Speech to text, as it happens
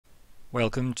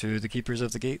Welcome to the Keepers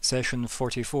of the Gate session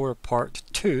 44 part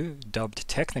 2, dubbed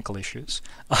Technical Issues.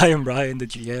 I am Ryan, the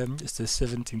GM. It's the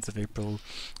 17th of April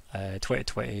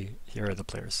 2020. Here are the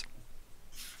players.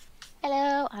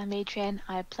 Hello, I'm Adrienne.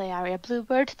 I play Arya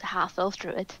Bluebird, the half-elf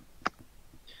druid.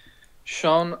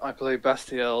 Shaan, I play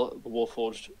Bastiel, the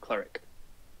Warforged cleric.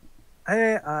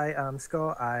 Hey, I am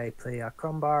Scott. I play a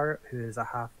Crumbar, who is a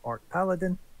half-orc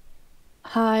paladin.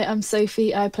 Hi, I'm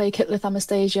Sophie. I play Kitlith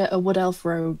Anastasia, a wood elf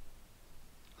rogue.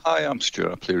 Hi, I'm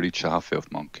Stuart. I play Reach, a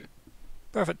half-elf monk.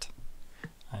 Perfect.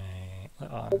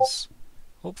 Let us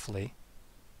hopefully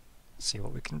see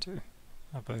what we can do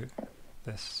about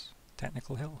this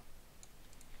technical hill.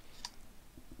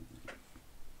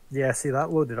 Yeah, see,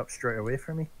 that loaded up straight away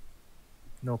for me.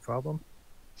 No problem.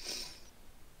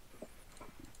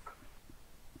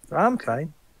 So I'm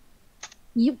fine.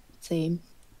 Yep, same.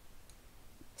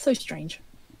 So strange.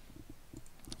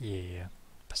 Yeah,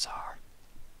 bizarre.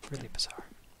 Really bizarre.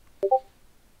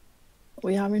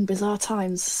 We are in bizarre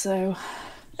times, so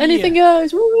anything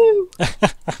goes. Woo!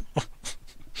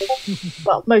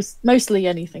 Well, mostly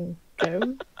anything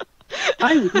goes.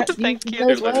 I regret Thank using you.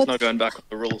 those There's words. no going back on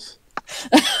the rules.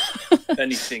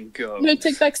 Anything goes. No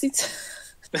take back seats.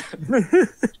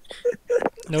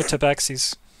 No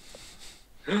tabaxis.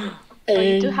 Oh,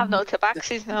 you do have no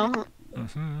tabaxis now.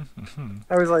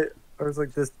 I was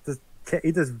like, does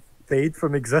Kitty just fade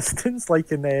from existence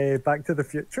like in Back to the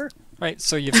Future? Right,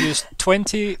 so you've used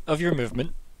 20 of your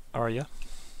movement, Arya.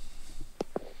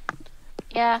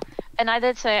 Yeah, and I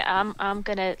did say I'm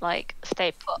gonna like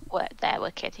stay put there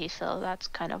with Kitty, so that's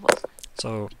kind of what.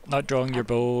 So, not drawing your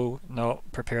bow, not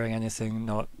preparing anything,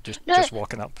 not just No. just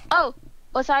walking up. Oh,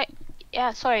 was I?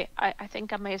 Yeah, sorry. I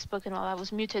think I may have spoken while I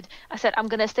was muted. I said I'm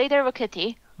gonna stay there with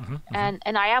Kitty, and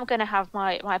I am gonna have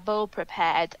my bow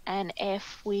prepared, and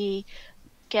if we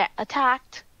get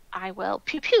attacked, I will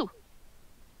pew pew.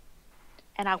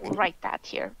 And I will write that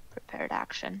here, prepared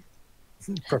action.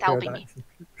 That'll be me. action.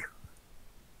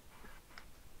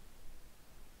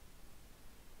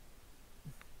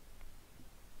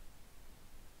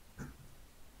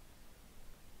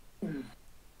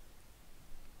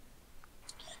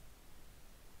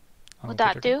 Would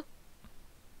that do?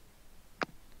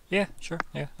 Yeah, sure,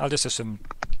 yeah. I'll just assume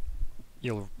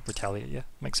you'll retaliate, yeah.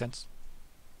 Makes sense.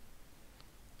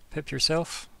 Pip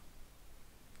yourself.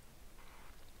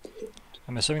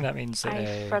 I'm assuming that means that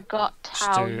I forgot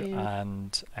how Stu you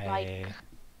and like.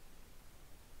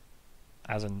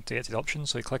 as in to get to the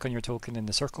options, so you click on your token in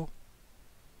the circle.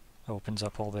 It opens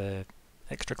up all the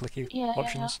extra clicky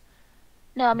options.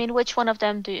 No, I mean, which one of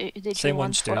them did Same you one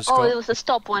want Stu, for? Oh, Scott. it was the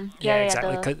stop one. Yeah,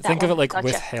 exactly. that Think of it one. like Gotcha.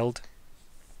 withheld.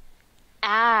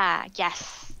 Ah,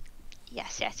 yes.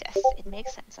 Yes. It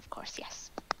makes sense, of course,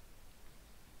 yes.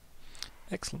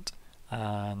 Excellent.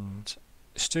 And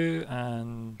Stu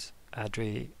and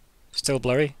Adri still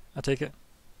blurry, I take it?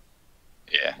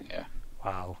 Yeah.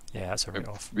 Wow, yeah, that's a write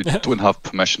off. We don't have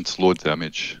permission to load the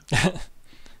image.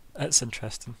 That's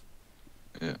interesting.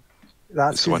 Yeah.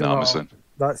 That's It's on Amazon.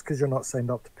 That's because you're not signed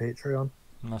up to Patreon.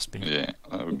 Must be. Yeah,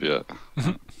 that would be it.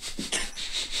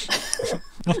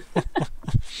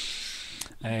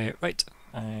 Right,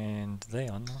 and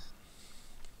then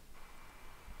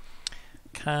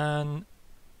can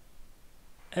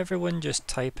everyone just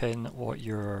type in what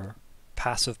your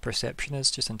passive perception is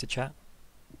just into chat?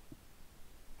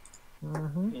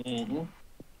 Mm-hmm.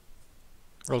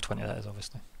 Roll 20, that is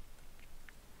obviously.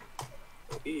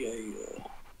 Yeah.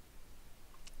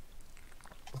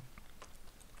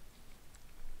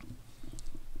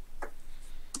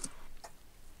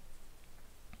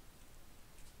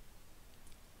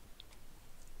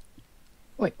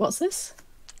 Wait, what's this?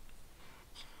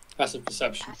 Passive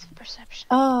perception. Passive perception.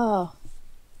 Oh.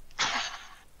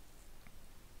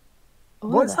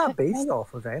 What's that based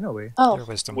off of anyway? Oh, Your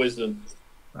wisdom. Wisdom.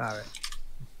 Alright.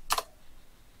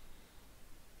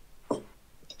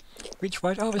 Reach,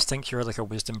 why do I always think you're like a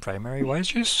wisdom primary? Why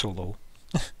is yours so low?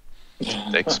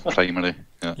 Dex primary.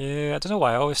 Yeah. Yeah, I don't know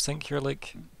why. I always think you're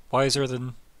like wiser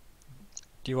than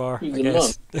you are, I Than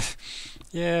guess.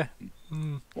 Yeah.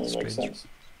 That makes Strange. sense.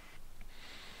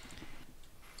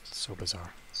 So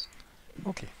bizarre.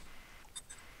 Okay.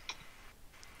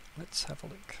 Let's have a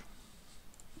look.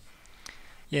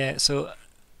 Yeah, so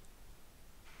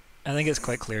I think it's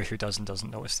quite clear who does and doesn't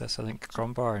notice this. I think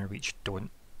Crumbar and Reach don't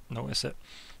notice it.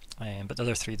 But the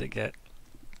other three that get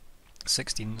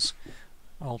 16s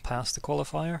all pass the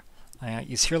qualifier.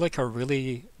 You hear like a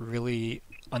really, really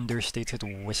understated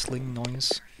whistling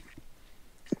noise.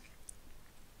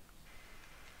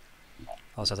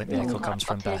 Also, I think the echo comes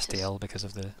from Bastiel because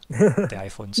of the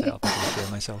iPhone setup. I can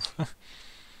hear myself.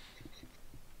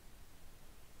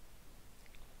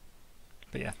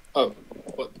 But yeah. Oh,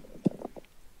 what?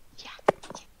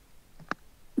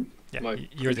 Yeah,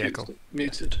 you're the echo.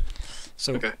 Muted.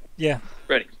 So, okay. Yeah.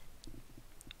 Ready.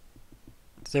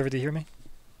 Does everybody hear me?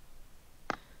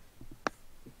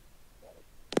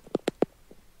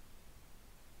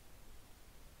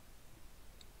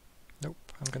 Nope,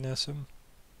 I'm going to assume.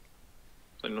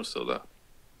 I'm not still there.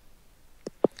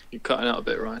 You're cutting out a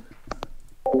bit, Ryan.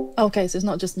 Okay, so it's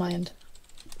not just my end.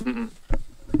 Mm-mm.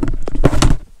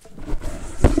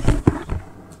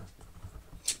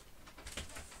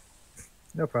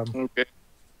 No problem. Okay.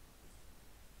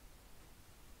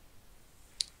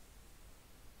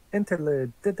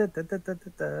 Interlude. Has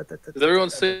everyone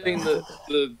seen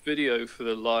the video for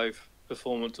the live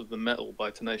performance of The Metal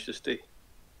by Tenacious D?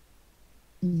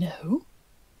 No.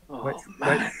 Oh,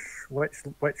 man.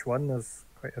 Which one? There's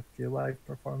quite a few live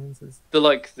performances.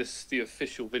 The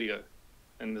official video,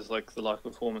 and there's like the live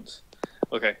performance.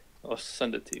 Okay, I'll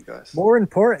send it to you guys. More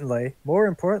importantly,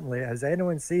 has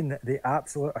anyone seen the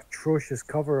absolute atrocious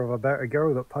cover of About a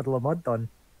Girl that Puddle of Mud done?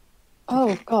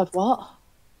 Oh God, what?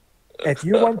 If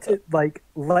you want to, like,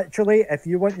 literally, if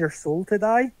you want your soul to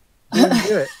die, go and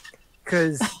do it.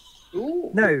 Because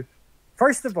now,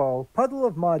 first of all, Puddle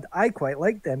of Mud, I quite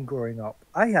liked them growing up.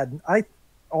 I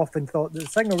often thought the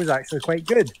singer was actually quite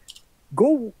good.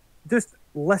 Go, just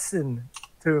listen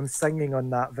to him singing on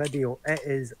that video. It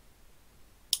is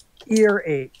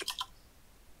earache.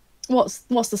 What's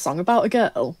the song about? A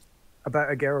girl?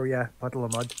 About a Girl, yeah, Puddle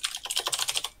of Mud.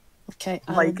 Okay.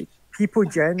 Like, people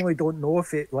generally don't know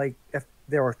if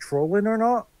they are trolling or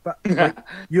not, but like,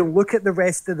 you look at the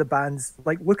rest of the bands,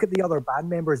 like look at the other band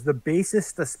members, the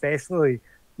bassist especially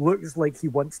looks like he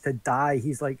wants to die.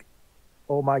 He's like,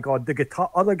 oh my god, the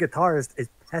other guitarist is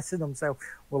pissing himself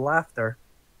with laughter.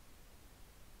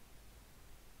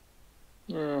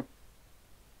 Yeah.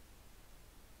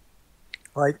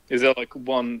 Like, is there like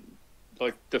one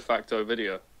like de facto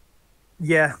video?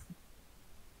 Yeah.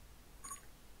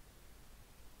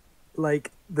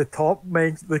 Like the top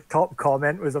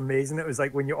comment was amazing. It was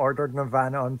like when you ordered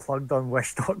Nirvana Unplugged on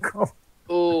Wish.com.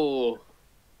 Oh,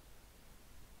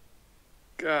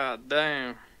 god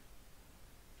damn!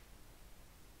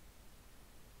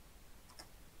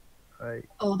 Right.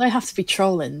 Oh, they have to be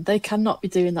trolling. They cannot be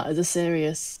doing that as a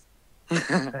serious.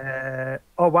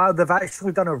 Oh wow, they've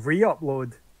actually done a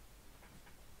re-upload.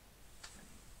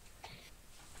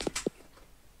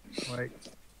 Right.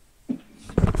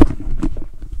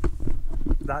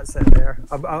 That's it there.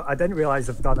 I didn't realize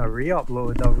I've done a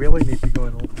re-upload. I really need to go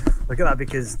and look at that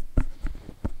because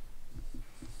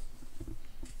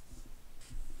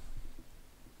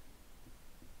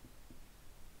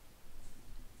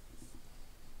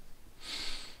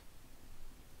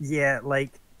yeah,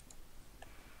 like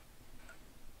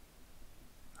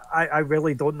I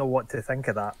really don't know what to think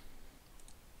of that.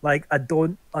 Like, I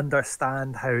don't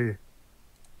understand how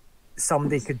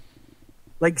somebody could,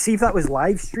 like, see if that was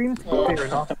live streamed, fair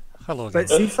enough. Hello But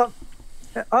again. see some.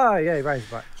 Oh yeah, right,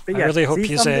 back. But yeah, I really hope see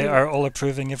you somebody- are all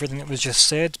approving everything that was just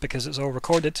said because it's all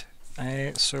recorded.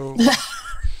 So.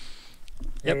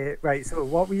 Yep. Right. So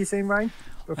what were you saying, Ryan?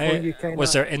 Before you kind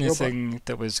was there anything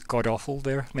that was god awful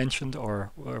there mentioned,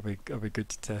 or are we good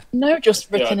to? No,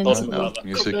 just Rick and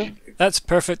music. That's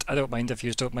perfect. I don't mind if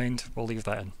you don't mind. We'll leave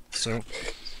that in. So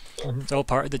it's all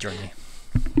part of the journey.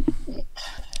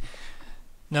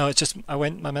 No, it's just my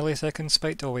milliseconds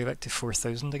spiked all the way back to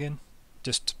 4,000 again,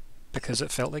 just because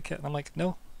it felt like it. And I'm like,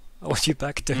 no, I want you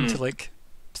back down to like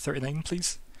 39,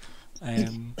 please.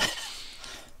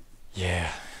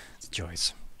 Yeah, it's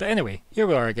joys. But anyway, here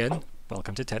we are again.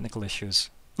 Welcome to Technical Issues.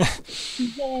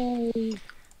 Yay!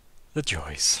 The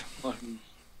joys.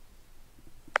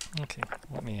 Okay,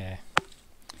 let me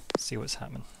see what's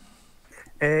happening.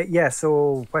 Yeah.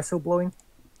 So whistleblowing.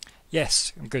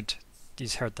 Yes, I'm good.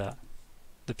 You've heard that.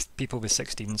 The people with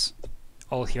 16s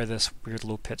all hear this weird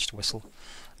low-pitched whistle.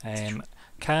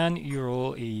 Can you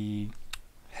roll a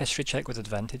history check with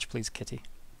advantage, please, Kitty?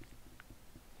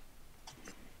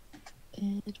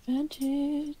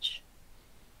 Advantage.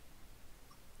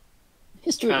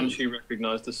 History. Can she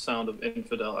recognise the sound of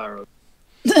infidel arrows?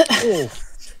 Oh.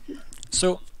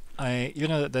 So, you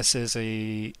know that this is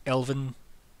a elven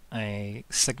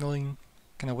signalling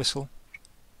kind of whistle.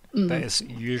 That is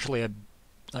usually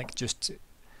just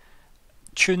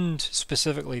tuned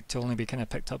specifically to only be kind of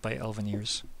picked up by elven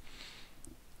ears.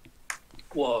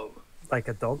 Whoa. Like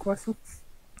a dog whistle.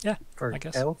 Yeah, For I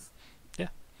guess. elves. Yeah.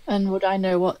 And would I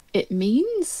know what it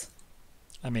means?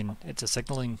 I mean, it's a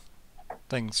signalling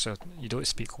thing, so you don't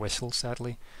speak whistle,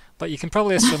 sadly. But you can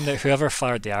probably assume that whoever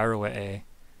fired the arrow at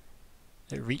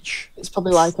Reach... It's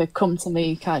probably like a come to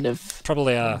me kind of...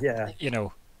 Probably a, Yeah.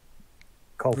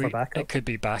 call for backup. It could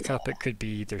be backup. It could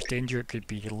be there's danger. It could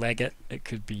be leg it. It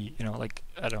could be like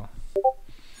I don't know.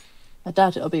 I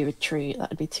doubt it'll be retreat.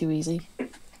 That'd be too easy.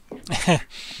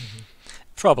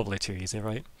 Probably too easy,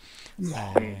 right?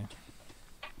 Yeah.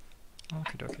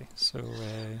 Okay. So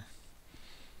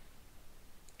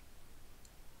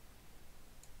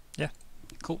yeah,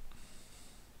 cool.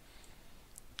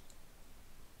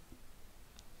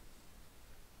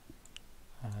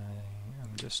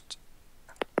 I'm just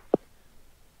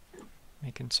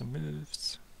making some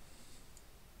moves.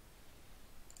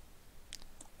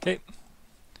 Okay.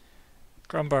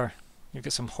 Crumbar, you've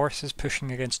got some horses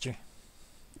pushing against you.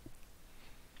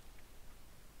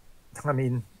 I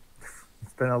mean,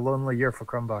 it's been a lonely year for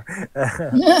Crumbar.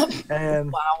 Wow.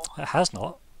 It has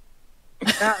not.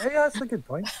 Yeah, that's a good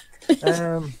point.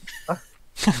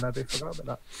 Maybe forgot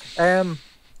about that.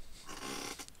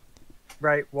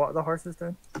 Right, what are the horses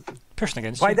doing? Pushing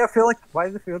against Why you. do I feel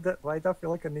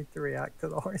like I need to react to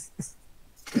the horses?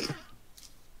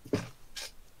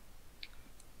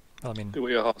 Well, I mean, Do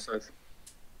what your heart says.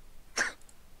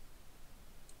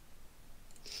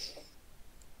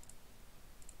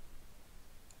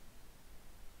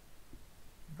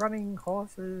 Running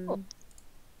horses.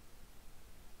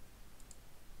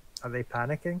 Are they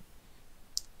panicking?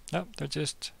 no, they're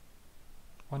just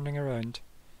wandering around.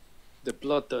 They're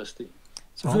bloodthirsty.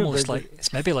 It's almost like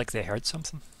it's maybe like they heard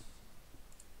something.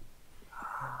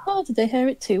 Oh, did they hear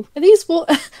it too? Are these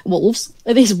wolves?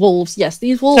 Are these wolves? Yes,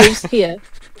 these wolves here.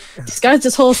 Disguised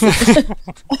as horses.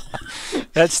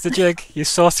 That's the jig. You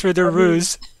saw through their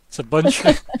ruse. It's a bunch.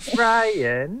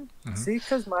 Ryan, see,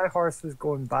 because my horse was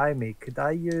going by me, could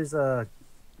I use a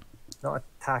not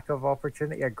attack of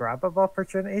opportunity, a grab of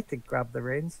opportunity to grab the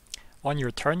reins? On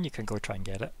your turn, you can go try and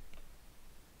get it.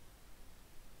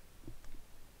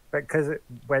 But because it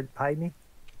went by me,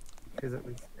 because it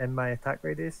was in my attack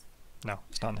radius. No,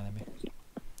 it's not an enemy.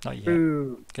 Not yet.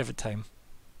 Ooh, Give it time.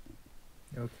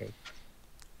 okay.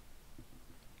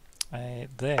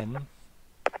 Then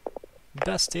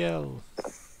Bastiel.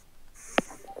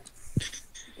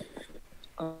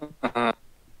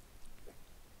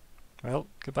 Well,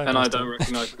 goodbye. And Bastiel. I don't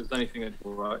recognise there's anything at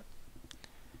all right.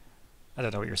 I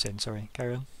don't know what you're saying. Sorry,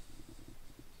 carry on.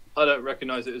 I don't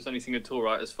recognise it as anything at all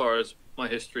right as far as my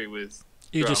history with.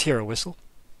 You just Drow. hear a whistle.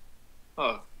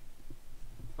 Oh.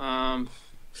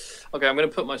 Okay, I'm going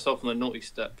to put myself on the naughty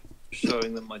step,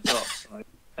 showing them my dark side,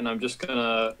 and I'm just going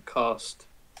to cast.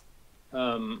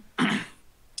 Who's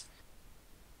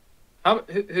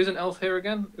an elf here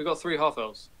again? We've got 3 half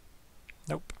elves.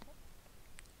 Nope.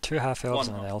 2 half elves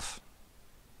One and an half. elf.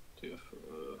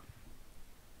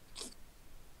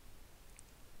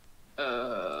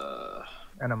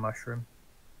 And a mushroom.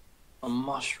 A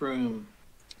mushroom.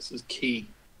 This is key.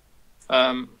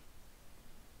 I'll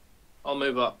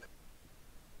move up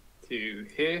to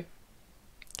here.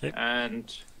 Okay.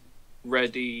 And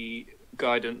ready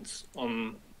guidance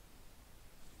on.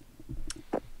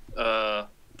 Yeah,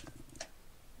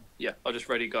 I'll just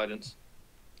ready guidance.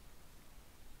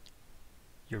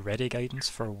 You're ready guidance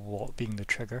for what being the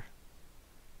trigger?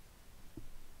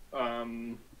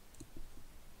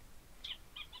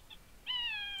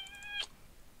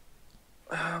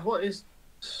 What is?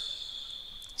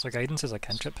 So guidance is a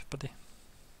cantrip, buddy.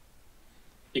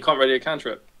 You can't ready a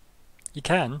cantrip. You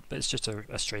can, but it's just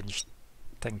a strange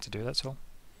thing to do, that's all.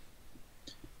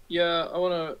 Yeah, I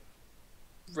want to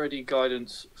ready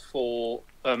guidance for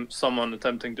someone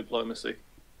attempting diplomacy,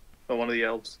 for one of the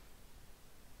elves.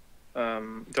 Do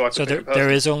I have to So pick a there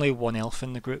person? is only one elf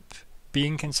in the group.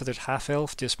 Being considered half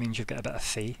elf just means you've got a bit of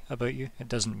fae about you. It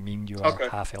doesn't mean you are Okay.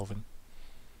 half elven.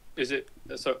 Is it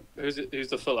so? Who's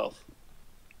the full elf?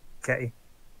 Kitty.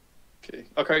 Kitty.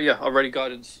 Okay, yeah, I'll ready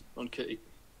guidance on Kitty.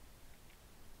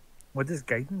 What does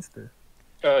guidance do?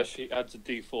 She adds a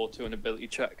D4 to an ability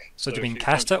check. So do you mean she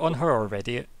cast it attempts- on her or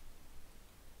ready it?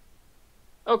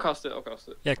 I'll cast it.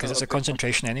 Yeah, because it's a Okay.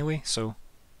 concentration anyway, so...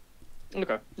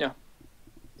 Okay, yeah.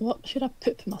 What should I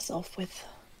pip myself with?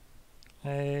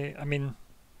 I mean...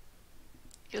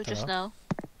 You I just dunno.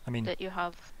 know that you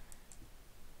have.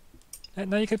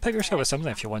 No, you could pick yourself with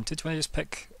something if you wanted. Do you want to just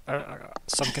pick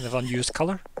some kind of unused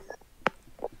colour?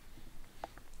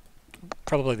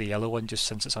 Probably the yellow one, just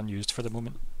since it's unused for the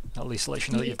moment. At least it lets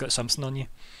you know that you've got something on you.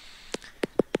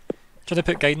 Do you want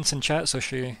to put guidance in chat so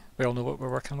we all know what we're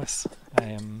working with?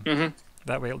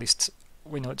 That way at least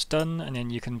we know it's done, and then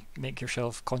you can make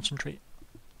yourself concentrate.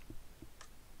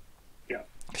 Yeah.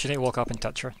 Because you need to walk up and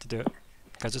touch her to do it,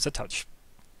 because it's a touch.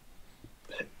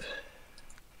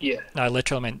 Yeah. No, I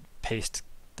literally meant paste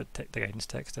the guidance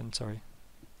text in, sorry.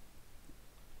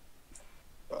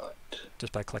 Right.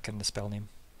 Just by clicking the spell name.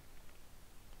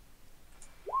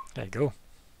 There you go.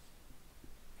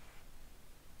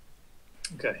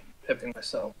 Okay, pipping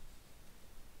myself.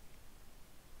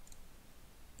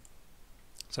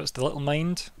 So it's the little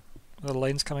mind, little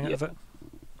lines coming out of it.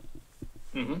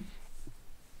 Mm-hmm.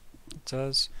 It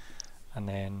does. And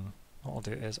then what I'll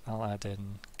do is I'll add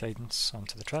in guidance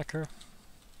onto the tracker.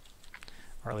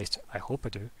 Or at least I hope I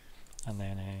do. And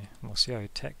then we'll see how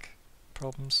tech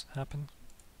problems happen.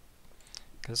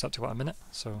 Because it's up to, what, a minute?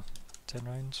 So 10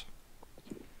 rounds.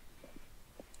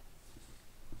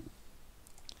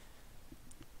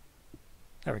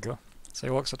 There we go. So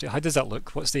he walks up to you. How does that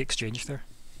look? What's the exchange there?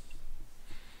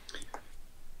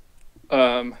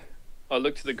 I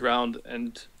look to the ground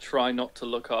and try not to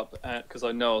look up because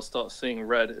I know I'll start seeing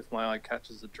red if my eye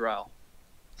catches a drow.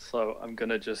 So I'm going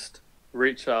to just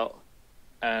reach out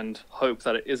and hope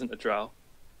that it isn't a drow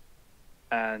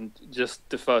and just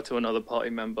defer to another party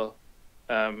member.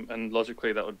 And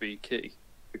logically that would be Kitty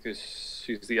because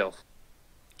she's the elf.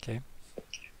 Okay.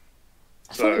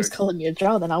 I thought he was calling me a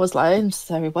drow then. I was like, I'm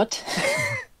sorry, what?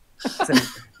 So,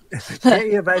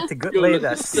 Kitty about to lay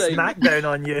that smackdown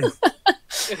on you.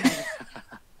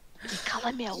 You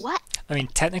calling me a what? I mean,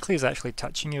 technically he's actually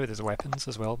touching you with his weapons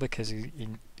as well because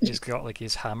he's got like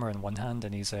his hammer in one hand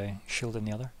and his shield in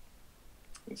the other.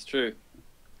 It's true.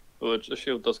 Well, a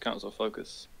shield does count as a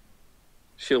focus.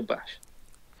 Shield bash.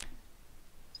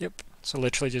 Yep. So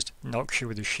literally just knocks you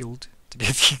with his shield to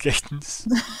give you guidance.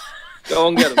 Go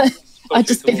on, get him. I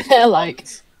just think they're like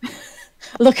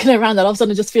looking around and all of a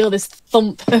sudden I just feel this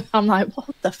thump. I'm like, what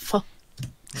the fuck?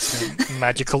 This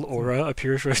magical aura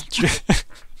appears around you.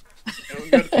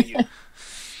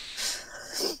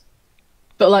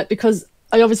 But like, because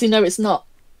I obviously know it's not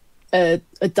a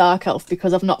dark elf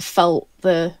because I've not felt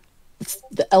the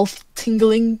elf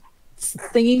tingling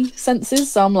thingy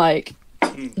senses, so I'm like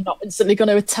not instantly going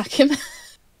to attack him.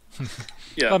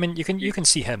 Yeah. Well, I mean, you can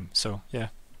see him, so yeah.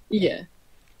 Yeah.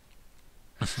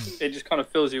 It just kind of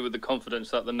fills you with the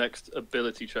confidence that the next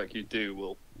ability check you do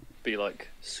will be like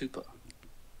super.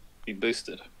 Be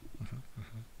boosted.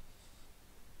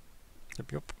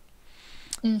 Yep.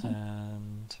 Mm-hmm.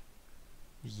 And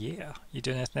yeah, you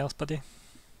doing anything else, buddy?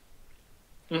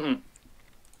 Mm-mm.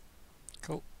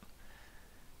 Cool.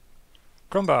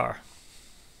 Crumbar.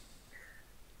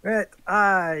 Right,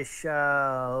 I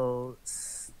shall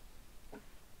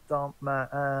stomp my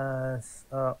ass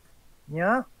up.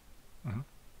 Yeah? Mhm.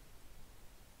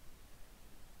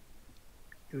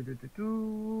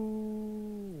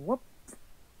 Whoop.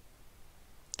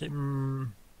 Okay.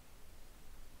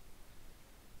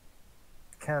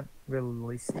 Can't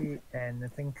really see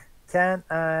anything. Can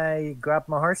I grab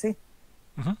my horsey?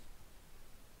 Mhm.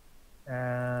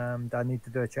 Do I need to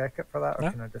do a check-up for that, or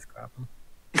No. can I just grab him?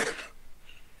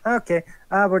 Okay,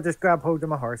 I will just grab hold of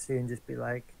my horsey and just be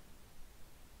like,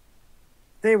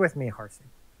 stay with me, horsey.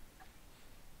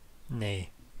 Nay.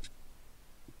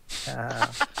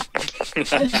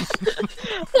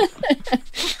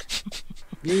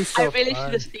 You I so really fun.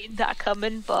 should have seen that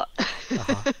coming, but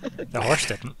The horse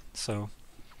didn't, so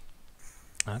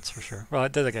that's for sure. Well, I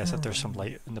did, I guess, that there's some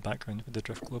light in the background with the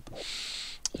drift globe.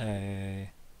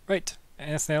 Right.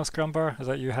 Anything else, Crumbar? Is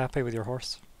that you happy with your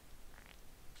horse?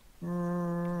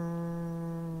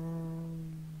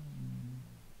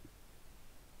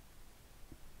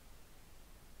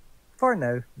 For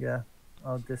now, yeah.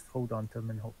 I'll just hold on to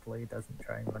him and hopefully he doesn't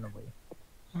try and run away.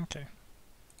 Okay.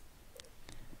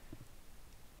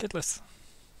 Goodless.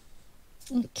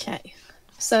 Okay.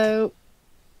 So,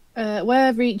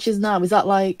 where Reach is now, is that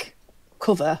like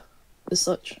cover as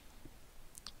such?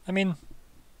 I mean,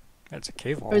 it's a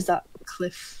cave wall. Or is that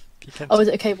cliff? You can't Oh, is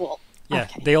it a cave wall? Yeah,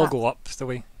 Okay, they all that- go up the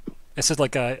way. This is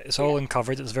like it's all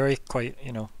uncovered. It's very quite,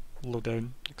 low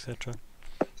down, etc.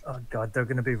 Oh god, they're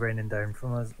going to be raining down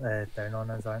from us, down on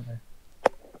us, aren't they?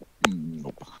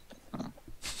 Nope.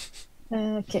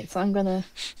 Okay, so I'm gonna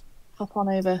hop on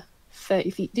over 30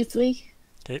 feet this way.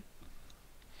 Okay.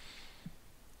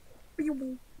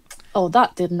 Oh,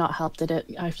 that did not help, did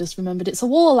it? I've just remembered it's a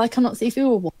wall. I cannot see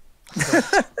through a wall.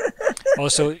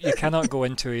 Also, you cannot go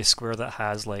into a square that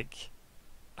has like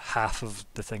half of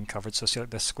the thing covered. So see, like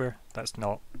this square, that's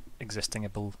not existing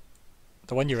able.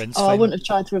 The one you're in's Oh, fine. I wouldn't have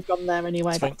tried to have gone there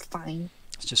anyway. It's fine. That's fine.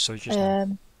 It's just so you just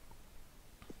know.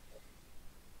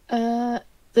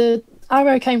 The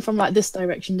arrow came from like this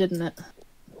direction, didn't it?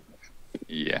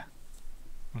 Yeah.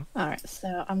 Alright,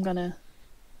 so I'm gonna...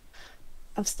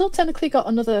 I've still technically got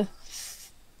another...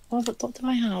 What do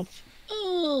I have?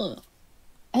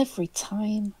 Every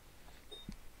time.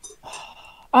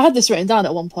 I had this written down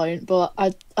at one point, but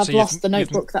I've So lost the you've-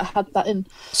 notebook that had that in.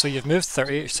 So you've moved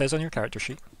 30. It says on your character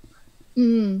sheet.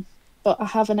 But I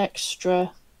have an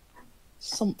extra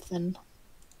something.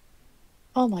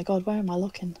 Oh my god, where am I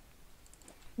looking?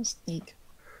 Sneak.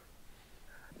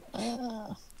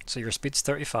 So your speed's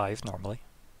 35 normally.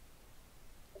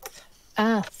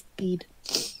 Speed.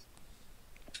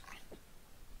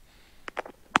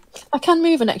 I can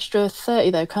move an extra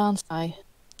 30 though, can't I?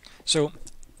 So,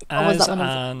 was as that one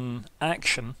an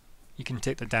action, you can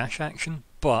take the dash action,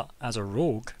 but as a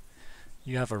rogue,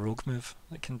 you have a rogue move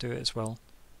that can do it as well.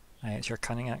 It's your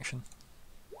cunning action.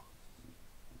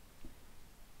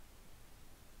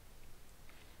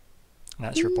 And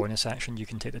that's your bonus action, you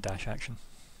can take the dash action.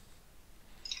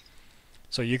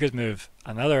 So you could move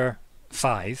another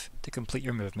 5 to complete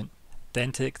your movement,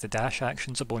 then take the dash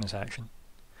action as a bonus action,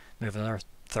 move another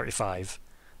 35,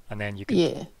 and then you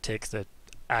could take the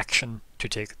action to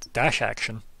take the dash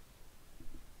action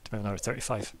to move another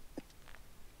 35.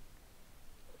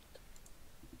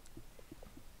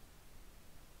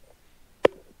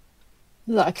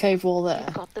 Is that a cave wall there?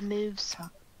 You've got the moves.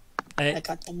 I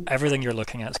got them. Everything you're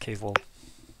looking at is cave wall.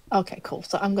 Okay, cool.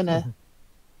 So I'm gonna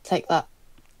take that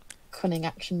cunning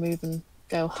action move and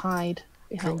go hide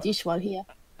behind this one here.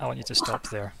 I want you to stop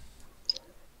there.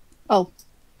 Oh.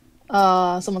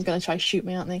 Someone's gonna try to shoot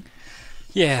me, aren't they?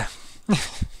 Yeah.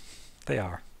 They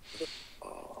are.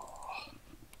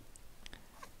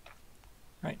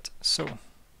 Right, so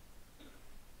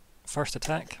first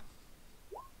attack.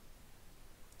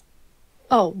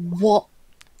 Oh, what?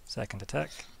 Second attack.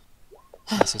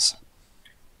 Misses.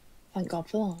 Thank God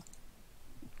for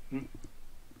that.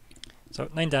 So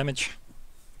 9 damage.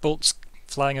 Bolts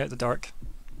flying out the dark.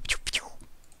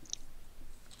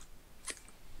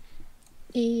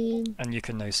 And you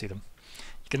can now see them.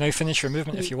 You can now finish your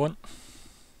movement if you want.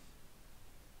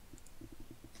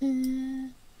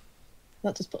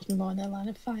 That just puts me more in their line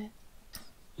of fire.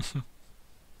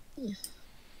 Yeah.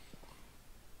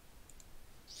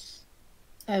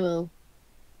 I will.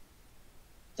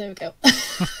 There we go.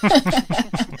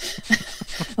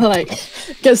 Like,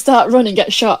 start running,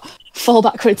 get shot, fall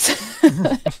backwards.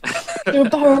 Do a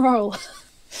barrel roll.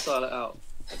 Style it out.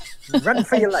 Run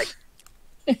for your life.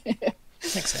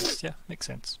 Makes sense, yeah, makes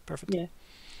sense. Perfect. Yeah.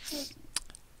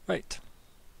 Right.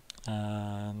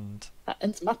 And That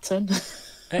ends my turn.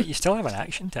 you still have an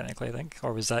action technically, I think,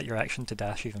 or was that your action to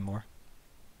dash even more?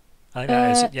 I think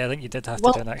that is it. Yeah, I think you did have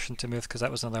to do an action to move because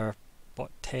that was another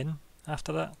 10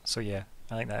 after that. So yeah,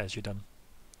 I think that is you done.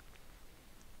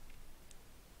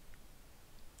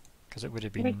 Because it would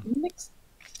have been.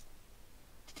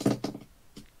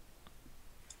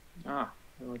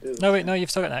 No wait, no, you've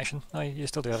still got an action. No, you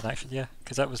still do have an action. Yeah,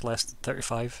 because that was less than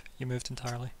 35. You moved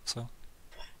entirely. So.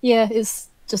 Yeah, it's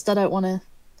just I don't want to.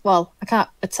 Well, I can't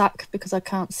attack because I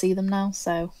can't see them now.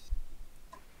 So.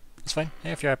 That's fine.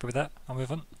 Yeah, if you're happy with that, I'll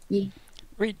move on. Yeah.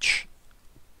 Reach.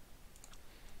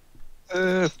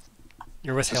 You're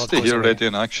withheld. Stay here ready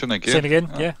in action again. Same again,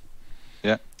 yeah.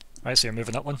 Yeah. Right, so you're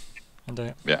moving up one.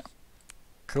 And yeah.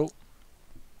 Cool.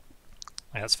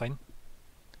 Yeah, that's fine.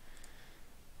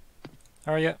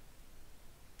 Arya.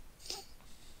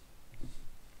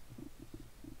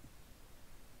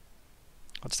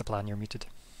 What's the plan? You're muted.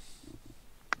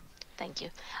 Thank you.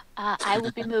 I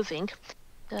will be moving.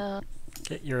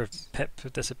 Okay, your pip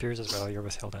disappears as well, your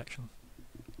withheld action.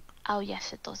 Oh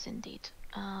yes, it does indeed.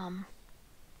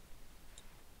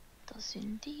 Does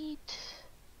indeed.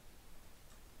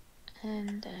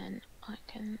 And then I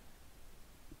can...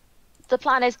 The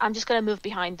plan is I'm just going to move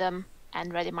behind them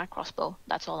and ready my crossbow.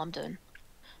 That's all I'm doing.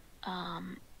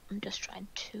 I'm just trying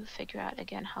to figure out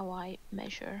again how I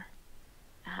measure.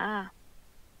 Aha.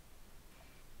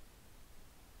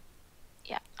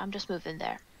 Yeah, I'm just moving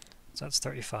there. So that's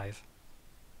 35.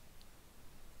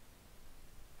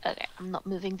 Okay, I'm not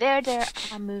moving there,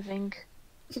 I'm moving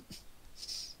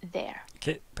there.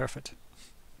 Okay, perfect.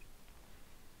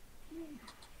 And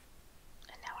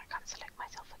now I can't select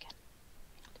myself again.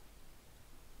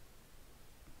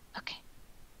 Okay,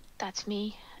 that's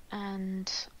me,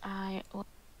 and I will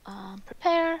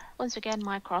prepare once again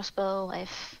my crossbow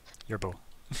if... Your bow,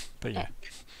 but yeah.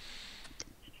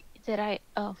 Did I?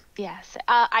 Oh, yes.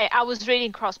 I was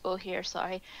reading crossbow here,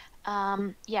 sorry.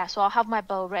 Yeah, so I'll have my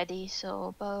bow ready.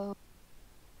 So bow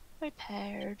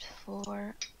prepared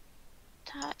for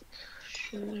attack.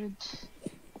 Should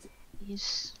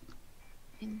these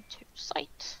into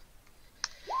sight.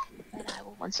 And I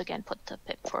will once again put the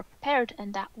pip for prepared,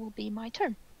 and that will be my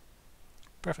turn.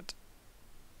 Perfect.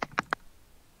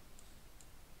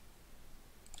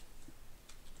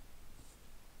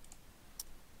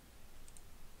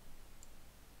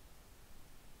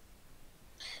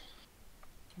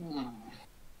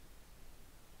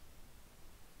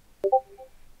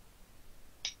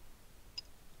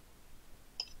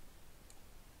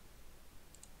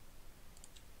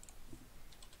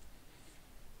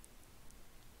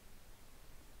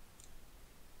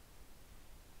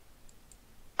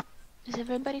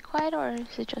 everybody quiet, or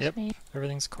is it just Yep. me?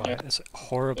 Everything's quiet. It's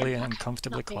horribly and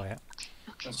uncomfortably quiet.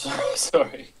 I'm sorry,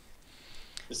 sorry.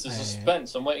 This is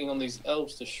suspense. I'm waiting on these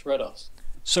elves to shred us.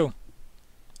 So,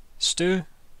 Stu,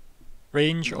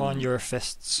 range on your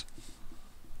fists.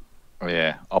 Oh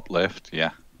yeah, up left,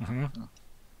 yeah. Mm-hmm.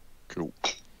 Cool.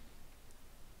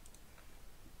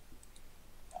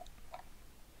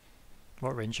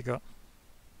 What range you got?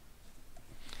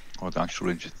 Oh, the actual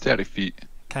range is 30 feet.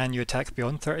 Can you attack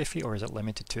beyond 30 feet, or is it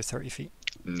limited to 30 feet?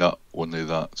 Not only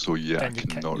that, so yeah, Then I you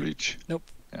cannot can't- reach. Nope.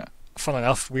 Yeah. Fun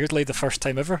enough, weirdly, the first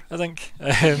time ever, I think.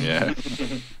 Yeah.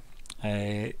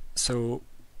 So,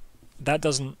 that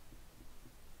doesn't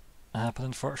happen,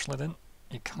 unfortunately, then.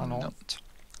 You cannot.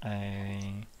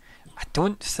 I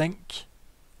don't think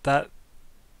that,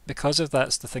 because if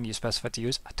that's the thing you specified to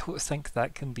use, I don't think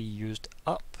that can be used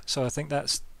up. So I think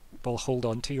that's, we'll hold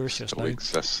on to yours just Still now.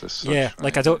 exists as such, Yeah,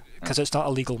 like I right? don't, because it's not a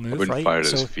legal I move, wouldn't right? fire at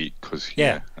So his feet because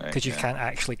yeah, right, because you yeah. can't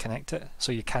actually connect it,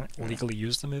 so you can't Yeah. legally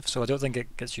use the move. So I don't think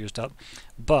it gets used up.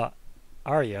 But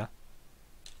Arya,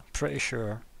 I'm pretty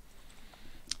sure.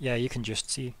 Yeah, you can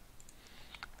just see.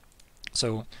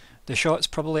 So the shot's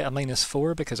probably a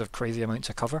 -4 because of crazy amounts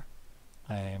of cover.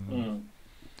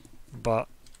 But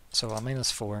so a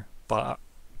 -4, but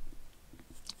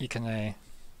you can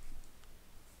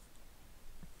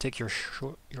take your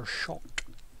shot.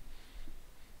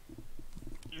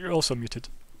 You're also muted.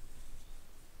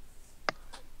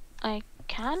 I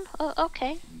can? Oh,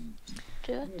 okay.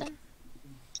 Do it then.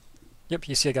 Yep,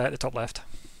 you see a guy at the top left.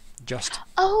 Just.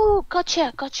 Oh,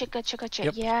 gotcha.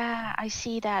 Yep. Yeah, I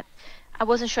see that. I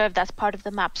wasn't sure if that's part of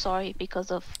the map, sorry, because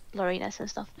of blurriness and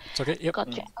stuff. It's okay, yep.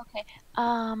 Gotcha. Okay.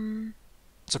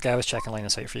 It's okay, I was checking line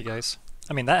of sight for you guys.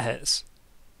 I mean, that hits.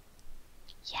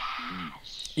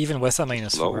 Yes. Even with a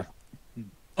 -4.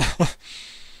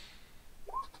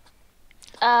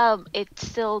 It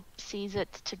still sees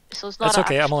it to, so it's not. It's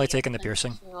okay, I'm only actually taking the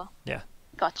piercing. to- Yeah.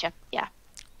 Gotcha. Yeah.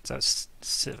 So it's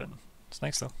 7. It's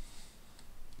nice though.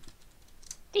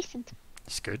 Decent.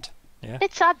 It's good. Yeah.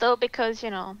 It's sad though because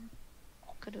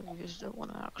could have used the one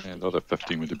actually. Yeah, another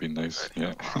 15 would have been nice.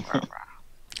 Yeah.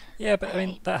 Yeah, but I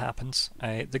mean, that happens.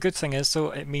 The good thing is though,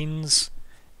 it means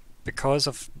because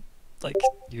of like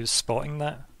you spotting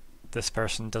that, this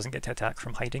person doesn't get to attack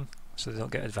from hiding, so they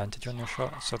don't get advantage on their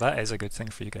shot. So that is a good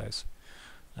thing for you guys.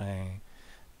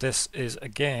 This is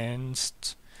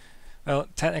against. Well,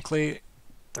 technically,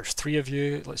 there's 3 of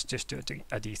you. Let's just do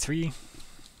a D3.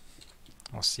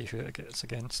 We'll see who it gets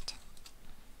against.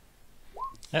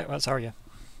 Yeah, that's Arya.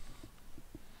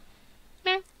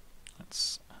 Meh.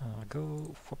 Let's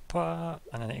go, whoopah,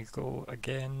 and then you go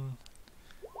again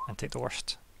and take the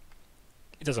worst.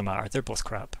 It doesn't matter, they're both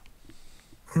crap.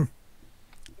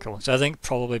 Cool. So I think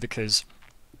probably because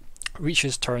Reach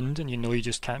is turned and you know you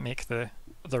just can't make the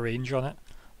range on it,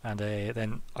 and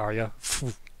then Arya,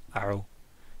 arrow.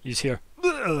 You just hear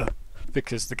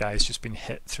because the guy's just been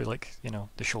hit through like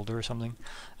the shoulder or something,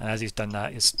 and as he's done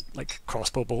that, his like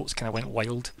crossbow bolts kind of went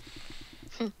wild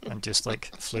and just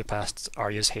like flew past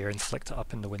Arya's hair and flicked it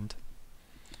up in the wind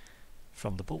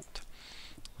from the bolt.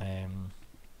 I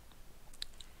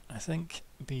think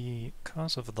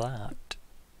because of that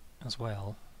as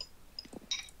well,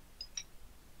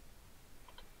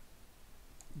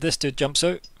 this dude jumps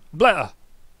out. Blah!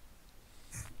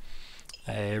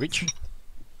 Reach.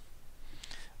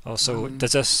 Also,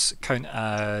 does this count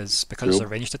as, because it's a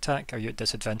ranged attack, are you at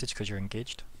disadvantage because you're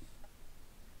engaged?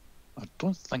 I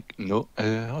don't think, no,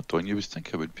 I don't, you would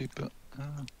think I would be, but...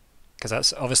 Because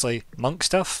that's obviously monk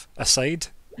stuff aside.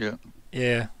 Yeah.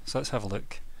 Yeah, so let's have a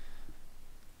look.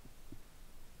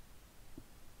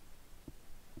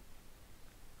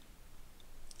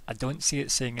 I don't see it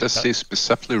saying It does say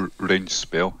specifically ranged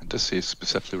spell. It does say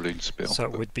specifically ranged spell. So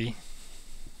it would be.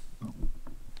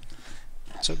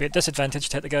 So it'd be a disadvantage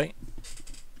to hit the guy.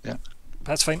 Yeah.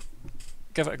 That's fine.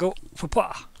 Give it a go.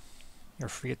 Whoopah! Your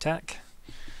free attack.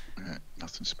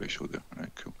 Nothing special there.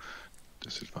 Alright, cool.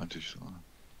 Disadvantage.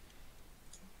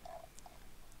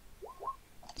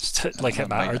 Like it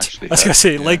mattered. Actually I was going to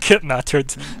say, yeah. like it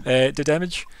mattered. Do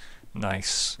damage?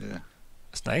 Nice. Yeah.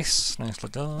 It's nice. Nicely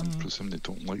done. I presume they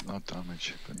don't like that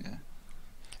damage, but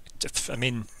yeah. I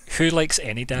mean, who likes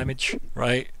any damage,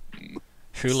 right?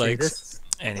 Who likes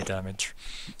any damage?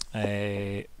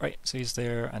 Right, so he's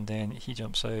there, and then he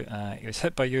jumps out. He was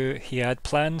hit by you. He had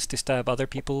plans to stab other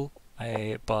people,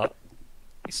 but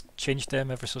he's changed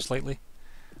them ever so slightly.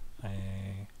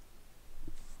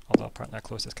 Although apparently I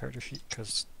closed this character sheet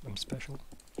because I'm special.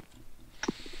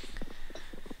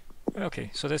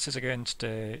 Okay, so this is against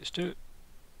Stuart.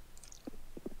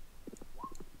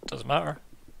 Doesn't matter.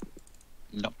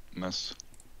 No, miss.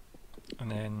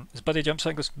 And then his buddy jumps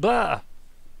out and goes, blah!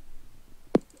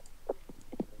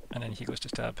 And then he goes to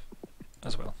stab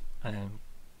as well. And then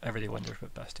everybody wonders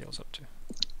what Bastiel's up to.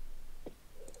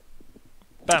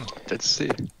 Bam! Did say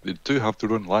they do have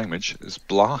their own language. It's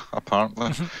blah,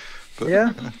 apparently. But,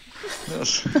 Yeah.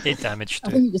 Yes. 8 damage I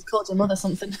to think you just called your mother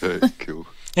something. Cool.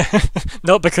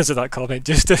 Not because of that comment,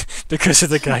 just because of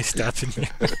the guy stabbing me.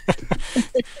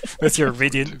 With your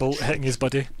radiant bolt hitting his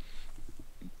body.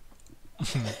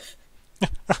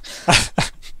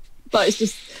 But it's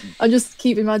just, I just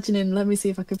keep imagining, let me see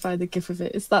if I can find the gif of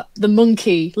it. It's that the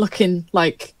monkey looking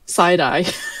like side eye.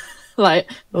 Like,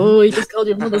 oh, he just called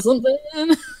your mother something.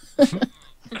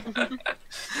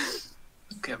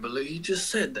 Can't believe you just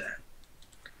said that.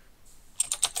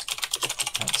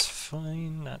 That's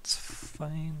fine, that's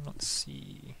fine. Let's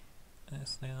see.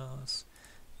 Anything else?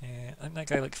 I think that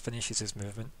guy like finishes his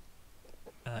movement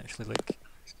and actually like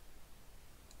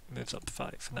moves up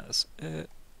 5, and that's it.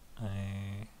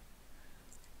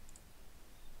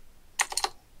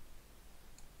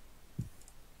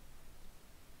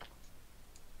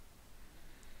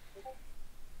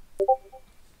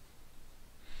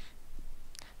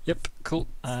 Yep, cool.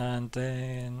 And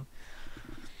then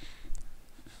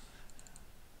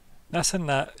nothing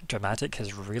that dramatic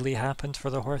has really happened for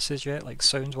the horses yet, like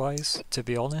sound wise, to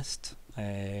be honest.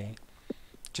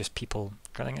 Just people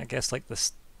running, I guess, like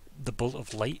this, the bolt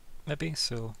of light maybe.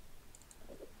 So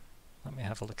let me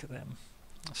have a look at them.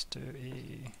 Let's do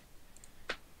a.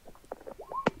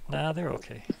 Nah, they're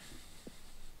okay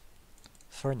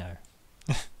for now.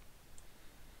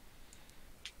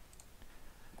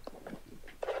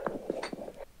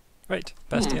 Right,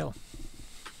 Bastiel.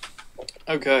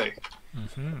 Okay.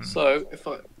 Mm-hmm. So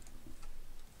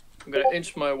I'm going to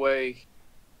inch my way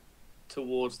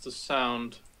towards the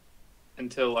sound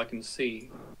until I can see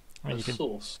the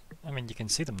source. I mean, you can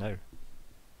see them now.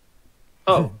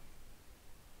 Oh.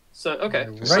 So, okay.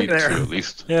 Right there. Two at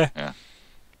least. Yeah.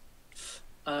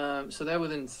 So they're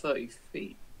within 30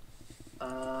 feet.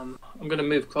 I'm going to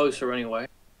move closer anyway.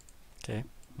 Okay.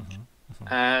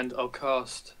 And I'll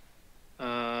cast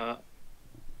Bane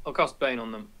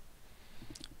on them.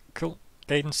 Cool.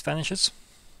 Guidance vanishes.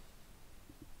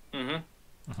 With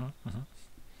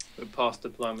past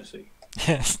diplomacy.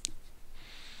 Yes.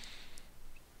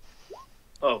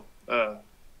 Oh,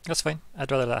 That's fine.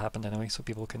 I'd rather that happened anyway, so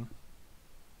people can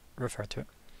refer to it.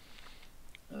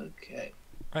 okay.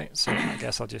 Right, so I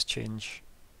guess I'll just change.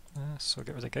 So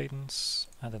get rid of guidance,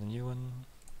 add in a new one.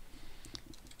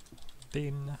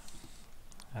 Bane.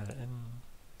 Add it in.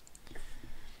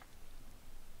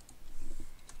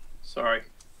 Sorry.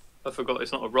 I forgot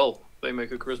it's not a roll. They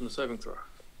make a charisma saving throw.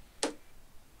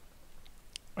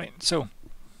 Right, so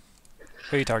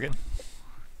who are you targeting?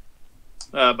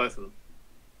 Both of them.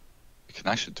 You can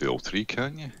actually do all 3,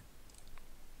 can't you?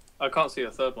 I can't see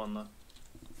a third one though.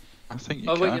 I think you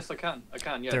Oh can. wait, yes I can.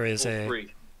 Yeah. There is all a-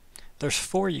 3. There's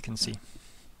 4 you can see,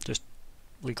 just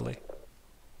legally.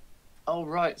 Oh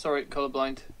right, sorry,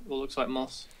 colorblind. All looks like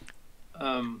moss.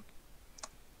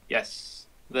 Yes.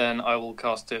 Then I will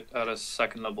cast it at a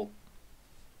second level.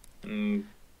 Bam.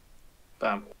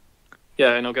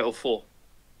 Yeah, and I'll get all 4.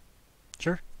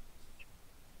 Sure.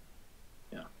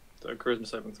 Yeah. So charisma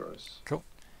saving throws.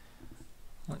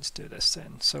 Let's do this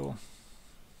then. So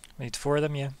we need 4 of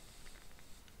them, yeah.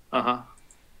 Uh-huh.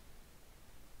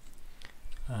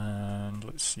 And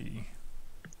let's see.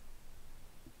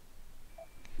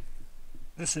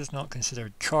 This is not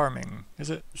considered charming, is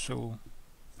it? So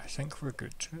I think we're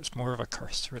good. It's more of a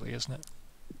curse, really, isn't it?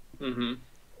 Mm-hmm.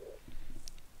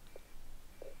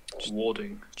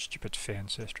 Warding. Stupid Fey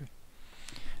ancestry.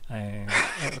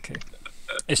 Okay.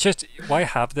 It's just, why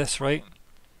have this, right?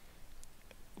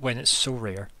 When it's so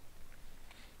rare.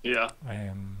 Yeah.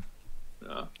 Yeah.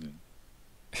 Yeah.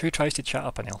 Who tries to chat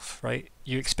up an elf, right?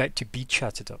 You expect to be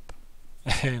chatted up.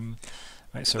 Right,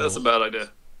 so That's a bad idea.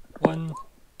 1,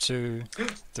 2,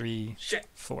 3, Shit.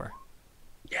 4.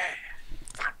 Yeah.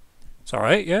 It's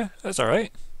alright, yeah, that's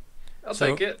alright. I'll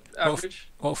So, take it. Average.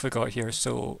 What have we got here?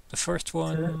 So the first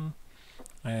one,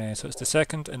 so it's the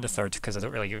second and the third, because I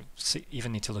don't really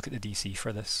even need to look at the DC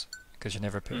for this, because you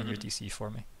never put in your DC for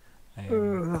me.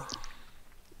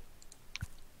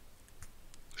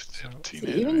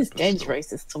 Even this game's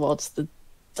racist towards the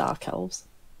dark elves.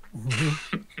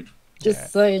 Just Yeah.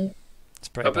 saying. It's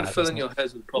pretty I've been bad, filling isn't it? your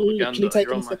heads with propaganda. Literally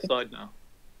You're on my taking side now.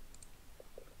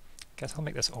 Guess I'll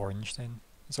make this orange then.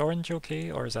 Is orange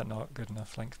okay, or is that not good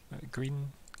enough? Like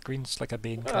green's like a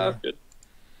Bane colour. Good.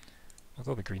 I'll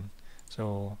go with green.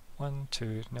 So 1,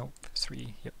 2, nope,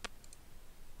 3, yep.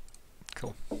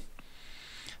 Cool.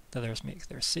 The others make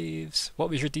their saves. What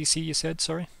was your DC you said,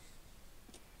 sorry?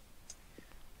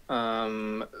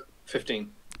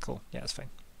 15. Cool. Yeah, that's fine.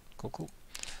 Cool.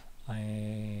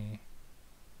 And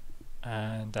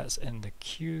that's in the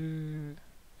queue.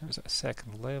 It was at a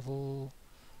second level.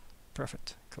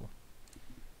 Perfect. Cool.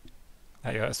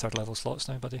 Are you at third level slots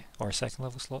now, buddy, or second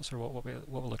level slots, or what we're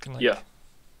looking like? Yeah.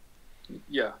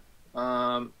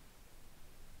 1/3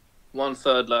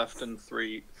 left and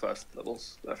 3 first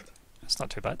levels left. That's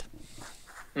not too bad.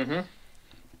 Mm-hmm.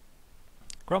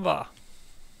 Crumbar.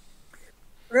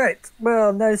 Right.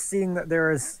 Well, now seeing that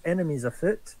there is enemies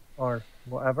afoot or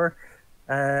whatever,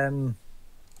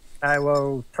 I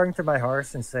will turn to my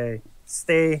horse and say,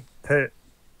 "Stay put,"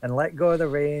 and let go of the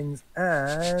reins,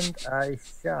 and I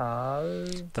shall.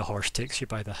 The horse takes you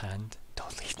by the hand.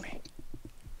 Don't leave me.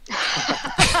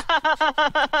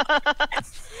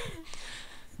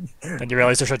 And you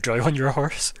realise there's a drow on your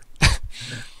horse.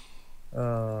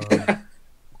 I'm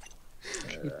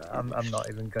not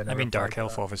even gonna. I mean, dark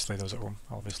elf, obviously, those at home,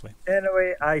 obviously.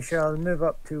 Anyway, I shall move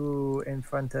up to in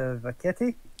front of a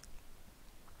kitty.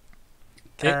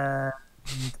 Okay. And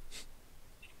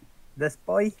this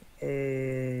boy.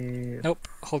 Nope.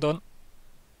 Hold on.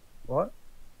 What?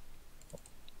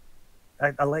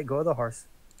 I let go of the horse.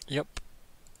 Yep.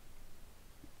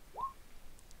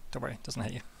 Don't worry, doesn't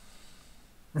hit you.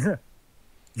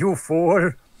 You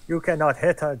fool! You cannot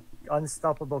hit an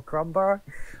unstoppable Crumbar.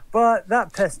 But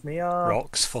that pissed me off.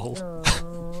 Rocks fall.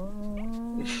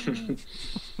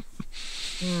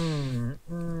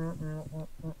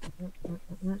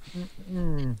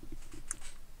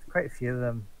 Quite a few of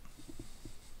them.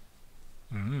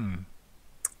 Mm.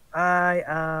 I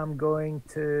am going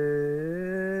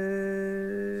to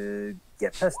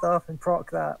get pissed off and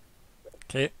proc that.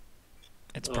 Okay.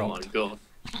 It's Oh propped. my god.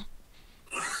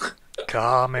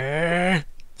 Come here.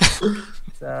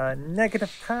 It's a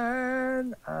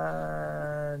 -10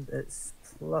 and it's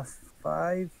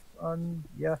 +5 on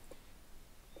You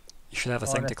should have a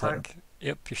On thing to attack. click.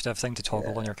 Yep, you should have a thing to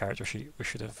toggle on your character sheet. We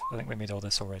should have. I think we made all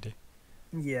this already.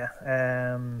 Yeah.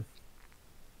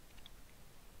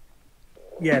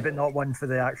 Yeah, but not one for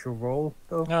the actual roll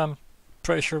though. I'm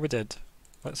pretty sure we did.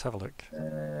 Let's have a look.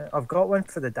 I've got one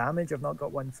for the damage. I've not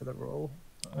got one for the roll.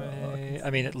 I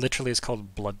mean, it literally is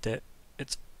called Blood Debt.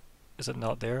 Is it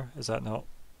not there? Is that not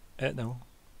it? No.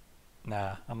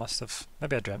 Nah, I must have.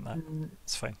 Maybe I dreamt that.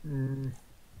 It's fine.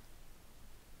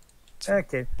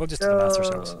 Okay. We'll just do the math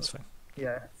ourselves. It's fine.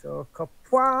 Yeah. So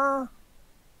kapwa.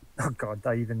 Oh god,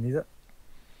 I even need it.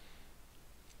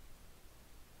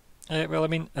 Well, I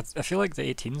mean, I feel like the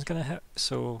 18's gonna hit.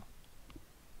 So.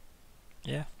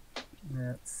 Yeah.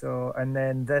 Yeah. So and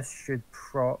then this should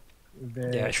proc the.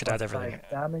 Yeah, it should add +5 everything.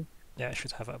 damage. Yeah, I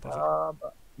should have it above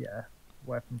But yeah,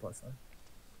 weapon plus one.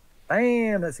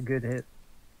 Damn, that's a good hit.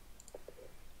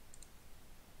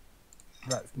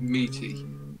 That's Meaty.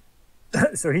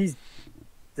 So he's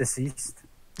deceased. it.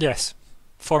 Yes.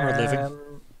 Former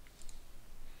living.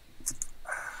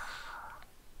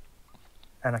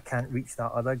 And I can't reach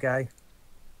that other guy.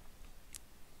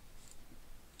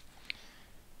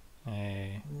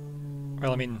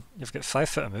 Well, I mean, you've got 5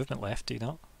 foot of movement left, do you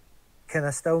not? Can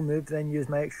I still move then use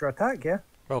my extra attack, yeah?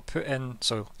 Well, put in.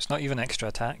 So it's not even extra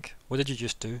attack. What did you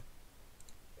just do?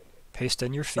 Paste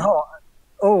in your feet.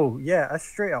 Oh yeah, I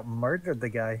straight up murdered the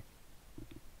guy.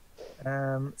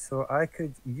 So I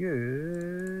could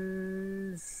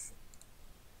use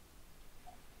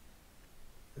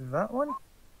that one.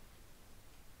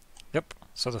 Yep.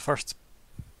 So the first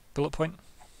bullet point.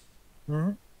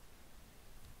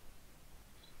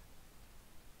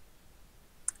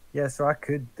 Yeah, so I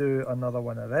could do another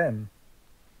one of them.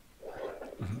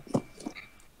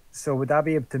 So would I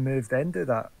be able to move then do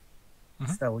that?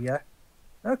 Still, yeah.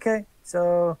 Okay,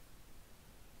 so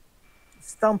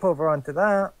stomp over onto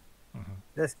that.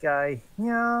 This guy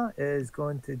here is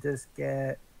going to just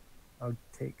get. I'll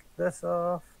take this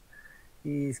off.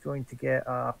 He's going to get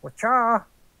a wacha.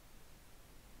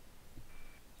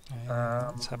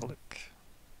 Let's have a look.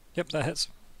 Yep, that hits.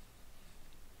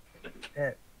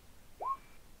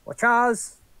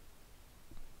 Wachas.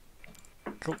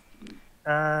 Cool.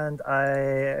 And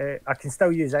I can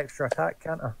still use extra attack,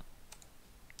 can't I?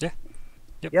 Yeah.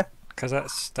 Yep. Yeah. Because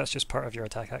that's just part of your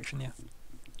attack action, yeah.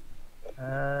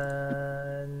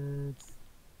 And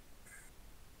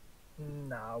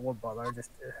nah, I won't bother.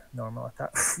 Just normal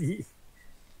attack.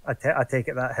 I take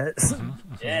it that hits.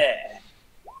 Yeah.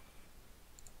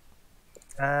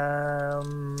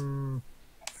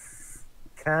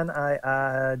 Can I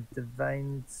add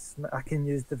divine? I can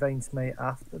use divine smite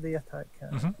after the attack.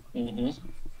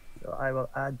 So I will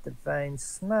add divine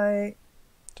smite.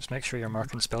 Just make sure you're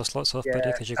marking spell slots off, Yeah,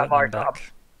 buddy, because you I got them marked it back. up.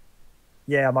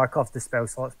 Yeah, I mark off the spell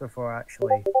slots before I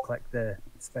actually click the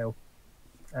spell.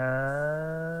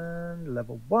 And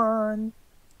level 1.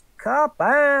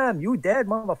 Kabam! You dead,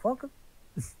 motherfucker.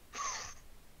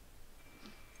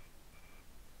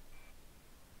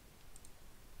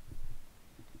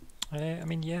 I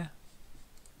mean, yeah.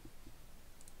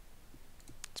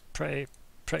 It's pretty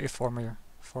former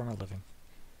living.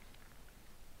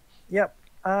 Yep.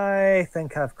 I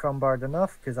think I've crumbarred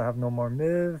enough because I have no more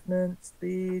movement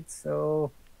speed,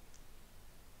 so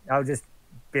I'll just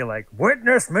be like,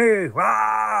 witness me!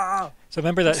 Rah! So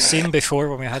remember that scene before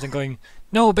when we had him going,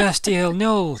 "No, Bastiel,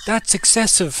 no, that's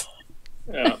excessive."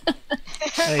 Yeah.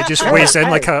 And he just weighs in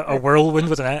like a whirlwind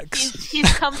with an axe.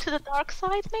 He's come to the dark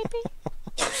side, maybe?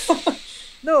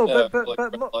 No, Yeah,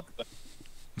 but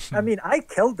I mean, I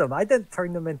killed them. I didn't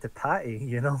turn them into patty,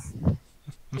 you know?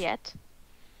 Yet.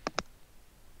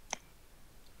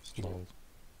 Lol.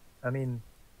 I mean,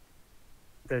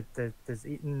 does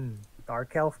eating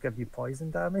Dark Elf give you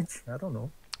poison damage? I don't know.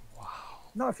 Wow.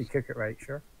 Not if you cook it right,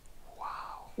 sure.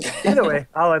 Wow. Either way,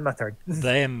 I'll end my turn.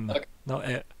 Them, Okay. not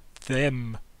it.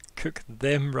 Them. Cook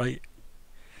them right.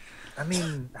 I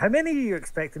mean, how many are you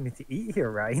expecting me to eat here,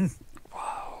 Ryan?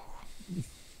 Wow.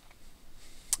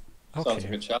 Sounds like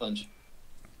Okay. a challenge.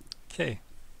 Okay.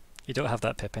 You don't have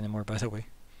that pip anymore, by the way.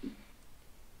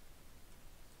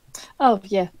 Oh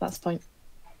yeah, that's the point.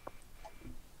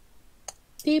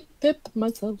 Beep pip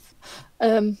myself.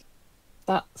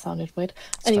 That sounded weird.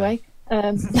 It's Anyway,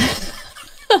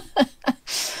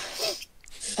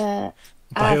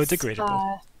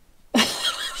 Biodegradable.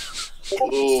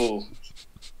 Ooh.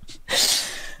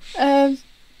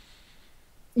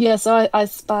 Yeah, so I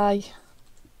spy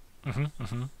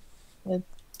Mm-hmm.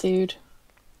 dude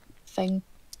thing.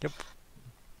 Yep.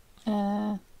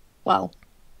 Well,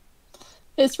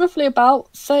 it's roughly about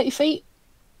 30 feet,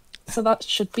 so that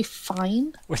should be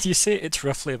fine. When you say it's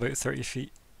roughly about 30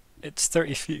 feet, it's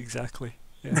 30 feet exactly.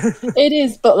 Yeah. It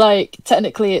is, but like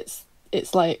technically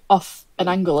it's like off an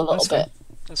angle a little That's bit. fine.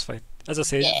 That's fine. As I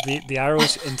say, the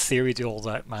arrows in theory do all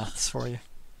that maths for you.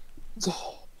 Yeah.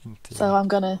 In theory. So I'm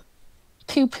gonna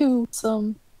poo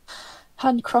some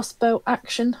hand crossbow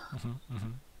action.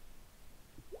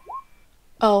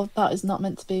 Oh, that is not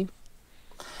meant to be.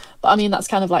 But I mean, that's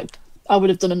kind of like I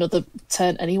would have done another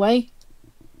turn anyway.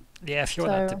 Yeah, if you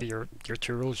want that to So- be your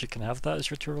two rolls, you can have that as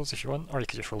your two rolls if you want, or you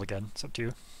could just roll again. It's up to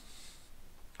you.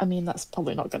 I mean, that's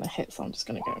probably not going to hit, so I'm just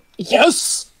going to go,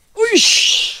 yes!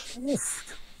 Whoosh!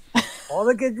 Oof. All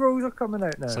the good rolls are coming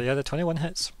out now. So yeah, the 21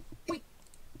 hits.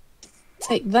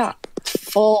 Take that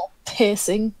for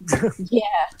piercing. Yeah.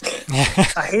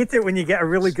 I hate it when you get a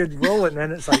really good roll and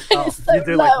then it's like, oh, It's so you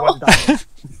do like low. 1 damage.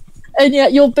 And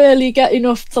yet you'll barely get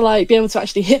enough to like be able to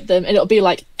actually hit them, and it'll be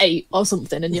like 8 or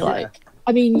something, and you're Yeah. like,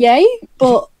 I mean, yay,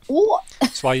 but what?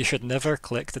 That's why you should never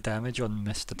click the damage on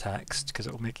missed attacks, because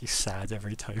it will make you sad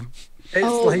every time. It's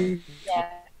Oh. like Yeah.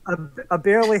 a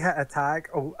barely hit attack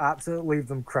will absolutely leave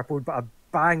them crippled, but a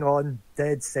bang on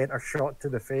dead center shot to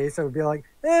the face, I would be like,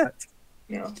 eh.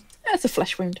 Yeah. That's a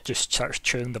flesh wound. Just starts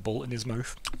chewing the bolt in his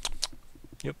mouth.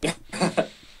 Yep.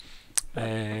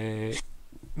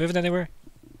 Moving anywhere?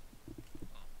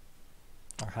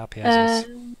 Or happy as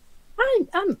is?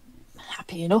 I'm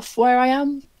happy enough where I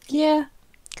am. Yeah.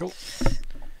 Cool.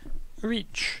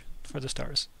 Reach for the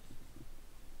stars.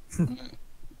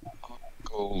 I'll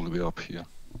go all the way up here,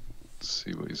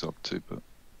 see what he's up to, but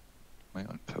might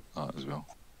unpip that as well.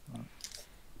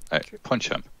 Hey, punch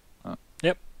him.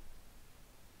 Yep.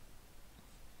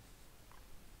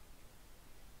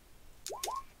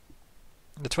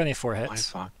 The 24 Why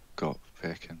hits. have I got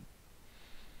fucking...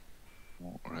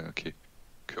 Oh, right, okay.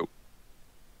 Cool.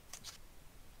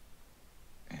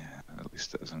 Yeah, at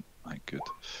least it isn't that good.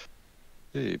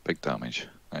 Hey, big damage.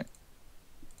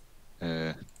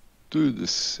 Right. Do the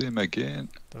same again.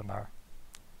 Doesn't matter.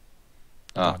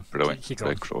 Ah, Gone. brilliant. He gone.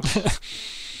 Red cross.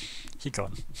 He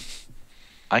gone.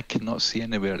 I cannot see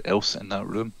anywhere else in that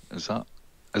room. Is that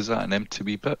an empty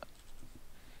wee bit?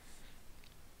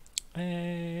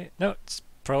 No, it's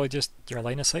probably just your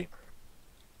line of sight.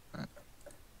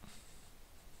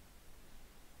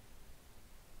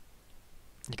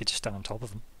 You could just stand on top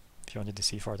of him if you wanted to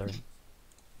see farther in.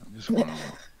 I just wanna...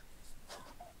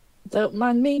 Don't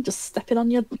mind me just stepping on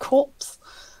your corpse.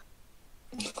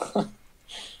 You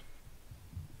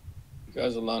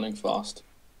guys are learning fast.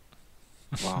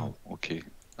 Wow, okay.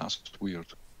 That's weird.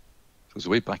 So it's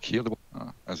way back here,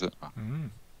 is it? Mm.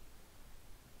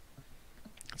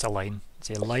 It's a line. It's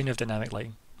a line of dynamic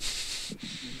lighting.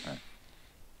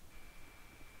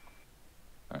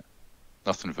 Right.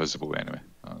 Nothing visible anyway.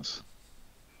 That's...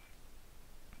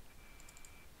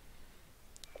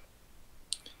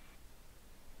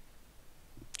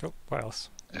 Oh, what else?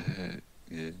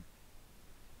 Yeah.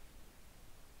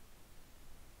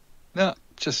 Nah,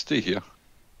 just stay here.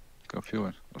 Got a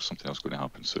feeling there's something else going to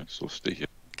happen soon, so stay here.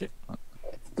 Okay.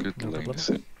 Good No line problem. to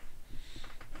say.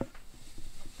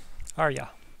 Arya.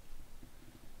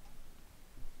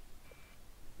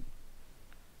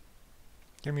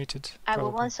 You're muted. I will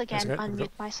probably. once again That's okay. There we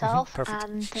unmute go. myself Perfect.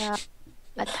 and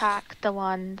attack the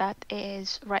one that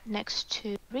is right next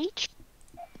to Reach.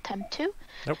 Attempt to.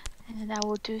 Nope. And I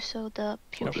will do so the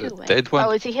pew Nope. pew The way. dead one?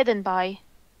 Oh, is he hidden by?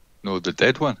 No, the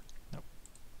dead one.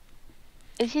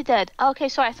 Is he dead? Okay,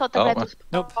 so I thought the That red one. was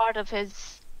Nope. part of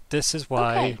his. This is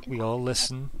why Okay. we all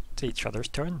listen to each other's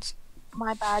turns.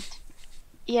 My bad.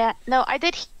 Yeah, no, I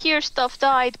did hear stuff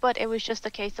died, but it was just a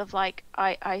case of like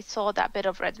I saw that bit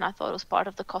of red and I thought it was part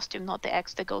of the costume, not the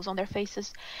X that goes on their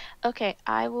faces. Okay,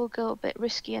 I will go a bit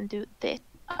risky and do this.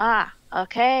 Ah,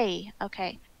 okay,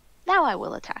 okay. Now I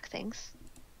will attack things.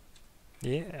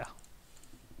 Yeah.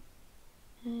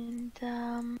 And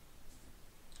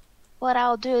what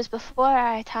I'll do is before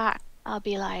I attack, I'll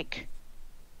be like,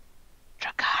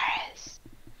 Dracarys.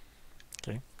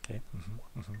 Okay.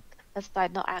 That's why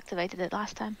I'd not activated it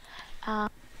last time.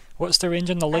 What's the range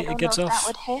on the light I it don't know gives if that off?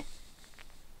 would hit.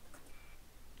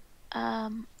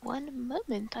 One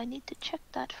moment, I need to check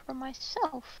that for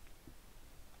myself.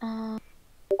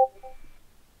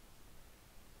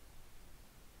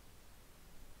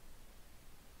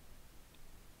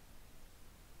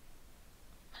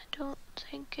 I don't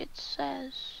think it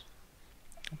says.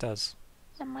 It does.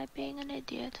 Am I being an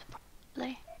idiot?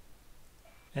 Probably.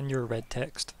 In your red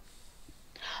text.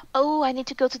 Oh, I need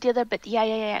to go to the other bit.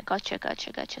 Yeah. Gotcha.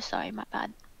 Sorry, my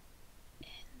bad. In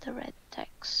the red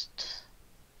text.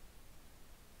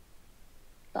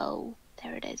 Bow.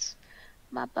 There it is.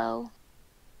 My bow.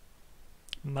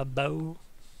 My bow.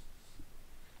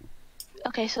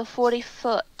 Okay, so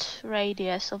 40-foot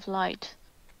radius of light.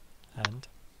 And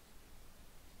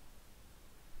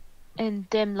In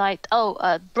dim light.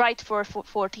 Oh, bright for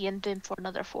 40 and dim for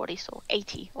another 40, so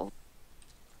 80. Or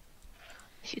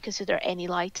if you consider any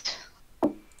light.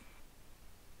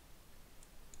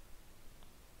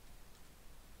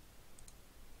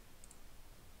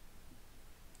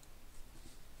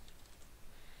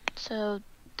 So,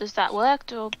 does that work?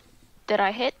 Did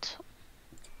I hit?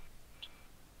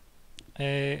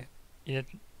 yeah.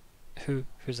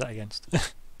 Who's that against?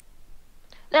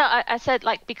 No, I said,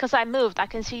 like, because I moved, I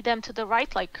can see them to the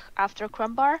right, like, after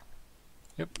Crumbar.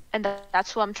 Yep. And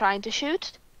that's who I'm trying to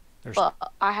shoot. There's But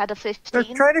I had a 15.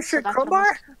 They're trying to so shoot that's Crumbar?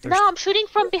 almost- There's- No, I'm shooting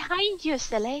from behind you,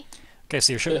 silly. Okay,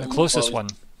 so you're shooting Yeah, the closest well, one.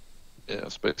 Yeah, I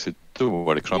was about to say, don't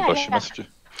worry, Crumbar, she yeah. missed you.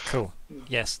 Cool.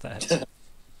 Yes, that hits.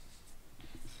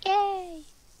 Yay!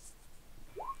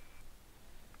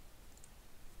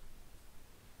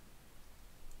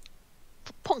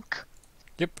 Punk.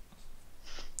 Yep.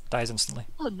 Dies instantly.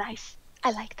 Oh, nice.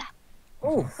 I like that.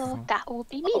 Oh, So that will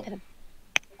be me then.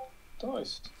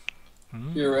 Nice.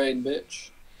 Hmm. You're rain, bitch.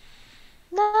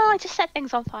 No, I just set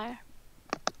things on fire.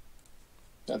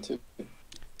 That too.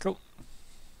 Cool.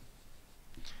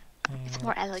 It's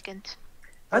more elegant.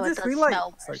 I Though it just does realized.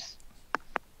 smell Like, worse.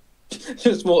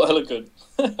 It's more elegant.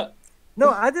 no,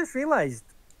 I just realized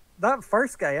that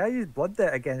first guy, I used blood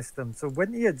debt against him, so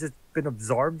wouldn't he have just been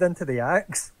absorbed into the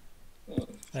axe?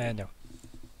 No.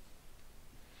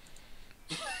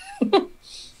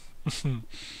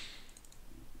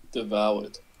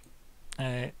 Devoured.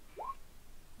 Yeah,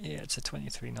 it's a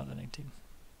 23, not a 19.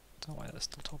 Don't know why that's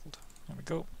still toggled. There we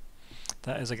go.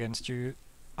 That is against you,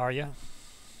 Arya.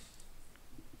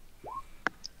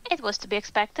 It was to be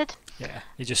expected. Yeah,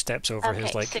 he just steps over his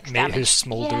Okay, like 6 mate damage. who's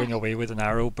smouldering Yeah. away with an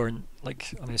arrow burnt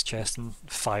like on his chest and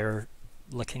fire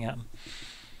licking at him.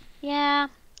 Yeah,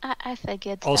 I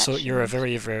figured. Also, that you're a shouldn't-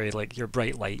 very, very like you're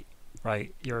bright light,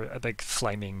 right? You're a big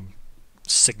flaming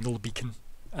signal beacon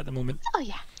at the moment, Oh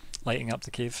yeah, lighting up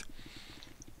the cave.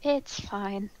 it's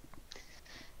fine.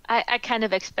 I kind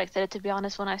of expected it, to be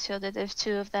honest, when I saw that there's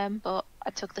 2 of them, but I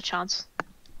took the chance.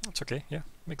 That's okay. Yeah,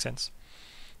 makes sense.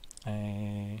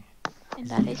 And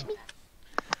that is me.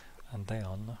 And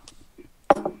then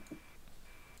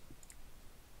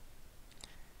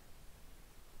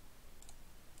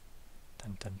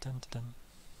dun dun dun dun.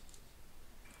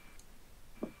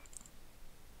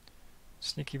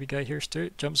 Sneaky wee guy here,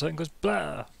 Stuart, jumps out and goes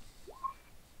blah.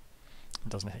 It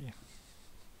doesn't hit you.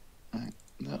 Right,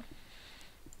 no.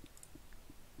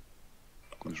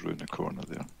 Goes round the corner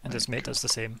there. And his Right, mate does the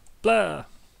same. Blah!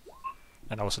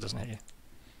 And also doesn't hit you.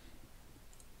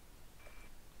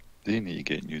 They need to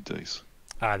get new dice.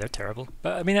 Ah, they're terrible.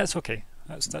 But I mean that's okay.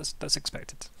 That's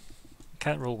expected.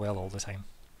 Can't roll well all the time.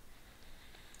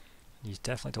 You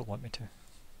definitely don't want me to.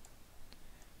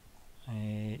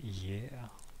 Yeah.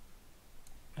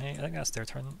 I think that's their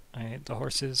turn. The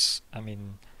horses, I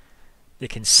mean, they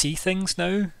can see things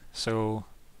now, so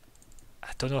I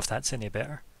don't know if that's any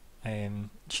better. Did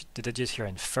they just hear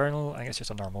infernal? I think it's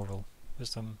just a normal roll.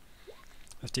 Wisdom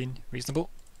 15, reasonable,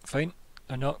 fine.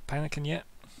 They're not panicking yet.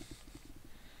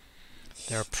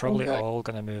 They're probably all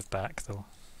going to move back though,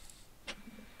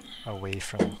 away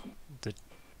from the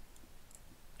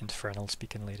infernal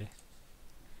speaking lady.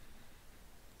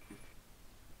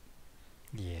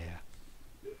 Yeah.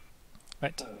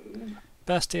 Right.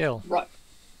 Bastiel. Right.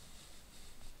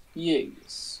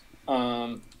 Yes.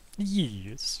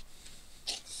 Yes.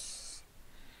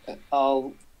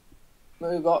 I'll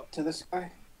move up to this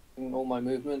guy in all my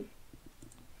movement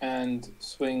and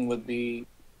swing with the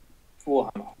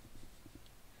warhammer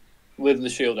with the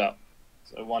shield out.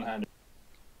 So one-handed.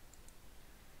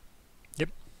 Yep.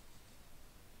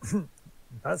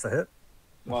 That's a hit.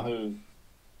 Wahoo.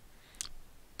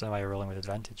 Don't know why you're rolling with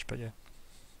advantage, but yeah.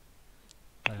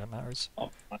 That matters.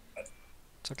 Oh, my bad.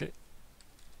 It's okay.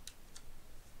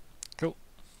 Cool.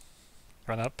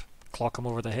 Run up, clock him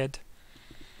over the head.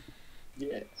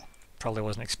 Yeah. Probably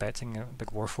wasn't expecting a big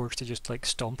warforged to just like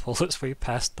stomp all its way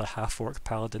past the half-orc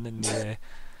paladin and the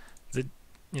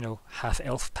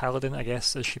half-elf paladin, I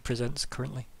guess, as she presents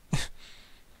currently.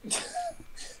 And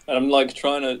I'm like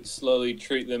trying to slowly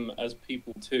treat them as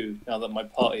people too, now that my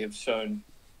party have shown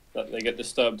that they get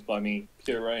disturbed by me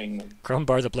pureeing them.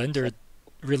 Crumbar the blender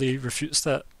really refutes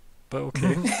that, but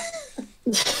okay.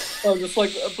 I'm just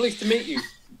like, pleased to meet you.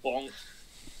 Bonk.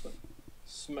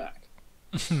 Smack.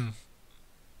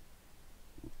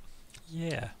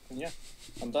 Yeah. And yeah,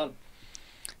 I'm done.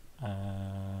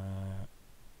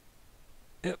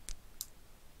 Yep.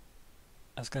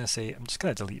 I was gonna say I'm just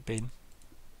gonna delete Bane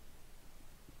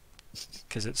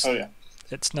because it's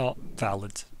not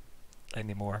valid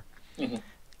anymore.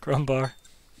 Crumbar.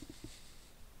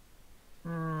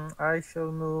 I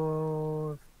shall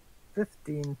move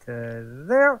 15 to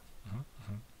there.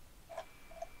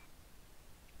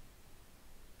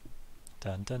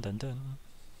 Dun dun dun dun.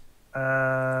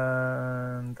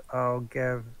 And I'll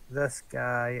give this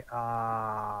guy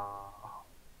a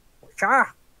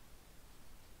cha.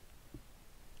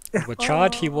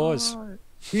 Wachad he was.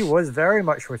 He was very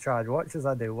much Wachad. Watch as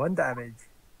I do 1 damage.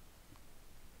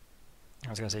 I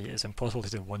was gonna say it's impossible to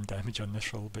do 1 damage on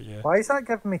this roll, but yeah. Why is that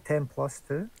giving me 10 plus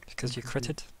 2? Because you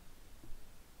critted.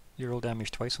 You roll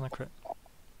damage twice on a crit.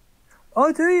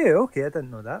 Oh, do you? Okay, I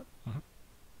didn't know that.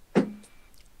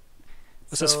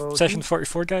 Was this session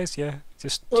 44, guys? Yeah. I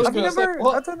I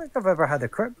don't think I've ever had a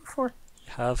crit before.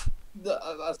 You have.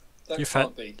 That You've can't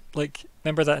had, be. like,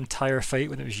 remember that entire fight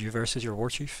when it was you versus your war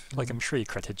chief? Like, I'm sure you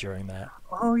critted during that.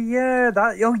 Oh yeah,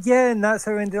 and that's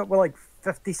how I ended up with like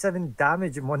 57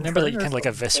 damage in one. Remember that you turn or kind of like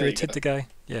something. eviscerated the guy?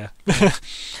 Yeah. But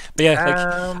yeah, like,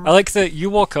 I like that you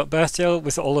walk up, Bastiel,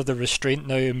 with all of the restraint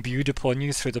now imbued upon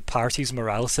you through the party's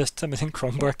morale system, and then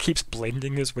Crumbar keeps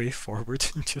blending his way forward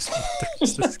and just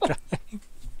murders this guy.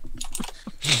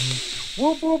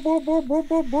 Whoop, whoop, whoop, whoop, whoop,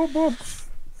 whoop, whoop, whoop.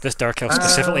 This Dark Elf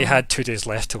specifically had 2 days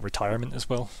left till retirement as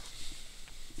well.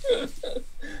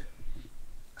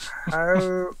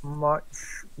 How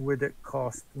much would it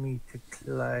cost me to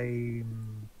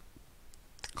climb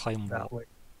Climb that what? way?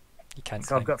 You can't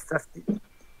So climb. I've got 50.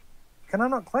 Can I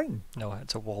not climb? No,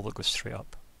 it's a wall that goes straight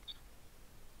up.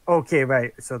 Okay,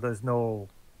 right. So there's no.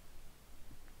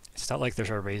 It's not like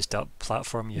there's a raised up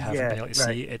platform you haven't been able to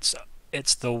right. see.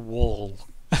 It's the wall.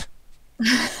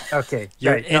 Okay.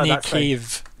 You're right, in a that's fine.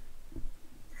 cave.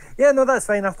 Yeah, no, that's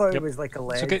fine. I thought Yep. it was like a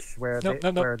ledge okay. where No.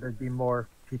 where there'd be more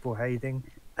people hiding.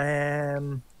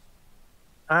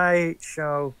 I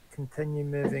shall continue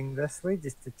moving this way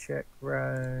just to check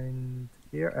round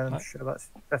here. And I'm sure that's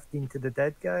 15 to the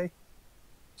dead guy.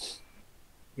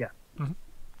 Yeah.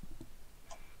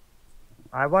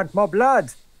 I want more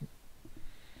blood.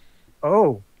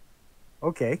 Oh.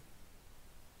 Okay.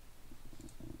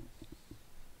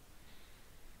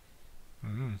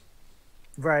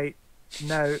 Right.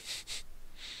 Now. Is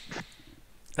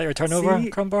that your turnover,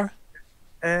 Crumbar?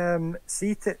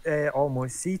 See to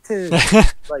almost see to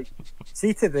like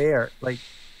see to there, like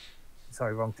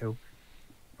sorry, wrong tool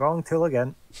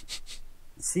again.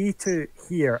 See to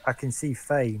here, I can see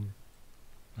fine,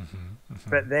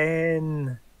 but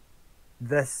then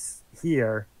this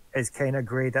here is kind of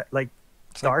grayed, like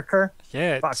it's darker. Like,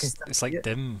 yeah, but I can still it's like it.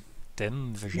 dim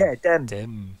vision. Yeah, dim.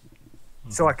 Dim.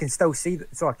 So I can still see.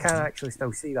 So I can actually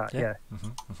still see that. Yeah.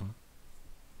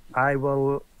 I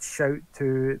will shout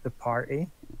to the party.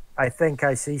 I think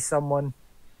I see someone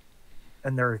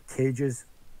in their cages.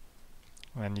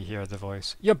 When you hear the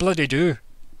voice, you bloody do.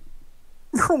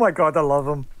 Oh my god, I love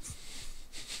him.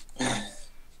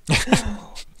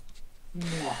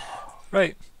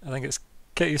 Right, I think it's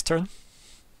Kitty's turn.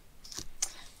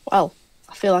 Well,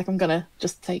 I feel like I'm gonna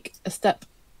just take a step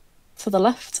to the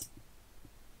left.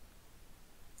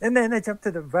 And then I jumped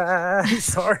to the right.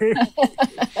 Sorry.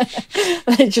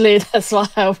 Literally, that's why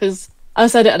I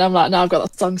said it and I'm like, no, I've got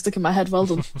that song stuck in my head. Well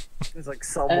done. It's like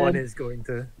someone is going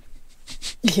to.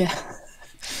 Yeah.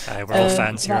 We're all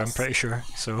fans here, I'm that's- pretty sure.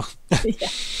 So Yeah.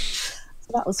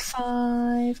 So that was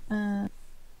 5.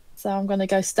 So I'm gonna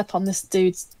go step on this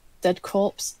dude's dead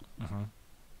corpse. Mhm.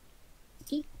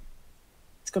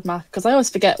 It's a good mark because I always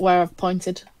forget where I've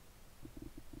pointed.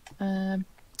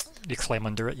 you climb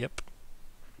under it. Yep.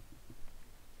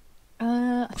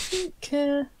 I think.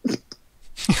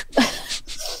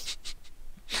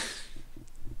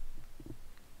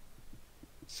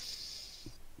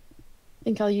 I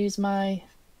think I'll use my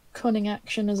cunning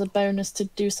action as a bonus to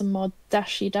do some more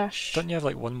dashy dash. Don't you have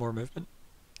like one more movement?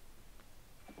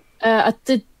 I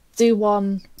did do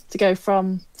one to go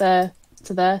from there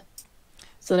to there,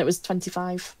 so then it was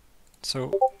 25.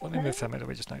 So let me move him out of the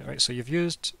way just now. Right. So you've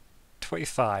used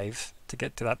 25 to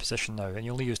get to that position now, and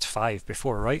you only used 5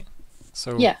 before, right?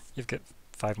 So Yeah. you've got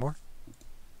 5 more.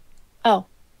 Oh,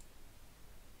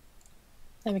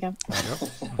 there we go. There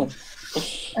you go.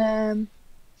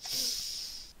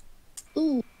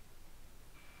 Ooh.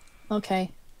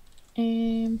 Okay. Actually,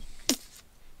 you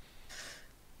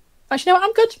know what?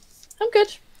 I'm good. I'm good.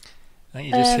 I think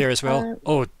you just hear as well.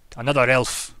 Oh, another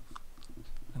elf.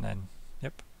 And then,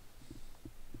 yep.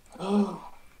 Oh,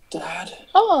 Dad.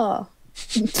 Oh.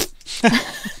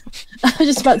 I was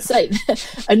just about to say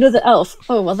another elf.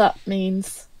 Oh well, that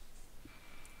means.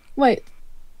 Wait,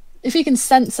 if he can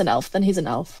sense an elf, then he's an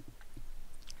elf.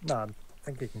 No, I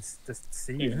think he can just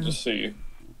see You you. can just see you.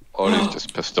 Or he's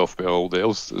just pissed off by all the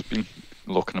elves that's been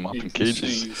locking him up You in can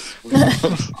cages.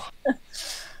 see.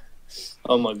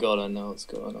 Oh my god, I know what's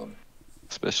going on.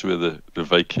 Especially with the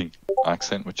Viking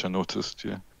accent, which I noticed,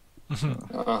 yeah.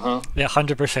 Uh-huh. Yeah,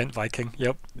 100% Viking.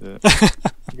 Yep. Yeah.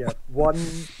 Yeah, one.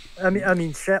 I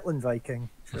mean, Shetland Viking.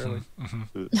 Surely.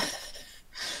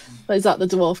 Is that the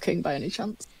Dwarf King by any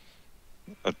chance?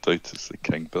 I doubt it's the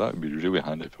king, but that would be really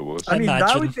handy if it was. I mean, that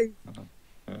Imagine. would be.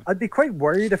 I'd be quite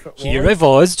worried if it was. Here I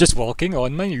was, just walking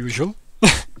on my usual.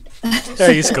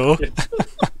 There you go.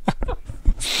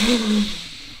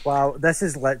 Wow, this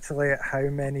is literally how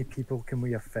many people can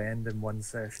we offend in one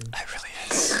session? It really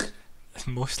is.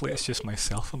 Mostly it's just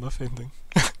myself I'm offending.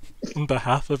 On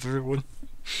behalf of everyone.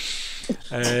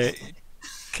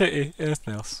 Kitty,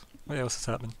 anything else? What else is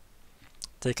happening?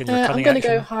 Taking your I'm cunning gonna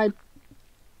action. go hide.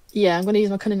 Yeah, I'm gonna use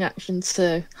my cunning action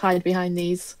to hide behind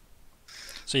these.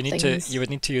 So you things. you would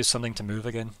need to use something to move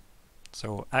again.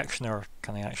 So action or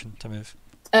cunning action to move.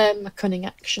 My cunning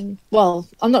action. Well,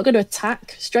 I'm not going to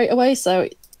attack straight away, so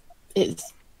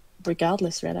it's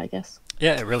regardless, red, I guess.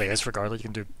 Yeah, it really is. Regardless, you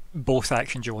can do both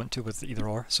actions you want to with either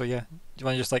or. So yeah, do you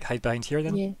want to just like hide behind here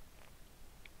then? Yeah.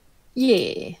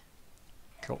 Yeah.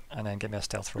 Cool. And then give me a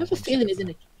stealth I roll. have a once you feeling get it's in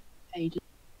there. a cage.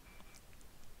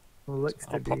 Looks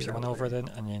to I'll be pop you one that over way. then,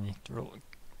 and then you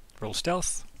roll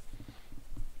stealth.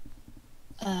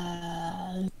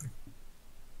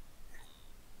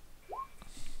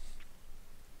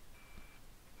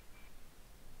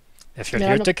 If you're No,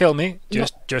 here I'm to not- kill me,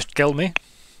 just kill me.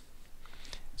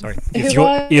 Sorry. Who If you're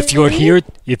are if you're you?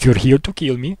 here to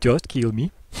kill me, just kill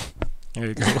me. There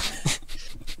you go.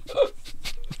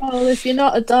 Well, if you're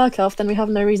not a dark elf, then we have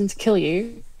no reason to kill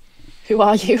you. Who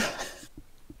are you?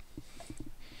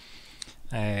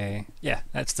 Yeah,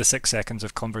 that's the 6 seconds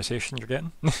of conversation you're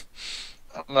getting.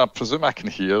 And I presume I can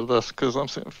hear this because I'm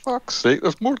saying, fuck's sake,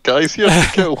 there's more guys here to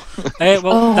kill. Well,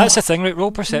 Oh. that's the thing, right?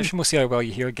 Roll perception. We'll see how well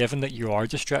you hear, given that you are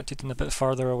distracted and a bit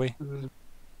farther away.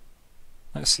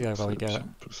 Let's see how well you get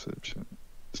it. Perception.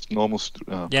 It's normal.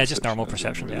 Yeah, just normal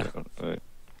perception, yeah. Right.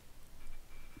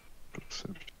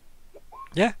 Perception.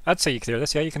 Yeah, I'd say you can hear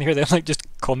this. Yeah, you can hear them like just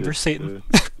conversating.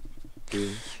 Yeah.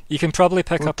 You can probably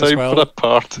pick up Time as for well. a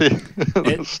party.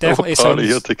 There's still definitely a party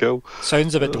here sounds- to kill.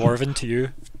 Sounds a bit dwarven to you,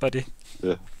 buddy.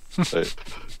 Yeah. Right.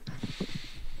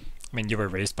 I mean, you were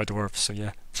raised by dwarves, so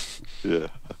yeah. Yeah.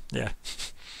 Yeah.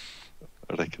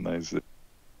 I recognise it.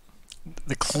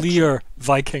 The clear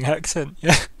Viking accent,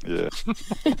 yeah. Yeah.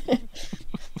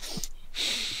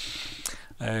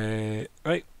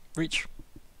 Right, reach.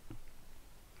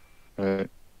 Right.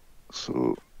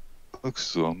 So, looks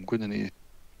so I'm going to need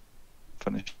to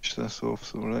finish this off,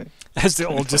 so right? As they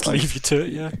all just leave you to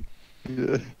it, yeah.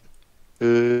 Yeah.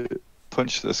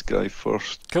 Punch this guy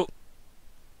first. Cool.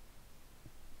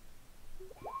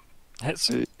 Hits.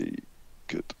 Hey,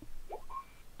 good.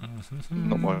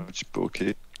 Not much, but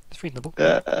okay. It's reasonable.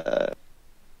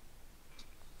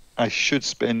 I should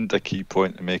spend a key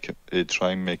point to make it,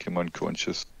 try and make him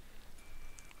unconscious.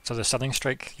 So the stunning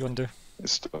strike you want to do?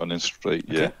 It's stunning strike,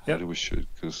 Okay, yeah. yep. I really should,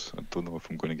 because I don't know if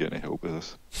I'm going to get any help with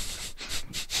this.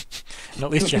 And at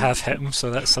least you have hit him,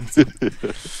 so that's something.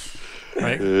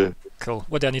 Right, cool.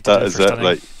 What do I need to That do is for it, stunning?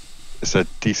 like, it's a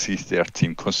DC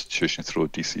 13, Constitution throw,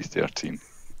 DC 13.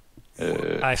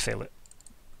 I fail it.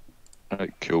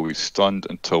 Right, cool. He's stunned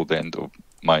until the end of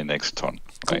my next turn.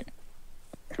 Cool. Right,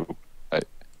 cool. Right,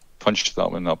 punch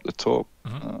that one up the top,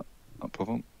 Mhm. up of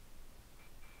him.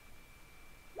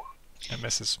 It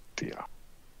misses. Dear.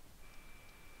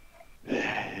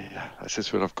 Yeah, this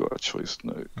is where I've got a choice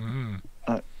now. Mm.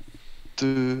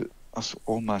 Do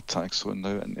all my attacks on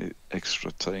now in the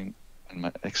extra time, and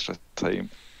my extra time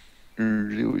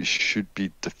really should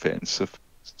be defensive.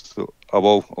 So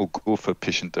I'll go for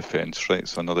patient defense, right?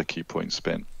 So another key point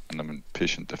spent, and I'm in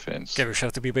patient defense. Give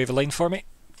yourself the wee wave of line for me.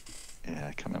 Yeah,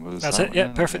 I can't remember. That's it, yeah,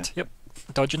 perfect. Yep.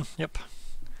 Dodging, yep.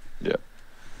 Yeah.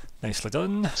 Nicely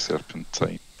done.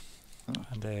 Serpentine.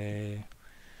 And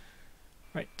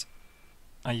right.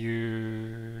 Are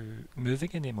you moving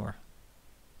anymore?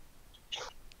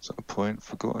 Is that a point?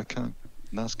 Forgot I can't.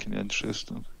 That's kind of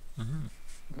interesting.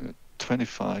 Mm-hmm.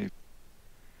 25.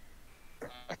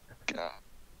 I can't.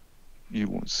 You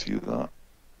won't see that.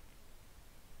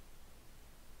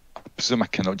 I presume I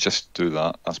cannot just do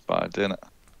that. That's bad, isn't it?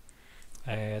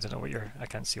 I don't know what you're. I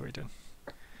can't see what you're doing.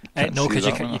 Can't No, see because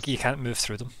that one, you can't move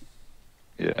through them.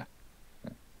 Yeah. I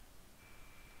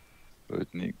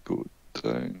would need to go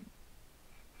down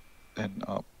and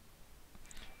up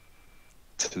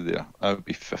to there. That would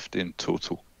be 50 in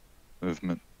total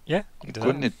movement. Yeah, I'm you can do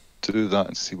going that. to do that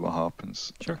and see what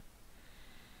happens. Sure.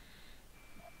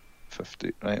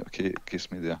 50. Right, okay, it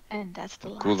gives me there. And that's the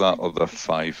last. Go that one. other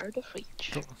 5. Out of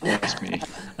reach. Cool. That's me. And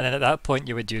then at that point,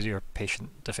 you would use your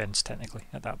patient defense. Technically,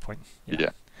 at that point. Yeah.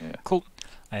 Cool.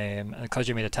 And because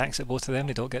you made attacks at both of them,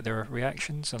 they don't get their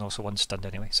reactions, and also one's stunned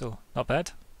anyway, so not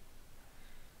bad.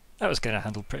 That was kind of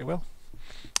handled pretty well.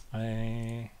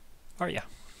 Arya.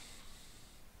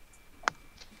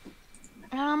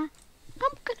 I'm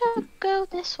gonna go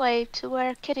this way to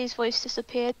where Kitty's voice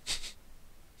disappeared.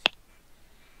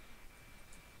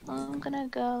 I'm gonna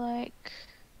go like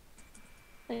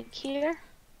here.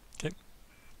 Okay.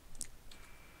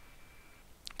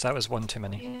 So that was one too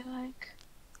many. Yeah, like.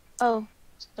 Oh,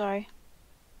 sorry.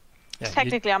 Yeah,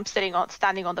 Technically, I'm standing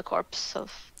on the corpse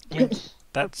of I mean, dude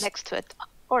that's next to it,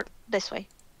 or this way.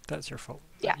 that's your fault.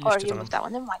 Yeah, You or stood you on moved them. that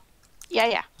one. Never mind.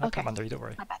 Yeah. I'll Okay. come under you. Don't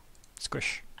worry. My bad.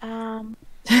 Squish.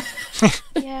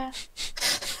 Yeah.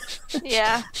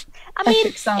 Yeah. I mean,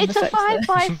 Epic sound it's a effects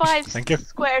there. 5 Thank you.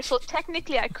 square, so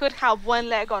technically I could have one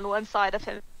leg on one side of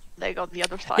him, leg on the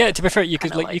other side. Yeah, to be fair, you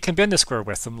could Kinda you can be in the square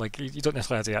with them. Like you don't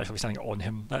necessarily have to actually be standing on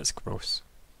him. That's gross.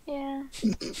 Yeah.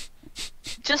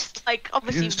 Just like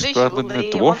obviously You straddling the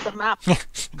visually on dwarf? the map.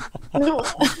 No.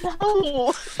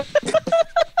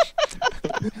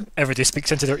 Everybody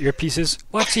speaks into their earpieces.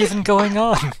 What's even going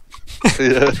on?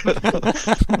 Yeah.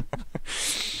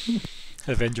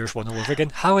 Avengers 1 all over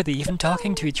again. How are they even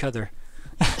talking to each other?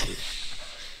 Okay,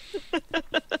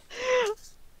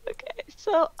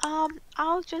 so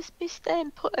I'll just be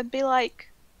staying put and be like,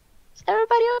 is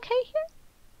everybody okay here?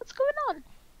 What's going on?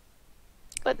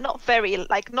 But not very,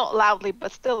 like, not loudly,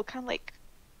 but still kind of like,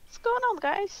 what's going on,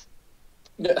 guys?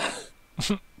 Yeah.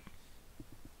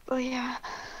 Oh yeah.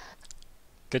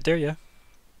 Good there, yeah.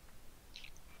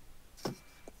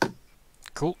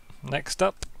 Cool. Next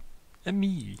up,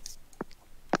 me.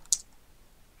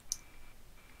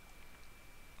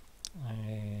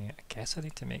 I guess I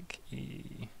need to make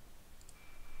a.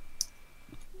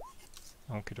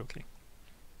 Okay.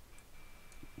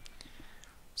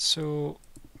 So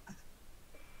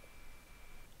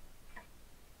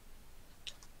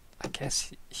I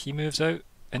guess he moves out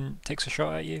and takes a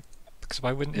shot at you, because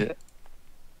why wouldn't he?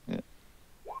 Yeah.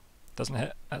 Doesn't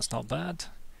hit. That's not bad.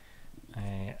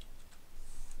 I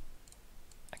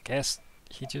guess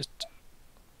he just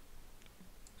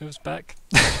moves back.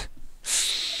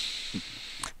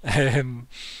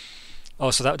 Oh,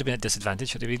 so that would have been a disadvantage.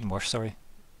 Should have been even worse. Sorry.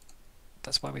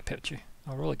 That's why we pipped you.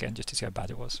 I'll roll again just to see how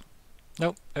bad it was.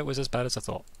 Nope, it was as bad as I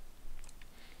thought.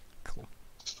 Cool.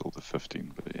 Still the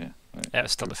 15, but yeah. Right. Yeah,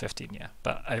 it's still the 15, yeah.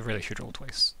 But I really should roll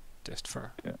twice, just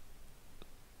for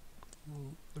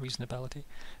reasonability.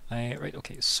 Right,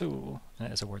 okay, so, and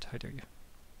it is a word, how dare you.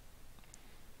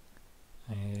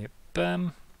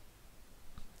 Bam.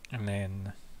 And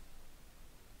then...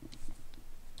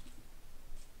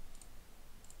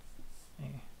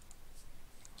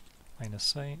 line of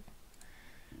sight.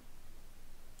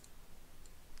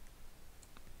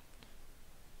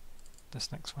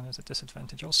 this next one is a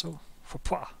disadvantage also. For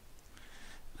pois.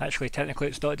 Actually, technically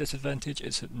it's not a disadvantage,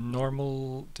 it's a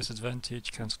normal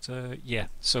disadvantage. Yeah,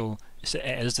 so it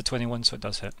is the 21, so it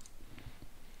does hit.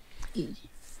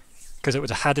 Because it would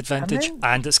have had advantage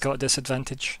and it's got a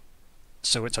disadvantage,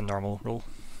 so it's a normal roll.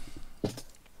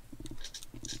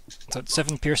 So it's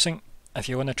 7 piercing. If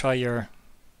you want to try your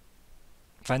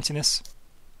fanciness.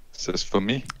 Is this for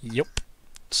me? Yep.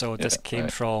 So this came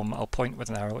from, I'll point with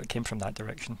an arrow, it came from that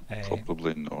direction.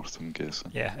 Probably north, I'm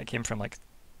guessing. Yeah, it came from like,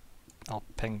 I'll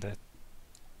ping the,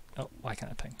 oh, why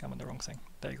can't I ping? I'm on the wrong thing.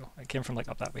 There you go. It came from like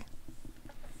up that way.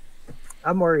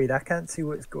 I'm worried, I can't see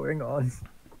what's going on.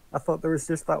 I thought there was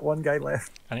just that one guy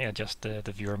left. I need to adjust the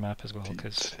viewer map as well,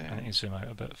 because I need to zoom out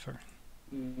a bit for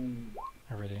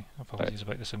everybody. Apologies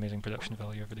about this amazing production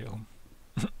value everybody at home.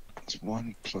 It's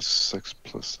 1 plus 6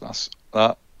 plus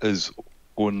that is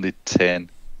only 10,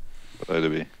 by the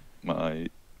way, my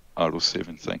arrow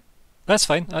saving thing. That's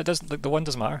fine. It doesn't, the one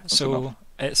doesn't matter. That's so enough.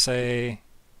 It's a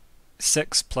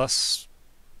 6 plus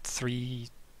 3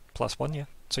 plus 1, yeah.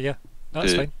 So yeah,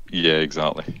 that's fine. Yeah,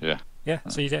 exactly. Yeah. Yeah,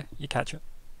 so you catch it.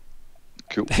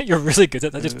 Cool. You're really good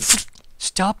at that. Just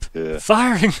stop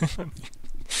firing.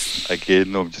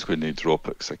 Again, no, I'm just going to drop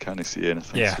it because I can't see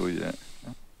anything. Yeah. So yeah.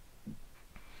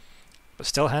 But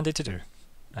still handy to do.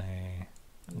 And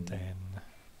then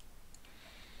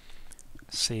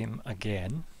same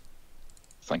again.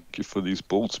 Thank you for these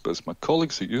bolts, but it's my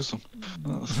colleagues who use them.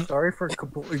 Sorry for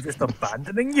completely just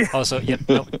abandoning you. Also, yeah,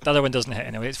 no, the other one doesn't hit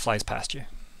anyway. It flies past you.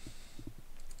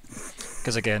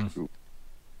 Because again,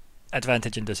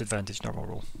 advantage and disadvantage, normal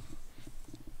roll.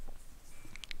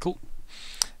 Cool.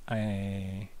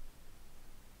 I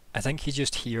think you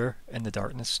just hear in the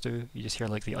darkness, Stu. You just hear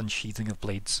like the unsheathing of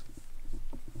blades.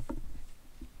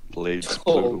 Blades,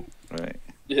 plural. Right.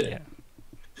 Yeah.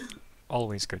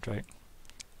 Always good, right?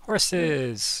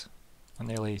 Horses! I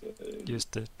nearly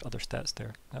used the other stats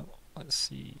there. Now, let's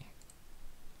see.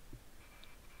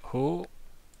 Oh,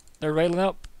 they're riling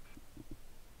up.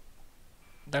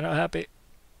 They're not happy.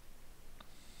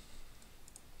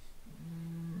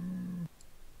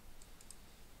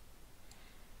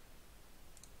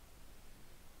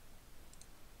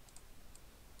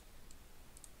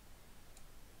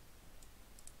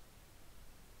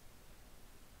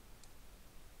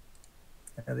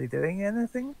 Are they doing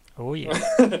anything? Oh yeah.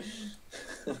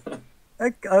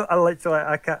 I literally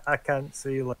I can't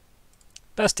see like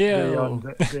Bastiel!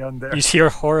 beyond there. You hear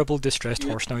horrible distressed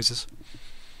horse noises.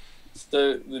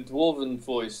 So the dwarven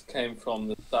voice came from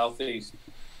the southeast.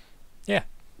 Yeah.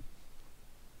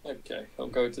 Okay, I'll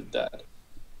go to Dad.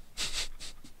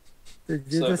 Did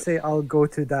you just say I'll go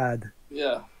to Dad?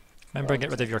 Yeah. Remember,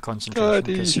 get rid of your concentration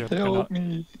because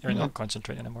Daddy, you're not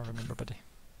concentrating anymore. Remember, buddy.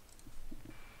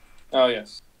 Oh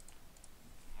yes.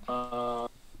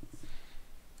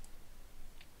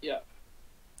 Yeah.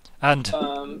 And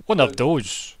one so of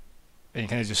those, and he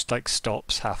kind of just like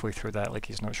stops halfway through that, like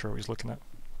he's not sure what he's looking at.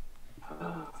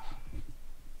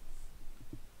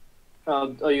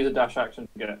 I'll use a dash action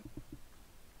to get it.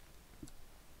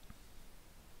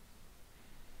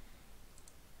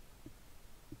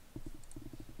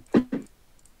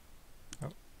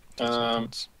 Let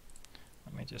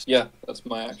me just that's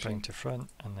my action. bring to front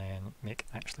and then make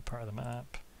actually part of the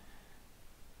map.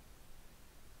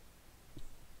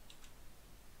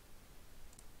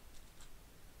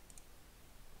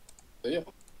 So yeah,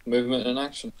 movement and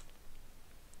action.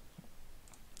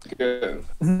 Go.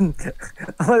 I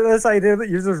like this idea that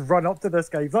you just run up to this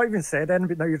guy. You've not even said anything,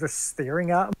 but now you're just staring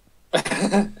at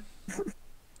him.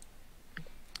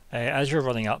 As you're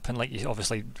running up and like you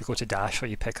obviously go to dash or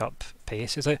you pick up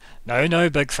pace, he's like, "Now,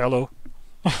 big fellow."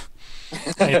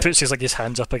 And he puts his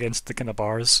hands up against the kind of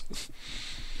bars.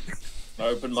 I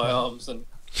open my arms and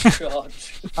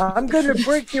charge. I'm gonna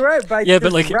break you out by But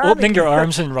just like ramming opening your you.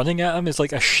 arms and running at him is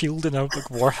like a shield and a like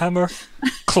warhammer.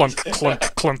 Clunk,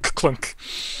 clunk, clunk, clunk.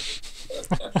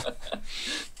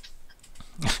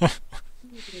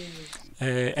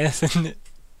 Anything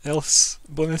else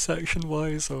bonus action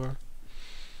wise or?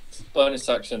 Bonus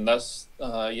action. That's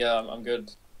I'm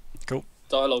good. Cool.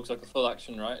 Dialogue's like a full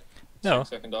action, right? No.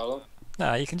 6-second dialogue.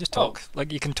 Nah, you can just talk.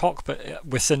 Like you can talk, but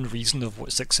within reason of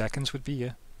what 6 seconds would be.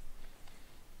 Yeah.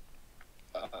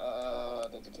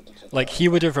 Like he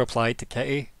would have replied to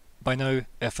Kitty by now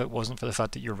if it wasn't for the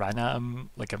fact that you ran at him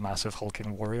like a massive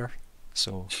hulking warrior.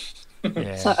 So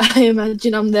yeah. So I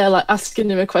imagine I'm there like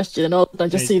asking him a question and all I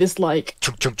just see this like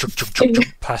chunk, chunk, chunk, chunk, chunk,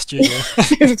 chunk, past you.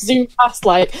 Yeah. zoom past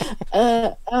like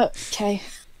okay.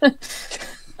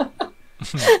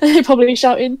 And he'd probably be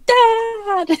shouting,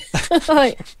 "Dad!"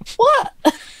 Like, what?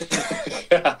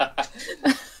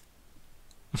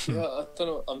 Yeah, I don't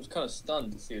know. I'm kind of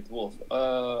stunned to see a dwarf.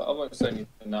 I won't say anything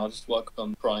now. I'll just work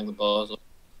on prying the bars off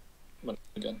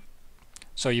again.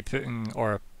 So you putting,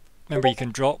 or remember, you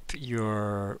can drop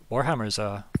your warhammer as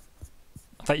a.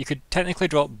 In fact, you could technically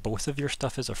drop both of your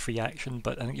stuff as a free action,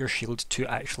 but I think your shield to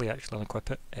actually unequip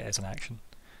it is an action.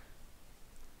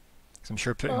 Because I'm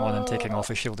sure putting on and taking off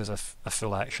a shield is a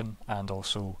full action, and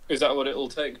also. Is that what it'll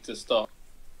take to start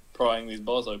prying these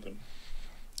bars open?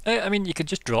 I mean, you could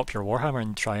just drop your warhammer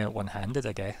and try it one-handed,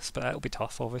 I guess, but that'll be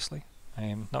tough, obviously.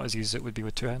 Not as easy as it would be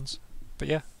with two hands. But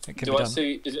yeah, it can be done. Is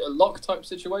it a lock type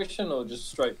situation or just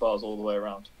straight bars all the way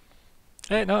around?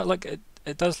 No, like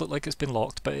it does look like it's been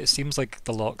locked, but it seems like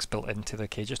the lock's built into the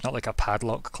cage. It's not like a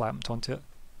padlock clamped onto it.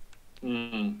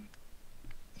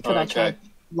 Could I try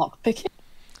lock picking?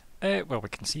 Well, we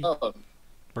can see. Oh,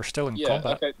 We're still in yeah,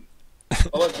 combat. okay. I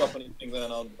won't drop anything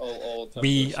then.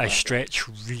 I stretch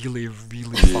really,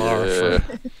 really far. For...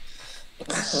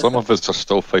 Some of us are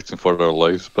still fighting for our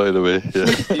lives, by the way.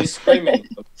 Yeah. Are you screaming?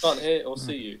 I can't hear or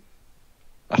see you.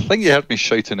 I think you heard me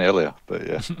shouting earlier, but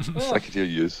yeah. I could hear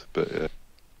you, but yeah.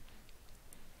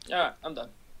 Alright, I'm done.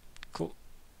 Cool.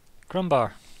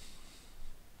 Crumbar.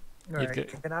 Right.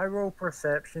 Got... Can I roll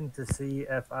perception to see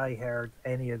if I heard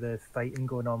any of the fighting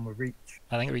going on with Reach?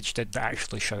 I think Reach did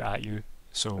actually shout at you,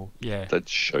 so yeah. Did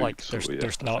shout, like, so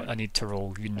there's not a need to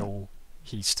roll, you know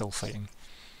he's still fighting.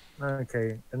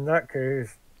 Okay, in that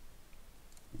case,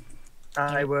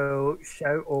 I will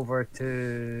shout over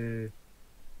to,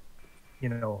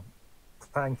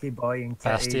 Clanky Boy and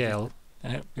Kitty. Bastiel.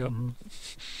 Yep.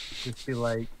 Just be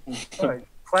like, oh,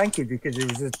 Clanky, because he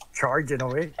was just charging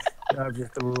away. And I'm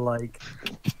just like,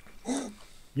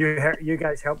 you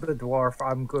guys help the dwarf.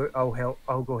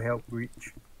 I'll go help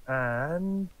Reach.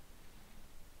 And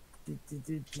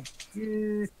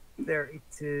 32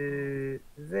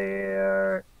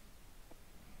 there.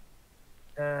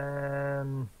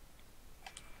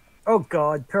 Oh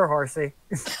God, poor horsey.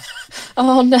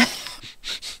 Oh no.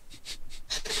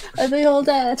 Are they all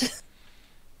dead?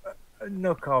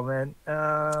 No comment.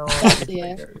 Yeah.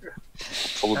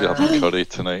 Probably having curry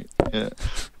tonight. Yeah.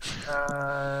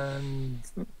 And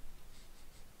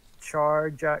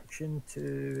charge action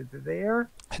to there.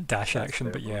 Dash action,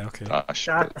 but yeah, okay. Dash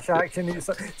action.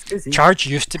 Charge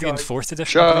used to be in 4th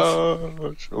edition.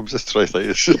 Charge! I was just trying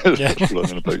to think Yeah.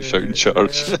 running about shouting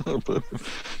charge. But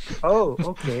Oh,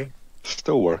 okay.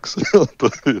 still works.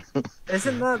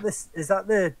 Isn't that this? Is that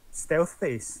the stealth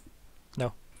face?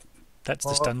 No. That's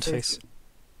the stunned face.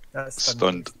 That's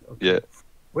Stunned, face. Okay. yeah.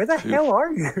 Where the hell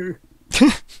are you?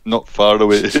 Not far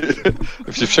away.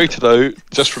 If you've shouted out,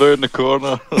 just round the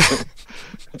corner.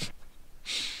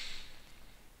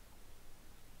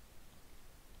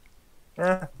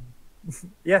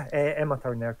 Yeah, my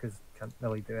turn there because can't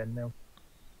really do it now.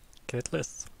 Good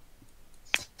list.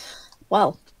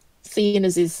 Well, seeing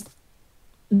as he's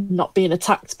not being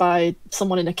attacked by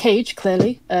someone in a cage,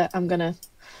 clearly, I'm gonna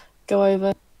go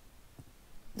over.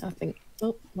 I think.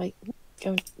 Oh wait,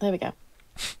 go. There we go.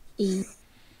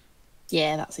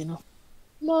 Yeah, that's enough.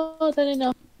 More than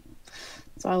enough.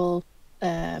 So I will.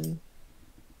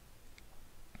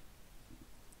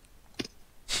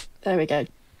 There we go.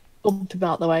 Bump him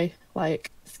out the way. Like,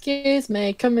 excuse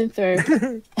me, coming through.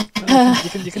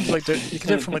 You can like do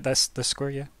it from like this square,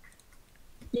 yeah.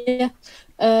 Yeah.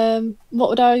 What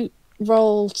would I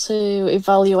roll to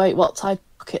evaluate what type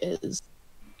of book it is?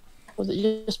 Would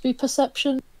it just be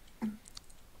perception?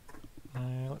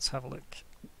 Let's have a look.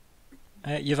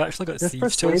 You've actually got Just thieves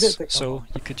persuade tools, it to come so up.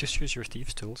 you could just use your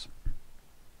thieves tools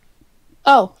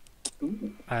Oh,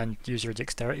 and use your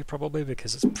dexterity probably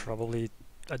because it's probably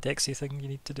a dexy thing you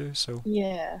need to do. So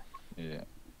yeah. Yeah.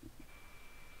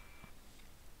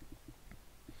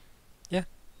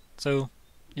 so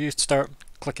you start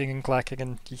clicking and clacking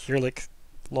and you hear like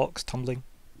locks tumbling.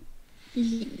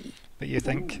 But you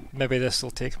think maybe this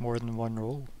will take more than one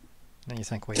roll. And then you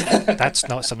think, wait, that's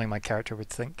not something my character would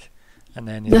think. And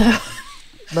then you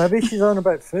Maybe she's on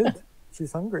about food.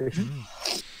 She's hungry.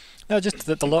 no, just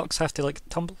that the locks have to like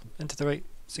tumble into the right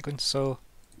sequence. So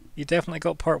you definitely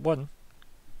got part 1.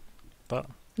 But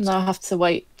Now I have to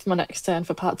wait for my next turn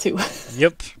for part 2.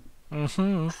 yep.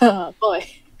 Oh boy.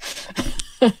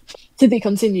 To be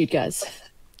continued, guys.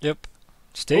 Yep.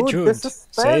 Stay Oh, tuned. this is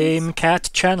fun. Same cat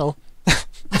channel.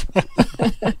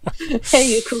 Hey,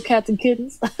 you cool cats and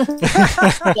kittens.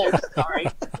 No, sorry.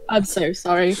 I'm so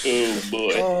sorry. Oh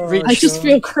boy. Oh, I just God.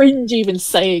 feel cringe even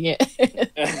saying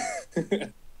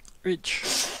it. Reach.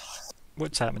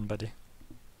 What's happening, buddy?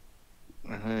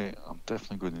 Right, I'm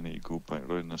definitely going to need to go back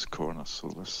round this corner, so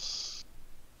this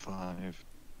 5,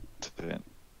 10.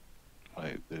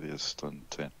 Right, there he is, stunned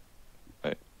 10.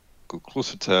 Right, go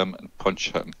closer to him and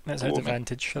punch him. That's below at me.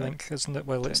 advantage, I think, isn't it?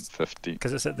 Well, 10, it's 15.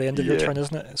 because it's at the end of your Yeah. turn,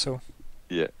 isn't it? So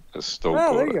Yeah, it's still Oh,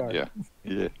 got there it. you are. Yeah,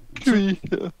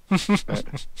 yeah.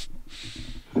 Right.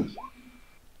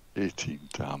 18,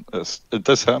 damn. It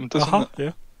does hit him, doesn't it?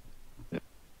 yeah. Yeah.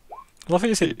 I love how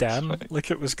you said It's "damn" fine.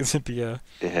 like it was going to be a.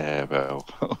 Yeah, well,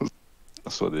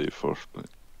 that's what they for. But,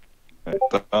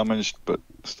 right, damaged, but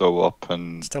still up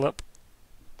and Still up.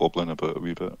 bobbling about a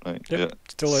wee bit. Right, Yep, yeah.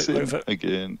 still out Same of it.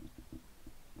 again.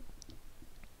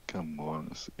 Come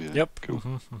on. Yeah, Yep.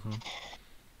 cool.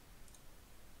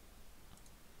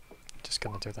 Just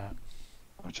gonna do that.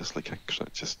 I just like a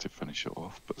crit just to finish it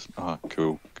off. But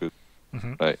cool, good.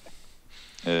 Mm-hmm. Right.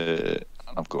 And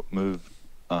I've got move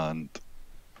and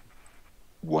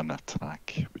 1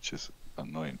 attack, which is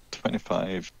annoying.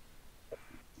 25,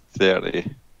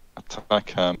 30. Attack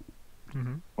him.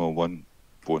 Mm-hmm. Well, 1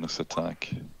 bonus attack.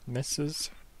 Misses.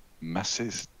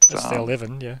 Misses. That's the Damn.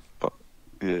 11, yeah.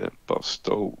 Yeah, but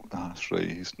still, that's right.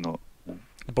 He's not.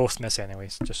 They both miss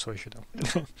anyways, just so you should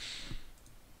know.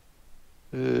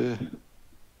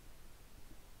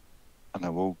 And I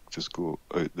will just go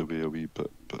out the way a wee bit,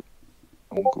 but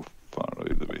I won't go far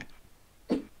out the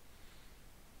way.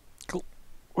 Cool.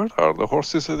 Where are the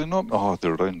horses? Are they not? Oh,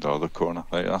 they're round the other corner.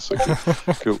 Right, that's okay.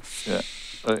 Cool. Yeah.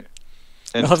 Right.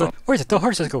 End turn. Where did the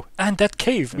horses go? And that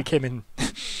cave we came in.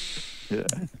 Yeah.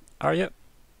 Arya?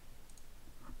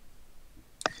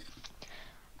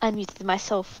 I muted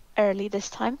myself early this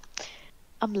time.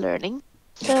 I'm learning.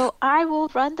 So I will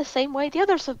run the same way the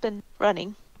others have been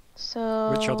running.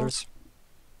 So Which others?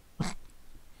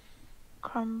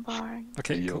 Crumbar.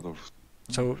 Okay, The cool. others.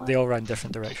 So they all ran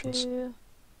different directions. 2,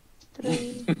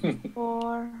 3,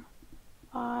 4,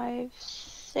 5,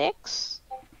 6.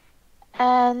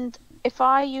 And if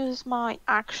I use my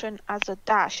action as a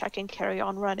dash, I can carry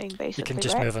on running basically. You can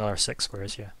just right? move another 6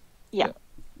 squares, yeah. Yeah.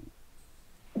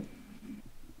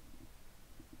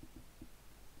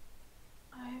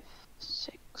 5,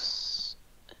 6.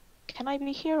 Can I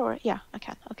be here or yeah, I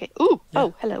can. Okay. Ooh. Yeah.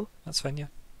 Oh, hello. That's fine, yeah.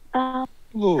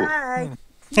 Hello. Hi.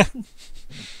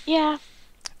 Yeah.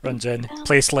 Runs in,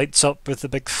 place lights up with the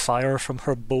big fire from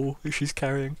her bow that she's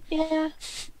carrying. Yeah.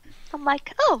 I'm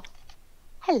like, oh,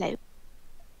 hello.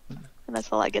 And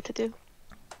that's all I get to do.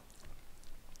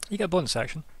 You get a bonus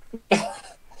action.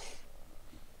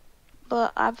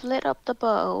 But I've lit up the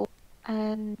bow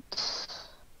and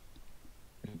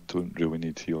You don't really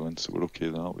need healing, so we're okay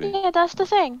that way. yeah, that's the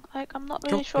thing. Like, I'm not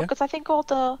really Cool, sure yeah. because I think all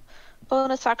the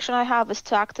bonus action I have is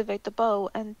to activate the bow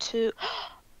and to.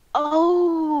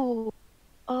 Oh,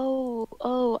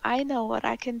 I know what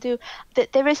I can do.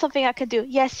 There is something I can do.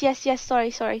 Yes.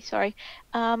 Sorry.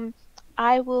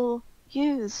 I will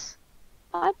use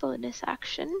my bonus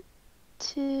action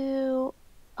to.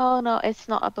 Oh no, it's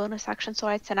not a bonus action.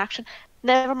 Sorry, it's an action.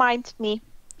 Never mind me.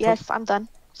 Yes, I'm done.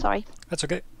 Sorry. That's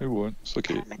okay. It won't. It's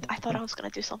okay. Damn it. I thought I was gonna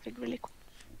do something really cool.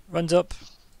 Runs up,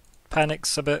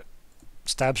 panics a bit,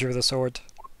 stabs you with a sword.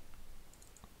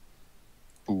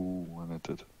 Ooh, and I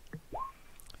did.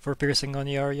 For piercing on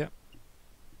the Arya.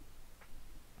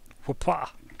 Whoopah!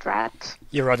 Drat.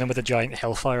 You're running with a giant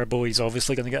hellfire bow, he's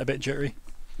obviously going to get a bit jittery.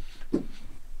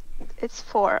 It's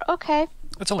 4. Okay.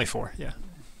 It's only 4, yeah.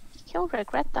 He'll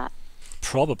regret that.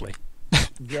 Probably.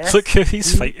 Yes. Look who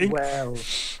he's he fighting. will.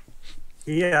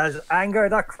 He has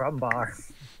angered a Crumbar.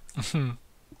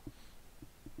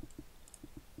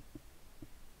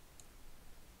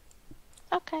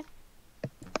 Okay.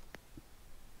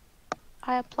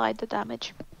 I applied the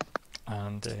damage.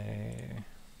 And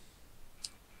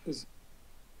Is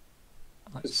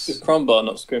let's... Crumbar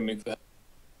not screaming for help?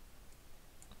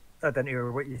 I didn't hear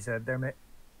what you said there, mate.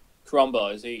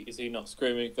 Crumbar, is he not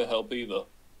screaming for help either?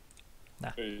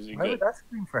 Nah. Or is he Why good? would I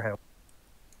scream for help?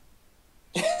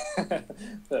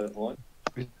 Fair point.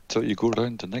 Wait till you go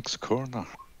round the next corner.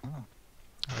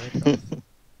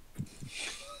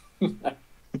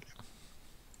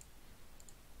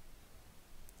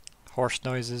 Horse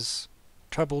noises.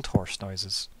 Troubled horse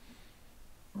noises.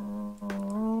 Yeah,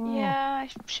 I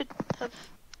should have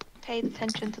paid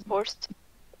attention to the horse.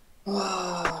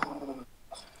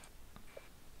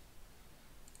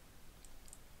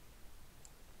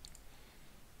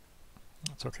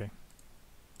 That's okay.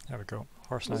 There we go.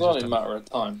 Horse It's noises. only a done. matter of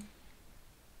time.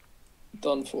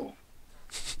 Done for.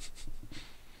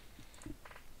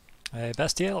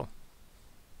 Bastiel.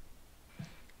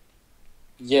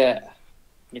 Yeah.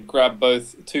 I'm gonna grab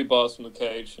both 2 bars from the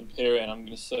cage and peer in. I'm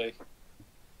gonna say,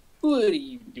 "What are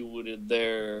you doing in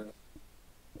there,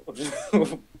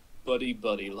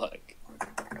 buddy, like?"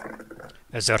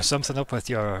 Is there something up with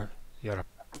your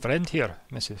friend here,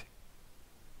 Mrs.?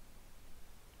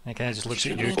 He kind of just looks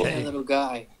at you, Little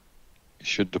guy.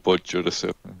 should have bought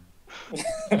Duracell.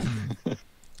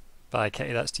 Bye,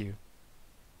 Kitty, that's to you.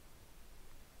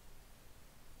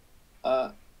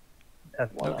 Wow.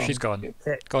 Nope, she's gone.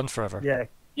 Okay. Gone forever. Yeah,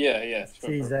 Yeah.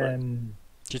 she's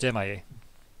She's MIA.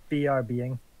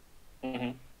 BRBing.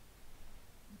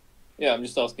 Yeah, I'm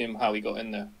just asking him how he got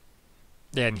in there.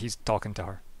 Yeah, and he's talking to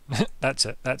her. That's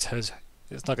it. That's his.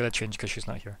 It's not going to change because she's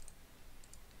not here.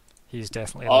 He's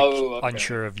definitely Okay.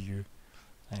 unsure of you.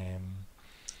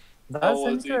 That's Oh,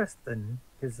 is he? interesting.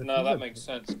 No, that makes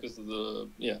sense because of the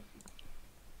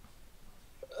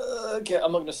okay,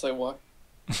 I'm not going to say why.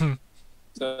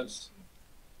 Sense.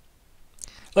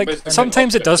 Like, Basically,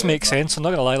 sometimes it does object, make yeah. sense. I'm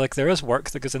not gonna lie. Like, there is work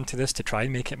that goes into this to try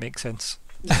and make it make sense.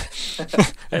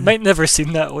 It might never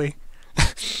seem that way.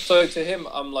 So to him,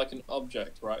 I'm like an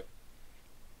object, right?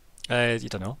 You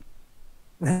don't know.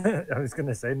 I was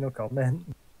gonna say no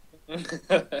comment.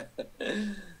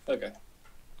 Okay.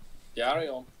 Carry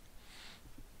on.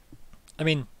 I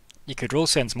mean, you could roll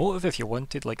sense motive if you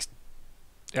wanted. Like,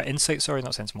 insight. Sorry,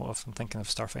 not sense motive. I'm thinking of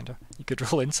Starfinder. You could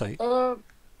roll insight.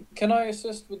 Can I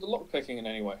assist with the lockpicking in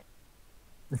any way?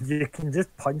 You can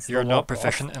just punch. You're the not lock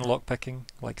proficient in lockpicking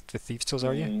like the Thieves' Tools,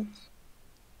 are you?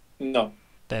 No.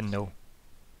 Then no.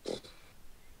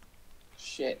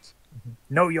 Shit. off.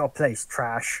 Know your place,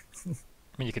 trash. I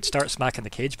mean, you could start smacking the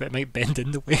cage, but it might bend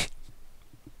in the way. That's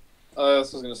what I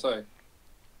was going to say.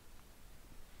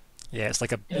 Yeah, it's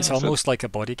like a. It's Yeah. almost like a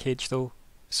body cage, though.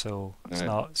 So it's Yeah.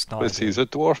 not. It's not. But he's a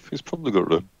dwarf. He's probably got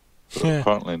room. But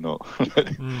apparently not.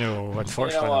 No,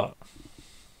 unfortunately what? not.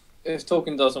 If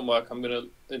talking doesn't work, I'm going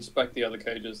to inspect the other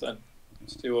cages then.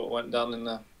 See what went down in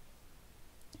there.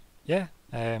 Yeah.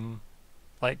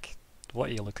 Like, what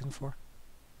are you looking for?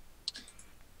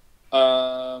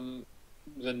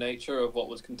 The nature of what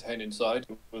was contained inside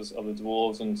was other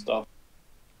dwarves and stuff.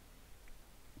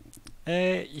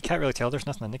 You can't really tell. There's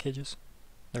nothing in the cages.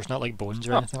 There's not like bones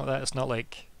or Oh. anything like that. It's not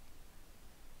like.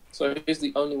 So he's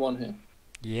the only one here.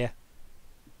 Yeah.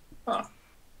 All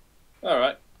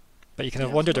right. But you kind of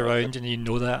Yeah, wandered so- around and you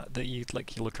know that you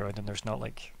look around and there's not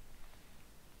like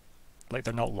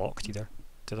they're not locked either.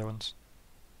 The other ones,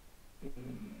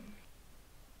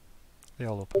 they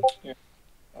all open.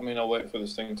 I mean, I'll wait for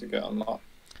this thing to get unlocked.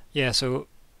 Yeah. So,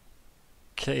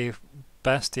 okay,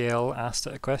 Bastiel asked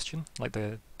it a question, like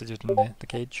the dude in the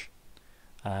cage,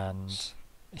 and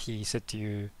he said to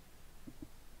you,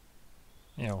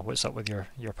 what's up with your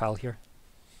pal here?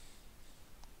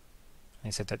 And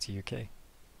he said that to you, Kay.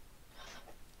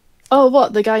 Oh,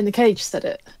 what? The guy in the cage said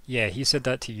it. Yeah, he said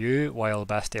that to you while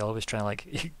Bastiel was trying to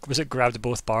he grabbed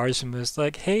both bars and was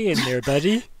like, "Hey in there,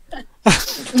 buddy.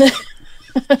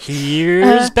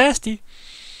 Here's Basti."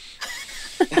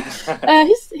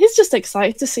 He's just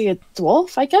excited to see a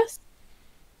dwarf, I guess.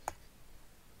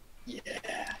 Yeah.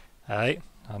 Alright,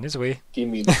 on his way. Give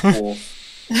me the dwarf.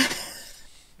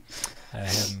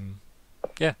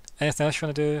 Yeah, anything else you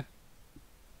want to do,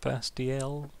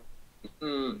 Bastiel?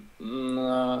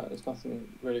 Nah, there's nothing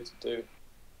really to do.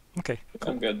 Okay,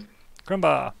 I'm good.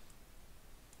 Crumbar.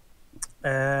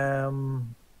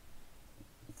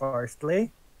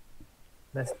 Firstly,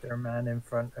 Mr. Man in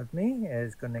front of me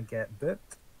is gonna get booped.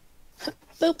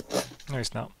 Boop. No,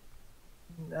 he's not.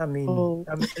 I mean, Oh.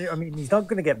 I mean, he's not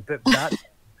gonna get booped that.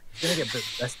 He's gonna get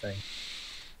booped this time.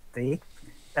 See?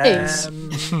 Is.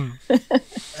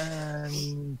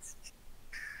 And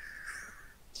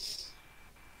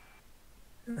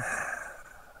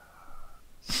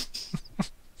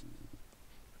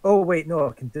oh wait, no,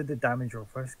 I can do the damage roll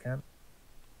first, can't?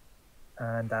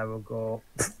 And I will go.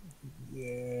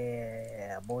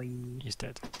 Yeah, boy. He's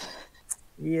dead.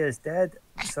 He is dead.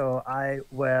 So I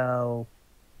will,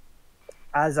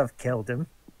 as I've killed him,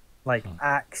 like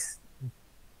axe,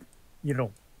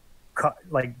 cut,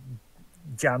 like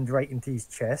jammed right into his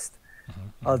chest.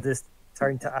 I'll just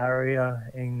turn to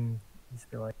Arya and just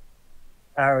be like,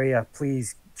 Arya,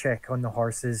 please check on the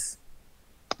horses.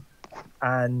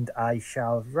 And I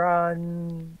shall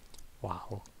run.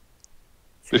 Wow.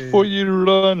 Before you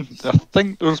run, I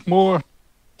think there's more.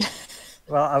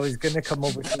 Well, I was going to come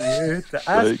over to you to ask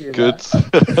Right, you good.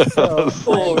 that.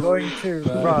 So I'm going to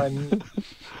run.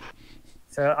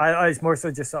 So I it's more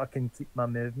so just so I can keep my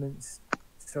movements.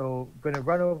 So I'm going to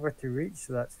run over to reach,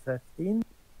 so that's 15.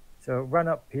 So run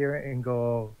up here and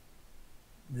go,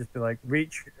 just be like,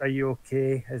 Reach, are you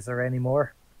okay? Is there any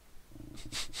more?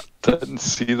 Didn't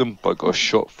see them, but got a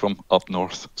shot from up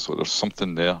north, so there's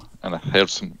something there, and I heard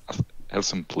some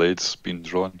blades being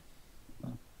drawn.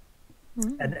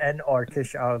 And in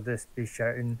Orcish, I'll just be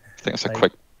shouting, I think it's a Like-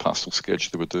 quick pastel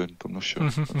sketch they were doing, but I'm not sure.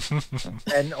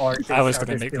 And or I was I'll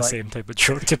going just to make be the like, same type of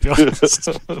joke, to be honest.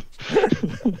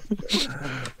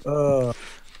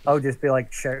 I'll just be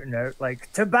like shouting out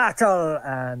like to battle,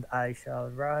 and I shall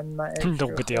run my. extra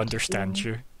Nobody horse understands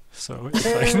team you, so it's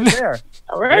to fine. there.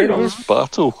 Alright. Where's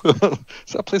Battle?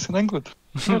 Is that a place in England?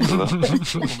 I've heard of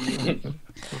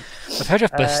that. I've heard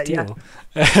of Yeah. Bastiel.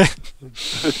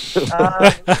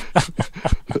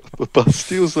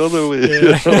 Bastiel's the other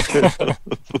way.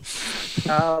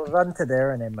 I'll run to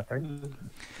there and end my turn.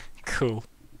 Cool.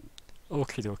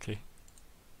 Okie dokie.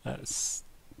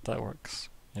 That works.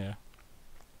 Yeah.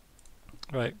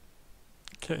 Right.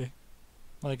 Okay.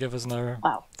 Want to give us another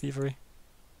Wow. thievery?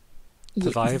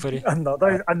 Yeah. Thievery?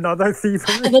 Another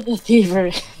thievery. Another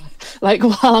thievery. Like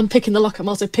while I'm picking the lock, I'm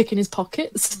also picking his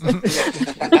pockets.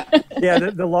 Yeah,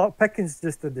 the lock picking's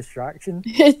just a distraction.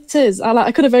 It is.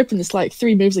 I could have opened this like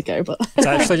 3 moves ago, but It's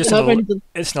actually just I've only done-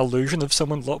 it's an illusion of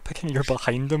someone lockpicking. You're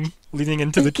behind them, leaning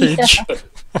into the cage.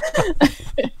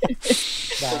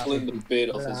 Pulling the beard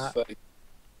off his face.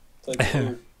 It's like,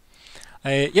 ooh.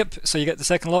 Yep, so you get the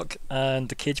second lock, and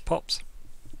the cage pops.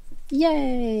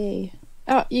 Yay!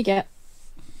 Oh, you get.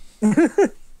 And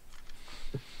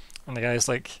the guy's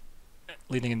like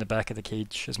leaning in the back of the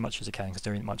cage as much as he can because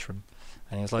there ain't much room.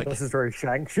 And he's like, This is very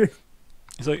Shanksy.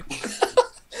 he's like,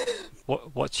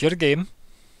 what's your game?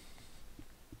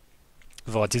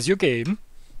 What is your game?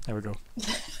 There we go.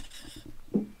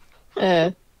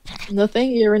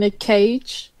 Nothing. You're in a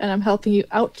cage, and I'm helping you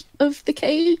out of the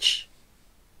cage.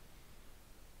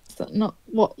 Is that not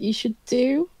what you should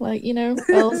do? Like, you know,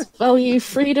 value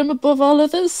freedom above all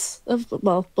others,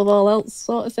 above all else,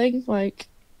 sort of thing. Like,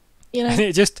 you know. And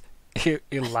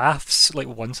he laughs like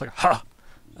once, like ha,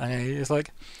 and he's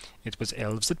like, it was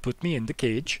elves that put me in the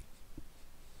cage.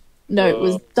 No, it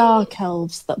was dark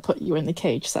elves that put you in the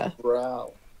cage, sir.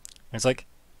 Wow. And it's like,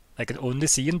 I can only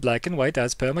see in black and white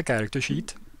as per my character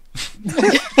sheet. Well,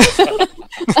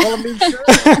 I mean,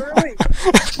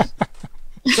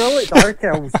 surely dark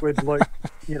elves would look,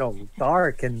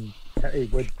 dark, and it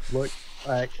would look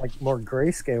like more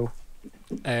grayscale.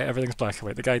 Everything's black and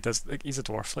white. The guy does, like, he's a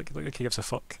dwarf. Like he gives a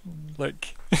fuck.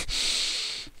 Like.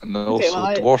 And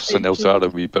also, dwarfs and elves are a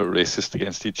wee bit racist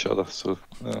against each other, so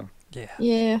Yeah.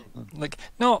 Yeah. Like,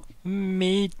 not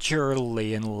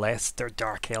majorly unless they're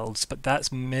dark elves, but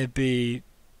that's maybe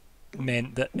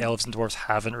meant that elves and dwarves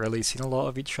haven't really seen a lot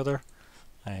of each other.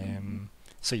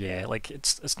 So yeah, like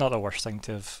it's not the worst thing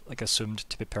to have like assumed,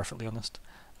 to be perfectly honest.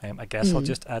 I guess I'll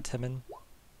just add him in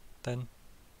then.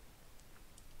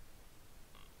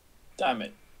 Damn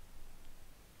it.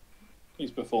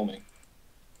 He's performing.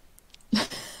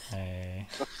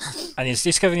 And he's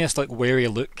just giving us like wary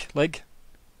look, like,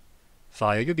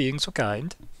 why are you being so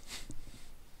kind?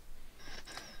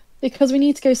 Because we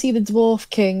need to go see the Dwarf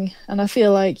King, and I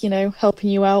feel like,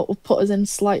 helping you out will put us in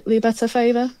slightly better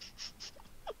favour.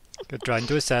 You're trying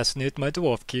to assassinate my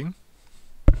dwarf king.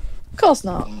 Of course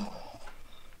not.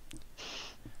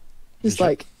 Just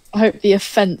like, I hope the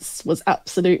offence was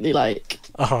absolutely like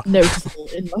noticeable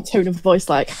in my tone of voice,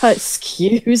 like,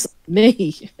 excuse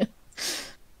me.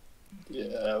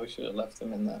 Yeah, we should have left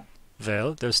him in there.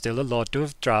 Well, there's still a lot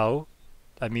of dark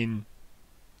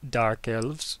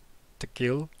elves to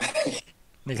kill.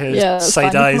 Yeah,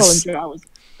 side eyes. I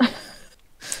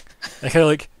I kind of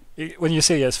like, when you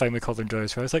say yeah, it's fine, we call them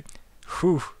drows, I was like,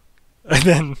 whew. And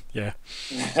then, yeah.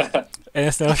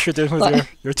 Anything else you're doing with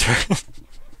your turn?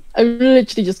 I'm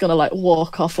literally just gonna like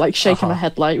walk off, like shaking my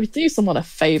head, like do someone a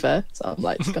favour. So I'm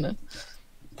like just gonna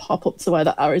pop up to where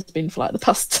that arrow's been for like the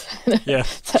past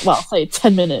I'll say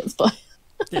 10 minutes, but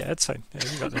yeah, it's fine. Yeah,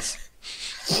 you got this.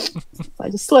 I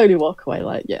just slowly walk away,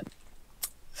 like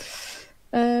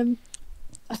I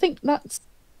think that's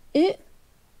it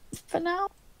for now.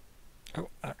 Oh,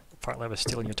 apparently I was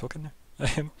stealing your token there.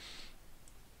 I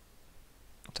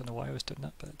don't know why I was doing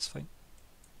that, but it's fine.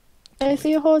 I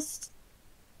see a horse.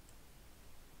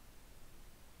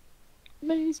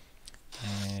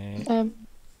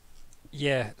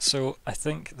 Yeah, so I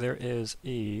think there is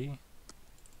a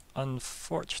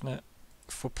unfortunate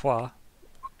faux pas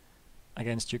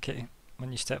against UK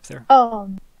when you step there. Oh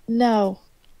no.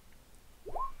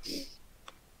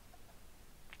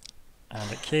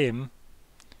 And it came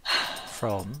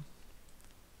from,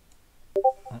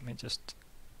 let me just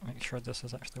make sure this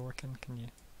is actually working. Can you,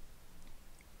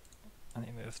 I need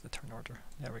to move the turn order.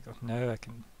 There we go. Now I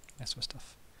can mess with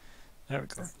stuff. There we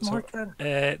go. So,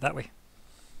 that way.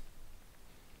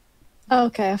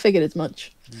 Okay, I figured as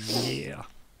much. Yeah.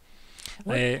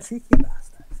 Cheeky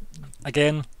bastard.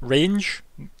 Again, range,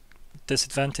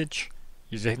 disadvantage.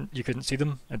 You couldn't see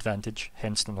them. Advantage,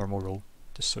 hence the normal roll.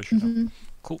 Just so you know.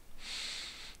 Cool.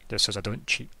 Just so I don't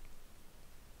cheat.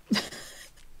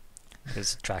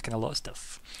 It's tracking a lot of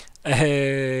stuff.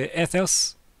 Anything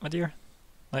else, my dear,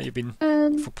 that you've been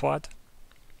for quad?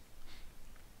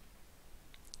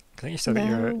 I think you still got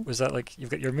your. Was that like you've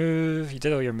got your move? You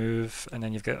did all your move, and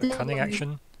then you've got a cunning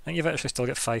action. I think you've actually still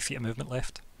got 5 feet of movement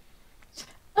left.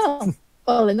 Oh,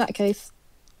 well, in that case.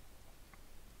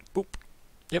 Boop.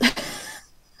 Yep.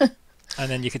 And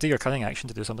then you could do your cunning action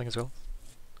to do something as well.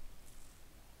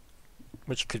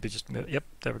 Which could be just. Yep,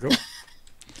 there we go.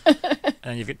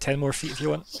 And you've got 10 more feet if you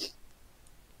want.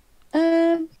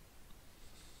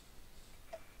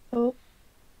 Oh.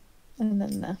 And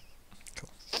then there. Cool.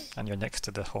 And you're next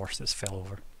to the horse that's fell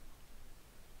over.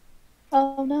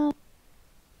 Oh no.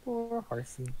 Poor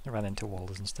horsey. I ran into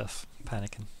walls and stuff,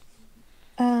 panicking.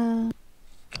 Uh.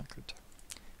 Not good.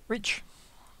 Reach.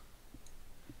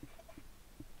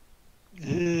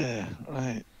 Yeah,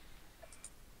 right.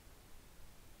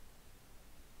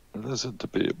 It is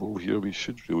debatable here. We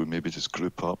should really maybe just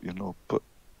group up, you know, but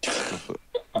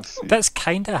let's see. That's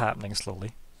kind of happening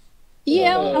slowly.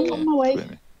 Yeah, I'm on my way.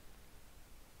 20.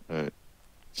 Right.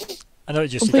 I know you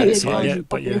just Completely can't see it yet,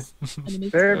 but yeah.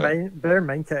 Bear in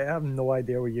mind, Kate, I have no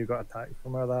idea where you got attacked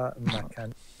from or that, and I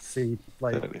can't see,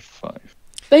 like... 35.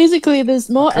 Basically, there's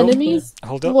more Cool. enemies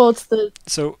Hold up. towards the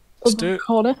So, other Stu,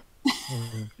 corner.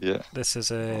 Yeah. this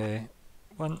is a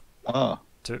 1, Ah.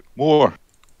 2. More.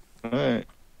 Right.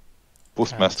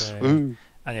 Both And, missed. and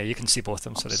yeah, you can see both of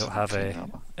them, so they don't have a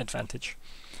advantage.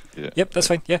 Yeah. Yep, that's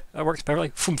fine. Yeah, that works perfectly.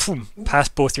 Foom, foom.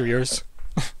 Past both your ears.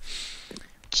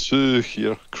 2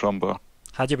 here, Crumbar.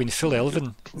 Had you been full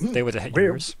elven, they would have hit Where?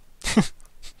 yours.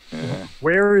 Yeah.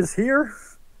 Where is here?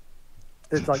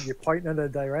 Did like you point in a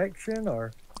direction,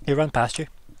 or? He ran past you.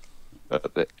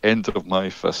 At the end of my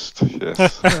fist,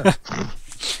 yes.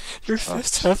 Your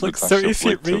fists have like 30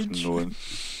 feet range.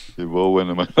 You will win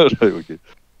a minute. Right, okay.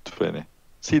 20.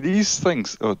 See these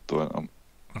things? Oh, don't.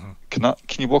 Can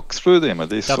you walk through them? Are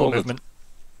they Double solid? movement.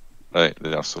 Right,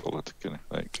 they are solid. Can I?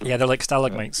 Right, cool. Yeah, they're like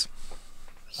stalagmites.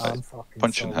 I'm fucking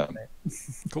Punch and solid, hit. mate.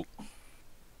 Cool.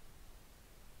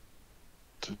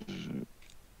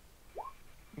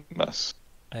 Miss.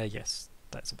 Yes,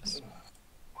 that's a miss.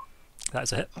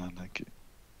 That's a hit. And I get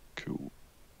cool.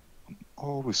 I'm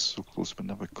always so close, but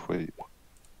never quite.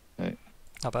 Right,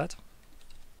 Not bad.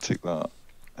 take that.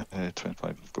 25.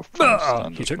 I've got 5 Ah,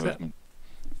 standard you took that.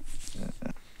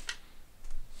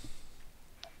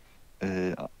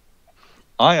 movement.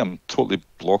 I am totally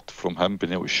blocked from him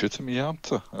being able to shoot at me,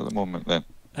 aren't I, at the moment then?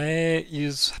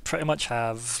 You pretty much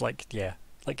have, like, yeah.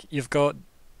 Like, you've got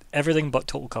everything but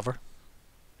total cover.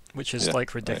 Which is, Yeah,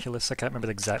 like, ridiculous. I can't remember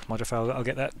the exact modifier. I'll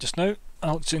get that just now.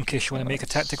 In case you want to make a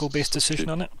tactical-based decision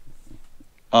on it.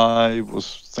 I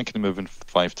was thinking of moving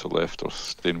 5 to left or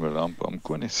staying where I am, but I'm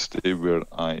going to stay where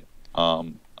I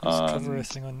am. Let's cover And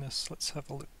everything on this. Let's have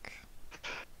a look.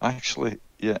 actually,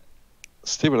 yeah,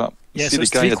 stay where I am. Yeah, See so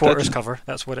it's the guy I 3/4 did? cover.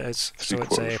 That's what it is. So it's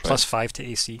Three-quarters, right. plus 5 to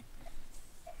AC.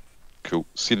 Cool.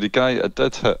 See the guy I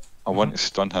did hit, I want to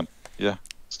stun him. Yeah.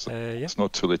 So Yeah. it's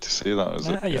not too late to say that, is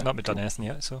it? You've Yeah, not been cool. done anything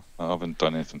yet, so. I haven't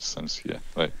done anything since, yeah.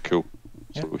 Right, cool.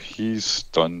 Yeah. So he's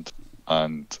stunned,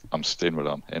 and I'm staying where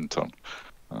I am, in turn.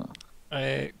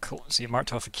 Cool. So you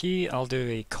marked off a key. I'll do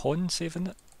a con save in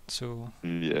it. So,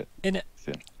 Yeah, in it.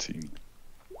 13.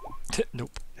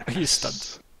 Nope. He's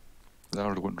stunned. They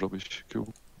are going rubbish,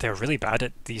 cool. They're really bad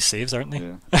at these saves, aren't they?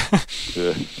 Yeah.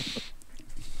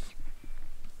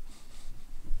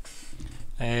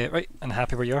 Yeah. Right, and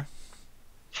happy where you are?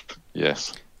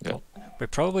 Yes. Yeah. Cool. We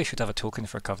probably should have a token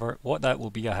for cover. What that will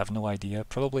be, I have no idea.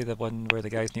 Probably the one where the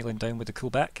guy's kneeling down with the cool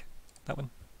back. That one.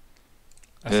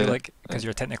 I feel like, because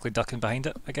you're technically ducking behind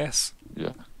it, I guess.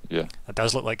 Yeah. Yeah. It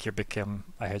does look like you're become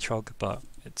a hedgehog, but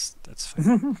it's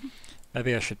fine.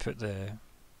 Maybe I should put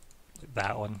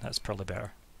that one. That's probably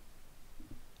better.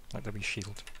 Like the wee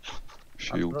shield.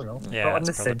 Shield. I don't know. Yeah, Not on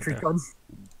the that's probably sentry better. gun.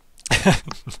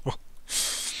 No.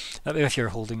 Maybe if you're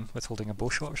holding a bow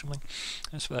shot or something.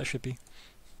 That's what that should be.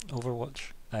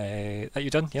 Overwatch. Are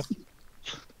you done? Yep.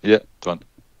 Yeah, done.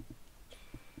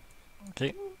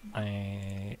 Okay.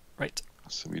 Right.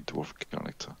 That's a wee dwarf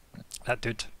character. That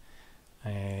dude.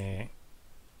 Kind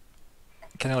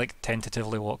of like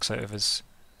tentatively walks out of his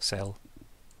cell.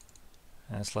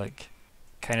 And it's like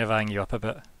kind of eyeing you up a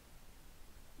bit.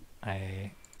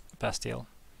 Bastiel.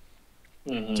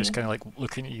 Just kind of like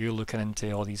looking at you, looking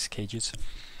into all these cages.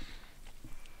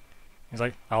 He's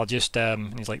like, I'll just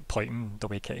and he's like pointing the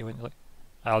way Kitty went. He's like,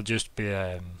 I'll just be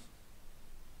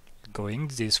going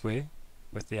this way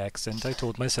with the accent I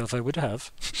told myself I would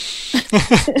have.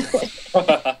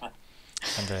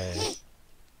 And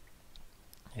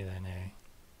he then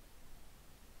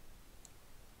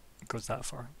goes that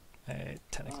far.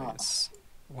 Technically, it's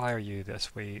why are you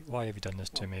this way? Why have you done this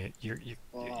to me? Your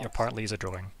part leaves a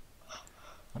drawing.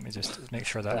 Let me just make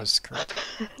sure that was correct.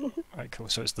 Right, cool.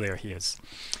 So it's there. He is,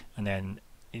 and then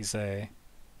he's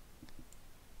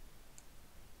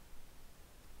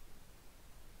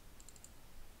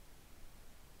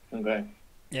Okay.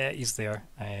 Yeah, he's there.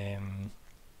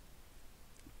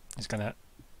 He's gonna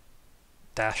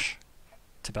dash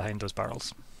to behind those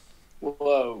barrels.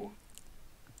 Whoa.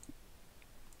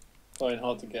 Fine,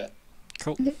 hard to get.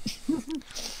 Cool.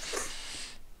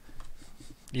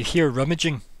 You hear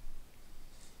rummaging.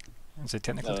 Is a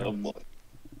technical term.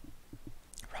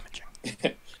 Rummaging.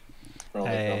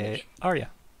 Rummage. Arya.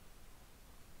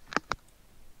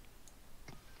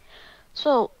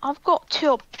 So I've got two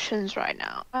options right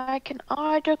now. I can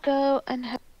either go and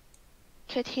have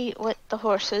Kitty with the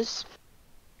horses.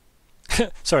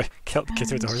 Sorry, help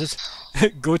Kitty with the horses.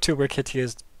 Go to where Kitty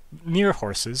is near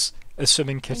horses,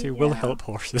 assuming Kitty will help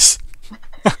horses.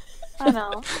 I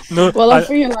know. No, Well, I've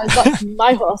realised that's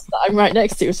my horse that I'm right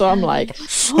next to, so I'm like,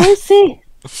 horsey!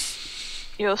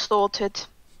 You're sorted.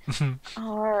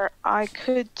 Or I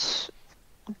could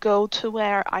go to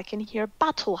where I can hear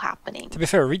battle happening. To be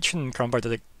fair, Reach and Crumbar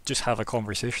did just have a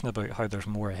conversation about how there's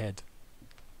more ahead.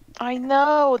 I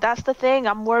know, that's the thing.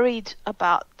 I'm worried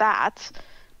about that.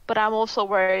 But I'm also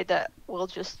worried that we'll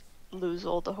just lose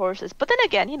all the horses. But then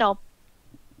again, you know,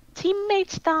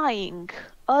 teammates dying,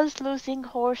 us losing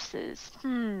horses.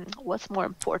 What's more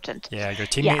important? Yeah, your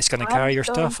teammate's going to carry your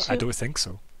stuff? I don't think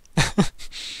so.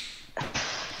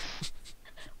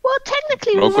 Well,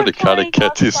 technically, We're we not going were to carry carrying our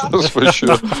kitties, stuff. that's for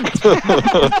sure.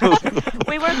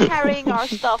 We were carrying our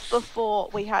stuff before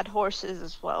we had horses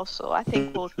as well, so I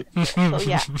think we'll. So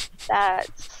yeah,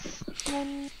 that's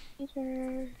 10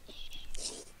 meters,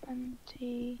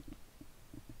 20,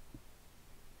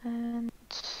 and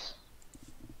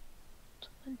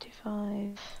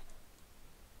 25.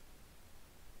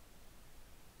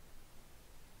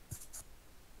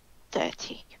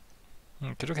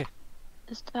 Okay.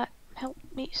 Does that help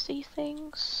me see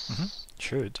things?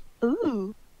 Should.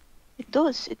 Ooh, it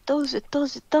does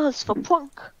for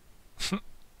Plunk.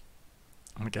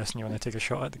 I'm guessing you want to take a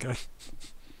shot at the guy.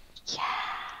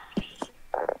 Yeah.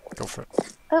 Go for it.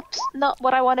 Oops, not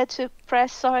what I wanted to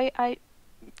press. Sorry, I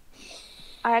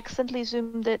accidentally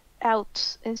zoomed it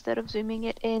out instead of zooming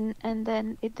it in, and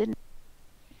then it didn't.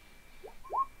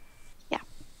 Yeah.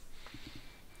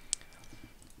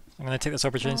 I'm going to take this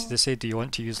opportunity to say, do you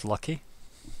want to use Lucky?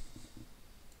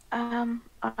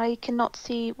 I cannot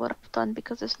see what I've done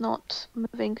because it's not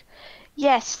moving.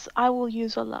 Yes, I will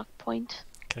use a luck point.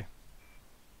 Okay.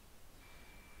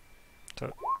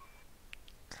 So,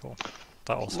 cool.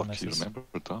 That also Lucky misses. remembered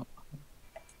that.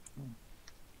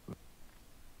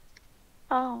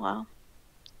 Oh wow.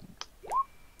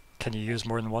 Can you use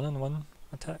more than one in one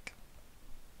attack?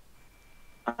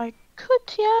 I could,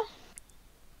 yeah.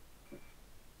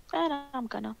 And I'm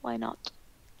gonna. Why not?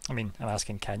 I mean, I'm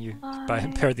asking, can you? By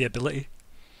impair the ability?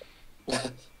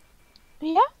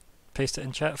 Yeah. Paste it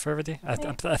in chat for everybody.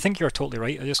 I think you're totally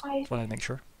right. I just want to make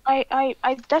sure.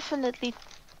 I definitely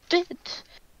did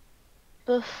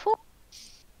before.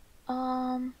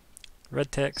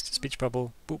 Red text, speech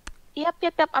bubble, boop. Yep.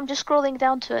 I'm just scrolling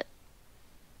down to it.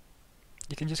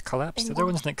 You can just collapse the other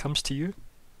ones and it comes to you.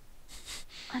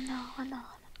 I know.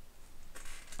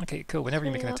 Okay, cool. Whenever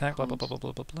you make an attack, blah blah blah blah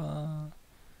blah blah blah.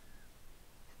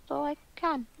 So I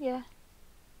can, yeah.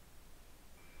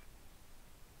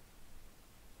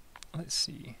 Let's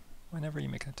see. Whenever you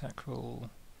make an attack roll,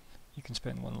 you can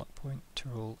spend 1 luck point to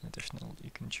roll an additional. You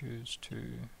can choose to.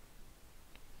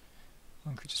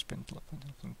 One creature spend luck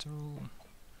point to roll.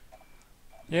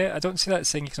 Yeah, I don't see that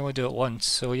saying you can only do it once.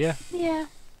 So yeah. Yeah.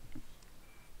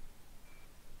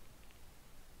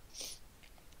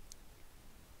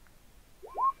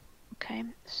 Okay,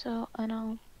 so and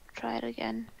I'll try it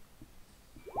again.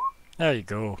 There you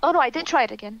go. Oh no, I did try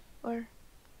it again. Or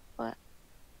what?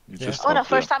 You Yeah. just Oh no, have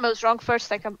first to- time I was wrong. First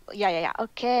like yeah.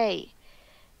 Okay.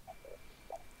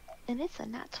 And it's a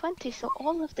nat 20, so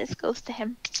all of this goes to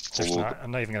him.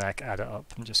 I'm not even gonna add it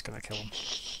up. I'm just gonna kill him.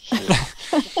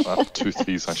 I have 2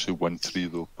 3s, actually 1 3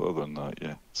 though, but other than that,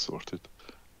 yeah, sorted.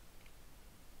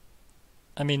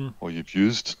 I mean, Oh, you've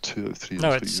used 2 out of 3.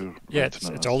 no, that's it's what yeah, you're it's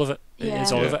renting it all as. of it. Yeah.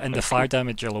 It's all of Yeah, it, and the okay, fire cool.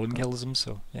 damage alone kills him.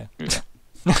 So yeah, Yeah.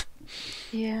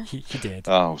 Yeah. he did.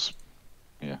 I was,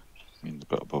 yeah, I mean a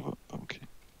bit above it, but okay.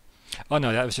 Oh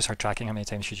no, that was just her tracking how many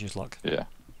times she's used luck. Yeah.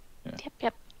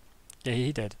 Yep. Yeah,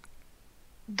 he did.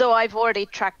 Though I've already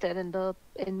tracked it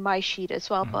in my sheet as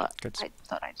well, but good. I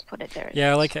thought I'd put it there.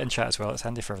 Yeah, I like it in chat as well. It's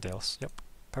handy for everybody else. Yep,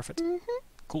 perfect. Mhm.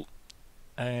 Cool.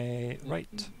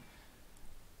 Right.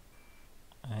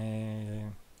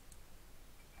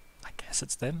 guess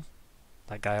it's them.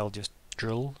 That guy will just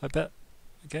drool a bit,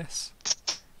 I guess.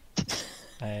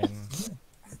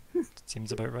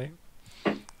 Seems about right.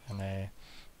 And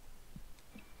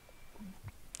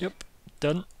yep,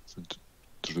 done.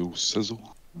 Drill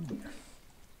sizzle.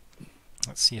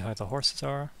 Let's see how the horses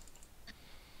are.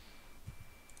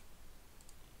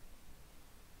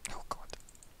 Oh god.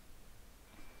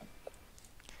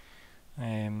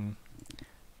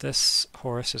 This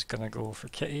horse is gonna go for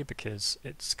Kitty because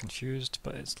it's confused,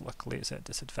 but luckily it's at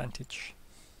disadvantage.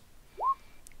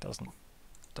 Doesn't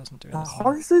do anything. The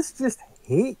horses just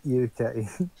hate you, Kitty.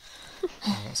 And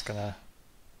it's gonna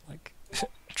like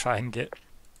try and get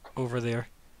over there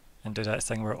and do that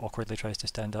thing where it awkwardly tries to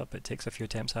stand up. It takes a few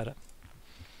attempts at it.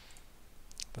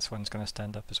 This one's gonna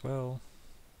stand up as well.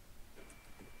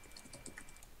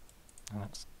 And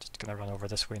it's just gonna run over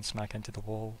this way and smack into the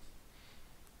wall.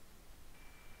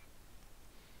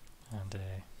 And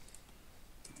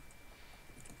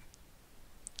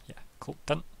yeah, cool,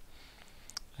 done.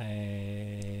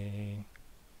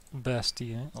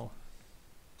 Bastiel. Oh.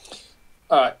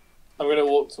 Alright, I'm going to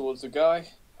walk towards the guy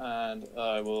and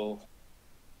I will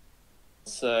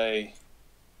say,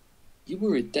 you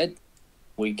were a dead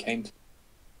we came to.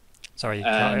 Sorry, you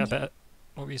cut out a bit.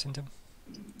 What were you saying to him?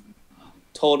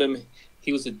 Told him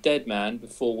he was a dead man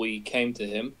before we came to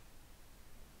him,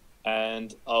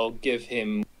 and I'll give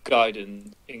him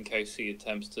guidance in case he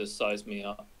attempts to size me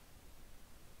up.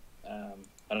 And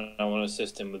I want to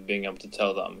assist him with being able to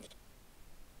tell that I'm...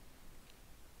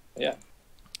 Yeah.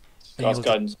 That's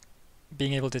guidance.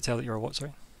 Being able to tell that you're what,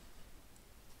 sorry?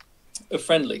 A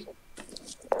friendly.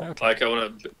 Okay. Like, I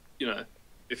want to, you know,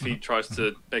 if he tries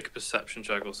to make a perception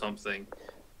check or something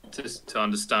to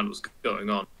understand what's going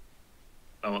on,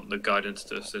 I want the guidance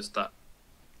to assist that.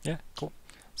 Yeah, cool.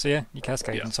 So yeah, you cast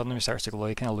guidance on him, he starts to glow,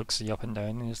 he kind of looks you up and down,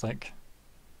 and he's like,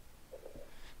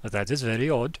 that is very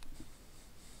odd.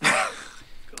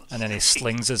 And then he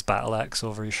slings his battle axe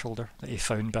over his shoulder that he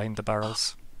found behind the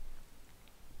barrels.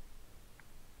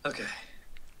 Okay.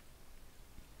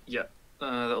 Yeah,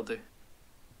 that'll do.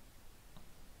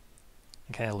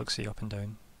 He kind of looks you up and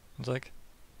down. He's like,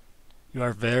 you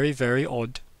are very, very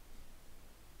odd.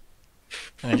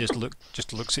 And then just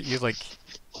looks at you like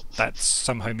that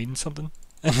somehow means something.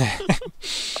 And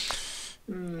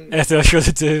then I tell you what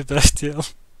to do,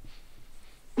 Bastiel.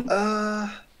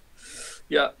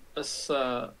 Yeah, that's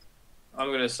I'm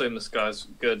gonna assume this guy's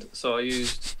good. So I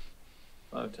used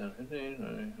 5, 10,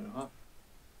 15,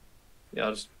 yeah,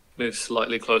 I'll just move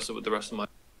slightly closer with the rest of my...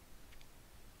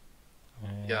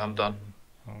 Yeah, I'm done.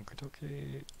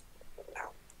 Okay.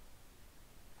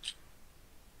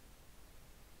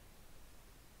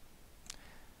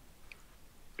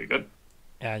 Be good.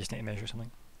 Yeah, I just need to measure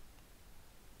something.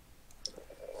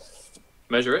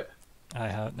 Measure it? I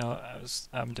have no.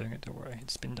 I'm doing it. Don't worry.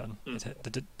 It's been done.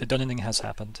 The dunning has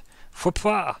happened.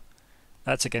 Fwpa!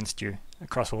 That's against you. A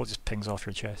crossbow just pings off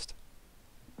your chest.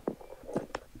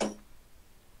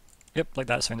 Yep, like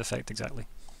that sound effect exactly.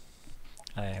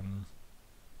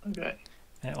 Okay.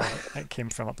 It came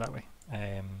from up that way.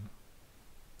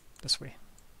 This way.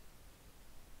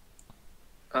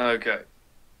 Okay.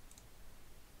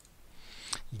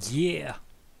 Yeah.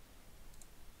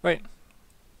 Right.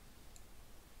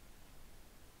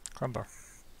 Crumbar.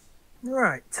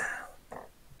 Right.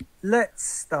 Let's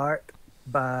start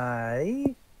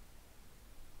by...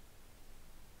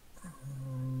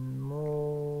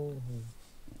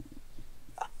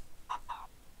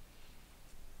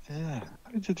 Yeah,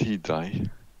 how did he die?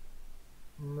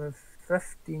 Move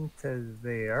 15 to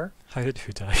there. How did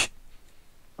who die?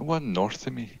 One north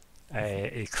of me.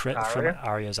 A crit Arya? from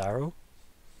Arya's arrow.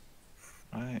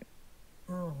 Right.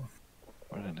 Oh.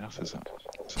 Where on earth is it?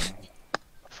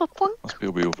 Must be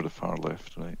way over the far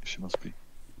left, right? She must be.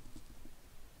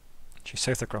 She's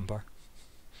south of Crumbar.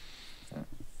 Yeah.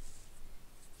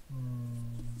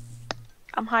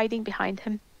 I'm hiding behind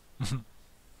him.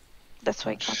 That's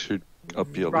why I can't. Should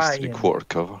be at least 3/4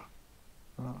 cover.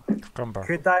 Crumbar.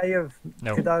 Could I have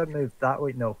No. Could I have moved that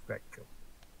way? No, right, cool.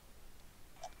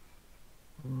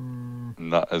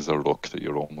 And that is a rock that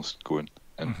you're almost going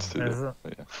into. Is it?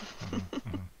 Yeah.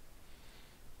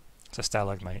 It's a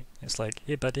stalagmite. It's like,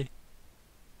 hey buddy.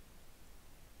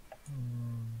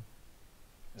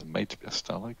 It might be a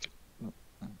stalag.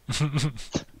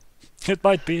 It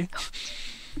might be.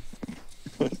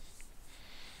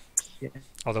 Yeah.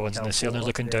 All the ones in the I'll ceiling go are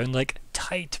looking up there. down like,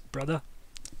 tight, brother.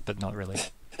 But not really.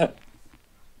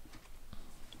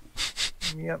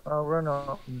 Yep, I'll run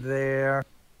up there.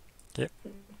 Yep.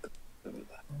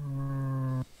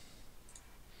 Mm,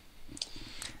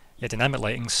 Yeah, dynamic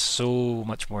lighting's so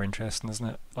much more interesting, isn't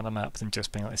it, on a map than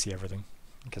just being able to see everything.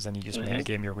 Because then you just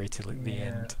metagame your way to like the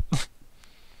end.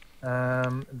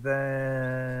 Then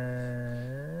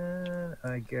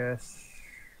I guess.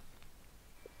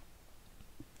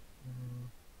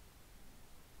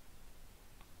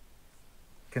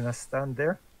 Can I stand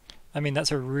there? I mean,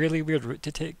 that's a really weird route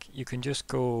to take. You can just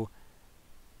go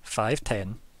 5,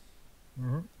 10,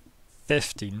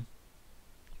 15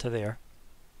 to there.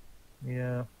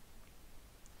 Yeah.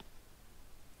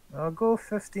 I'll go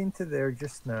 15 to there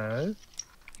just now.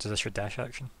 So is this your dash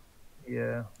action?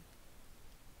 Yeah.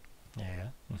 Yeah.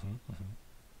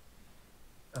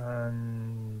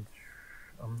 And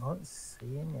I'm not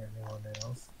seeing anyone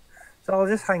else. So I'll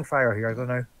just hang fire here, I don't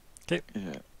know. Okay.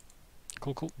 Yeah.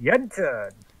 Cool. Your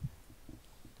turn.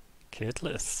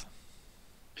 Kidless.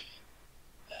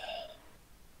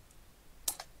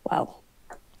 Well,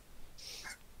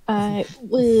 I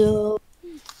will.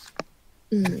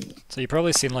 So you've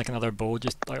probably seen like another bolt,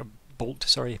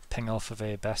 ping off of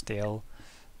a Bastiel,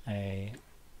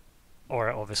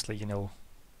 or obviously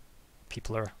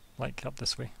people are like up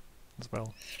this way as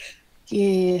well.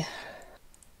 Yeah.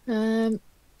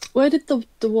 Where did the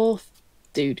dwarf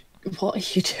dude? What are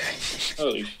you doing?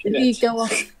 Holy Did he shit. go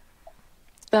off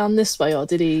down this way, or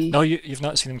did he? No, you've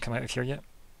not seen him come out of here yet.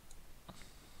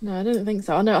 No, I don't think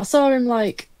so. I know I saw him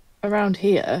like around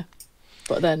here,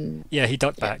 but then. Yeah, he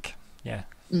ducked back. Yeah.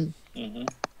 Mm-hmm.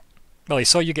 Well, he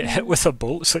saw you get hit with a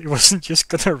bolt, so he wasn't just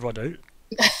gonna run out.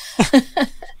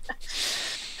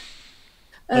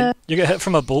 Like, you get hit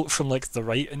from a bolt from like the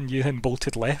right, and you him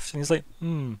bolted left, and he's like,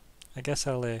 I guess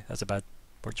I'll. That's a bad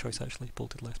word choice actually,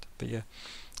 bolted left. But yeah,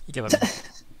 you give it.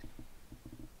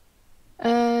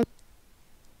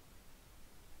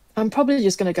 I'm probably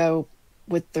just gonna go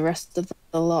with the rest of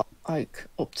the lot, like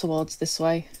up towards this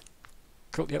way.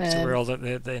 Cool. Yep. So where all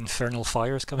the infernal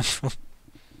fire is coming from.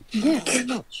 Yeah, pretty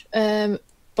much.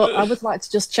 But I would like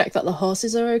to just check that the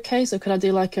horses are okay. So could I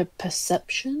do like a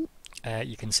perception?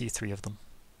 You can see 3 of them.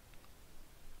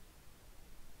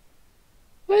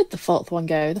 Where'd the 4th one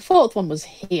go? The 4th one was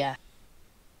here.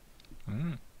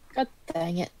 God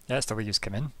dang it. Yeah, that's the way you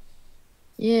come in.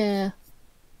 Yeah.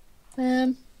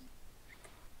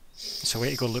 So way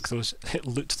to go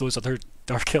loot those other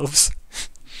dark elves.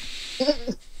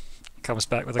 Comes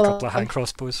back with a couple of hand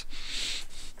crossbows.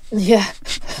 Yeah.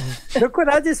 Look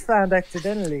what I just found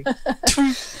accidentally.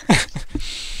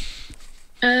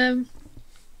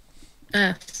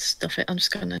 Stuff it. I'm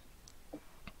just gonna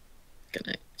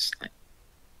just like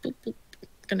boop, boop.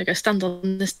 Gonna go stand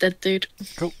on this dead dude.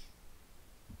 Cool.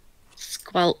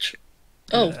 Squelch.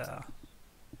 Oh, Yeah.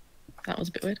 that was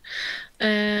a bit weird.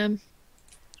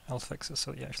 I'll fix it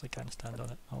so you actually can stand on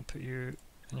it. I'll put you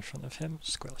in front of him.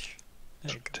 Squelch.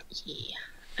 There you go. Yeah.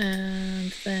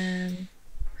 And then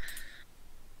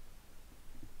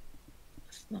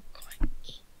it's not quite.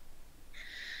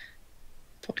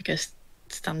 Probably go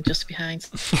stand just behind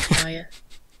Arya.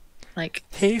 Like,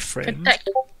 Hey friend. protect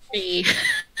me.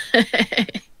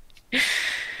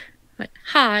 Like,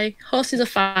 hi, horses are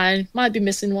fine. Might be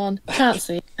missing one. Can't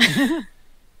see.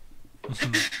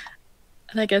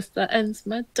 And I guess that ends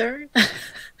my turn.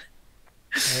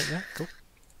 Yeah, cool.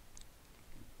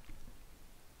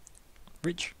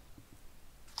 Reach.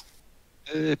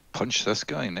 Punch this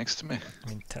guy next to me. I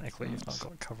mean, technically you've not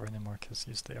got cover anymore because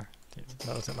he's there. That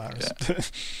doesn't matter.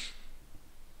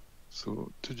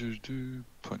 So, do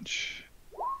punch.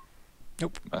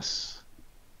 Nope. Miss.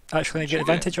 Actually, I get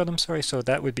advantage on him, sorry, so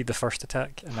that would be the first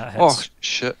attack, and that hits. Oh,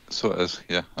 shit. So it is.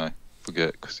 Yeah, I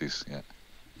forget because he's. Yeah.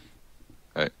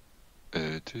 Right.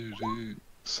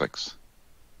 6.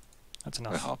 That's How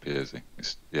enough. happy is he?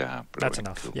 Yeah, brilliant. That's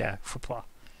enough. Cool. Yeah, faux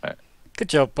Right. Good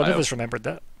job. One of I- us remembered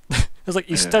that. It's like,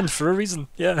 you stand for a reason.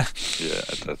 Yeah. Yeah,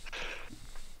 I did.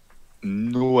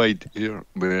 No idea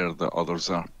where the others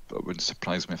are, but it wouldn't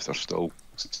surprise me if there's still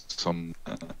some.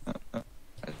 I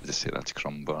just say that's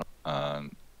Crumbar,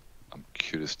 and I'm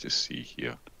curious to see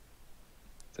here.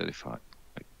 35.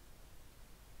 Like,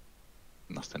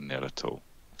 nothing there at all,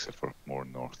 except for more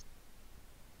north.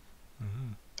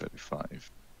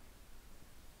 35.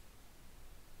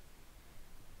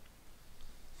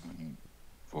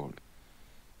 40,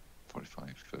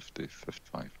 45, 50,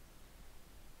 55.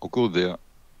 I'll go there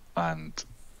and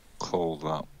call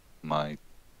that my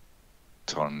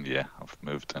turn. Yeah, I've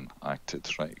moved and acted.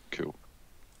 Right, cool.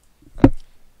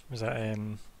 Was that,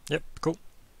 yep, cool.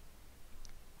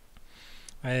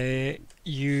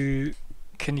 You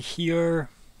can hear,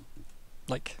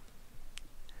 like,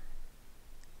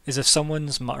 as if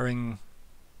someone's muttering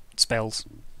spells.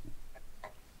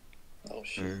 Oh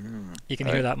shit. You can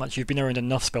hear that much. You've been around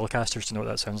enough spellcasters to know what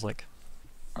that sounds like.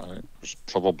 There's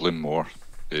probably more.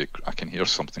 I can hear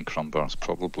something, Crumbar. It's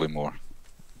probably more.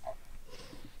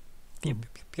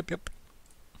 Yep.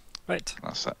 Right.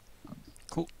 That's it.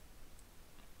 Cool.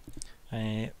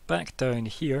 Back down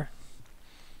here.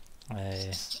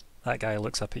 That guy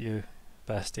looks up at you,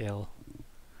 Bastiel.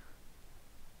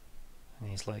 And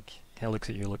he's like, he looks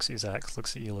at you, looks at his axe,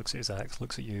 looks at you, looks at his axe,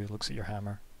 looks at you, looks at your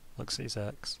hammer, looks at his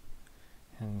axe.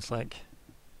 And he's like,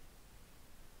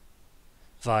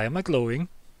 why am I glowing?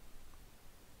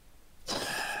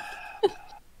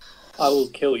 I will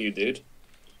kill you, dude.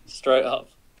 Straight up.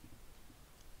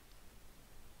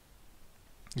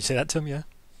 You say that to him, yeah?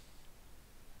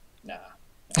 Nah.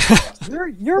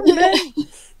 You're meant.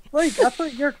 Like, I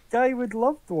thought your guy would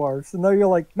love dwarves, and now you're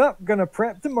like, no, I'm gonna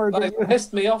prep to murder But he you.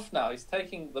 pissed me off now. He's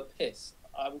taking the piss.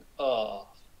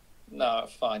 No,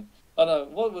 fine. Oh no,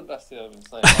 what would Bastiel even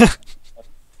say?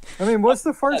 I mean, what's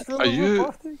the first rule Are of you-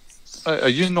 robotics? Are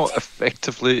you not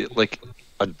effectively like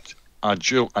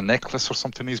a necklace or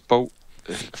something he's built?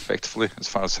 Effectively, as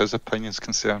far as his opinion's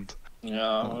concerned. Yeah,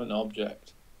 I'm an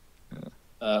object.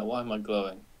 Why am I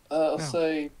glowing? I'll Yeah.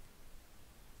 say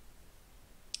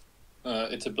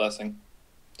it's a blessing.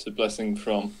 It's a blessing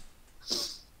from...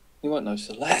 You won't know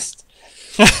Celeste.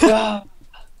 Ah!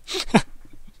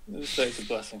 Let's say it's a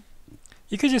blessing.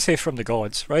 You could just say from the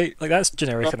gods, right? Like, that's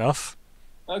generic enough.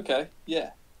 Okay,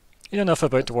 yeah. You know enough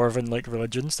about dwarven like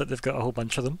religions that they've got a whole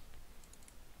bunch of them.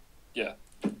 Yeah.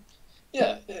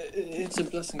 Yeah, it's a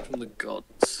blessing from the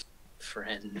gods,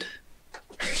 friend.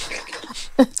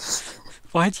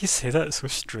 Why do you say that so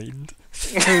strained?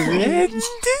 Friend?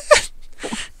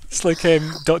 It's like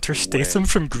Dr. Statham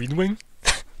from Green Wing.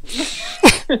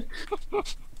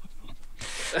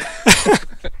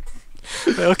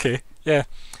 Okay, yeah.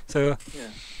 So, Yeah.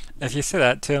 if you say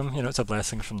that to him, you know, it's a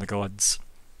blessing from the gods.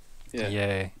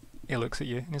 Yeah. He looks at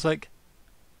you and he's like,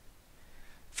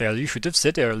 well, you should have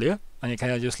said earlier. And he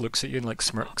kind of just looks at you and like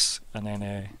smirks, and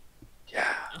then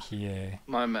Yeah. he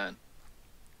My man.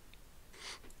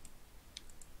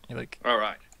 like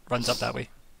Alright. runs up that way.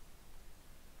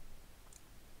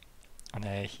 And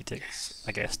he takes,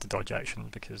 I guess, the dodge action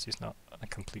because he's not a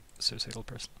complete suicidal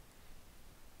person.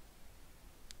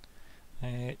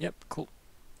 Yep, cool.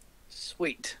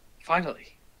 Sweet.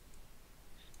 Finally.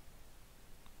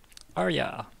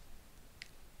 Arya,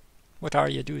 what are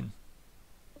you doing?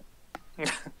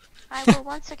 I will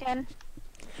once again.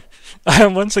 I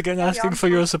am once again Carry asking on, for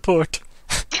your please. support.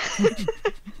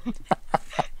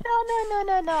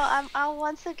 No. I'll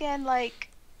once again like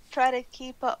try to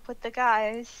keep up with the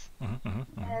guys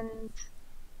and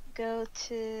go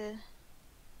to.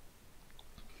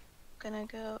 Gonna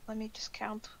go. Let me just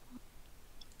count.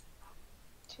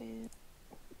 2,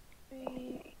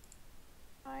 3,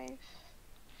 5.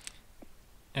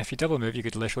 If you double move, you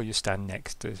could literally stand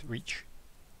next to reach.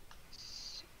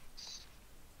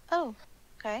 Oh,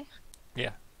 okay.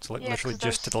 Yeah, so like Yeah, literally 'cause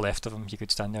just to there's- the left of him, you could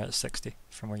stand there at 60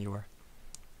 from where you were.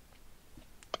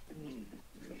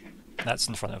 That's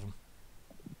in front of him.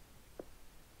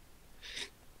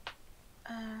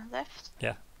 Left.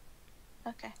 Yeah.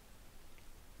 Okay.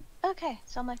 Okay,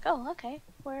 so I'm like, oh, okay.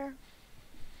 Where?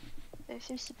 There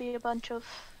seems to be a bunch of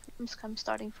rooms come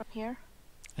starting from here.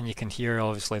 And you can hear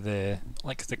obviously the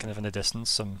kind of in the distance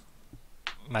some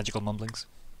magical mumblings.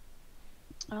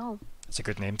 Oh, It's a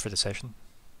good name for the session.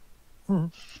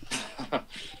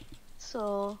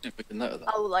 so If we can know that.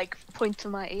 I'll like point to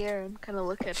my ear and kind of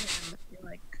look at him and be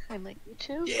like, I'm like, you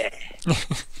too? Yeah.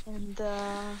 And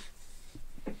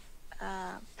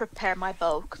prepare my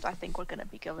bow because I think we're gonna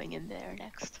be going in there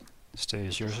next.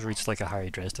 Stays, yours reads like a Harry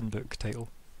Dresden book title.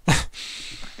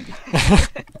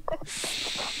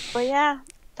 But yeah,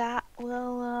 that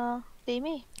will be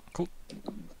me.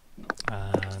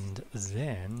 And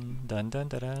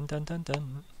then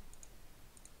dun.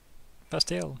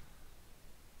 Bastiel.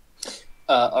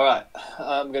 Alright.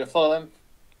 I'm going to follow him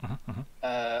Mhm.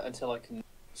 until I can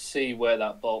see where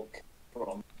that bulk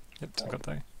from. Yep, so got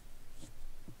that.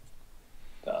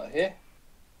 Here.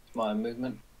 It's my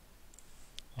movement.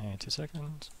 2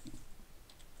 seconds.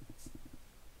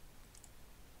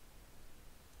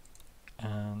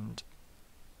 And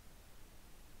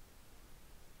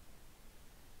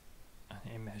I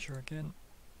need to measure again.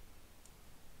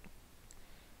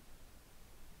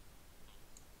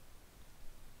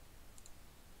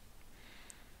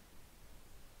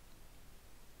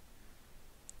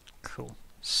 Cool.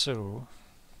 So,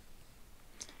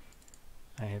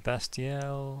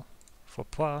 Bastiel,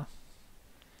 Faupois.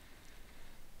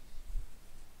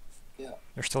 Yeah.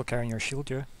 You're still carrying your shield,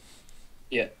 yeah?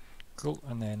 Yeah. Cool,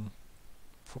 and then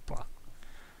Faupois.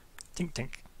 Tink tink,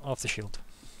 off the shield.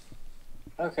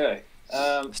 Okay.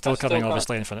 Still I coming can't-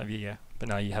 obviously in front of you, yeah. But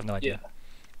now you have no idea. Yeah.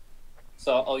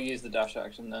 So I'll use the dash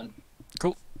action then.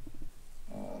 Cool.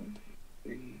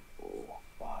 3, 4,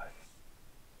 5,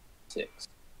 6.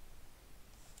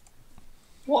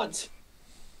 What?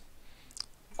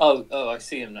 Oh, I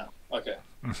see him now. Okay.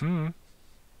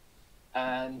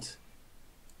 And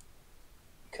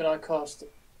can I cast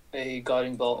a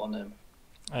guiding bolt on him?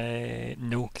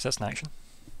 No, because that's an action.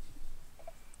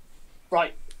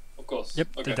 Right. Of course. Yep,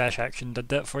 Okay. the dash action did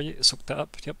that for you. It soaked that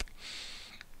up. Yep.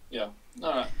 Yeah.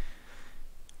 All right.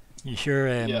 You hear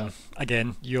Yeah.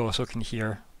 again. You also can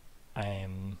hear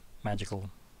magical,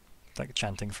 like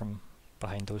chanting from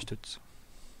behind those dudes.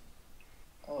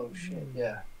 Oh shit.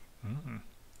 Yeah.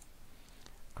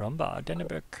 Crumbar,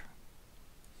 Dennerbrook.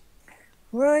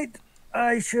 Right.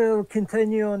 I shall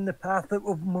continue on the path that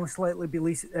will most likely be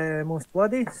most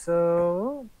bloody.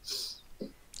 So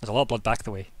There's a lot of blood back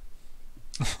the way.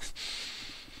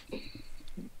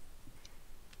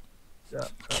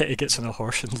 Kitty gets on a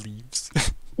horse and leaves.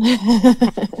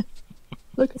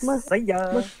 Look at my. see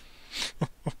ya.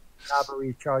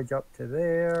 Cavalry charge up to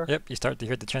there. Yep, you start to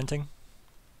hear the chanting.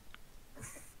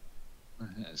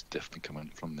 It's definitely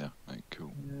coming from there. Right,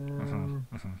 cool.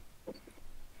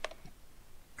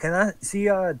 Can I see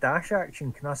a dash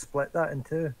action? Can I split that in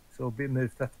two? So it'll be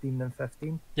move 15 and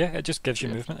 15. Yeah, it just gives you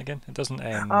movement again. It doesn't.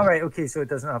 All right, okay, so it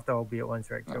doesn't have to all be at once,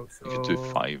 right? Cool. So You could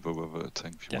do 5 or whatever at a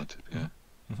time if you wanted. Yeah.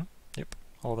 Yep,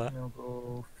 all that. I'll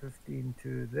go 15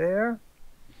 to there.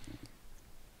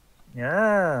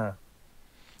 Yeah.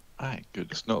 Aye, good.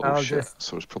 It's not I'll all shit, just-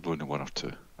 so it's probably only 1 or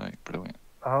 2. Right, brilliant.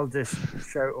 I'll just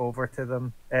shout over to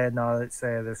them. No, it's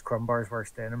there's Crumbar's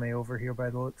worst enemy over here by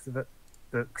the looks of it.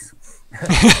 Books.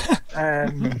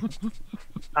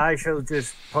 I shall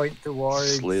just point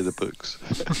towards. Slay the books.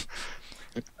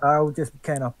 I'll just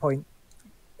kind of point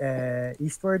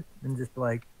eastward and just be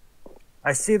like,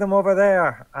 I see them over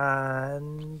there,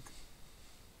 and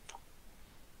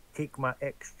take my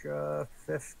extra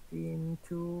 15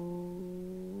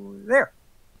 to there.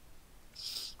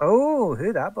 Oh,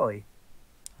 who that boy?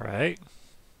 Right.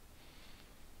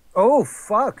 Oh,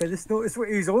 fuck, I just noticed what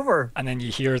he's over. And then you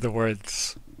hear the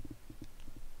words,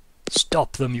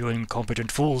 "Stop them, you incompetent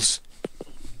fools!"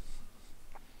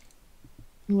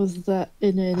 Was that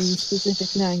in any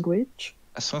specific language?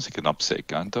 That sounds like an upset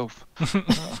Gandalf.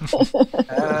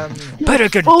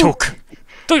 Peregrine Oh. Took!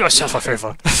 Do yourself a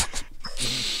favour!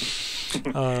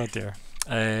 Oh dear.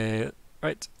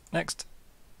 Right, next.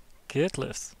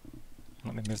 Caitlith.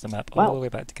 Let me move the map all Wow. the way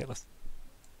back to Caitlith.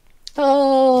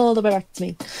 Oh, the way back to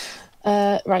me.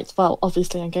 Right, well,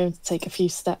 obviously I'm going to take a few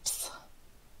steps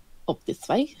up this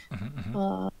way.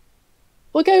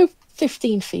 We'll go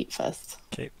 15 feet first.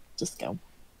 Okay. Just go.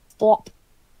 Flop.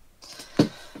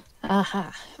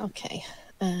 Aha, okay.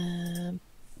 I'm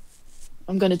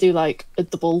going to do like a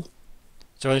double.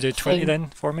 So you want to do 20 Thing. then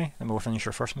for me, and we'll finish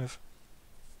your first move.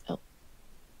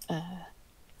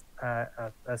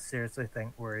 I seriously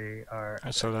think we are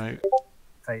So now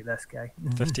fight this guy.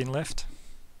 15 left.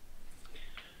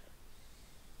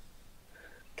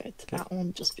 Go to that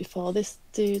one just before this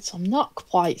dude, so I'm not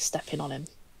quite stepping on him.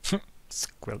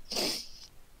 Squill.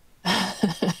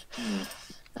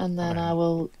 And then I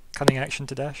will, Cunning action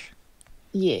to dash.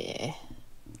 yeah.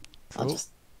 I'll Cool. just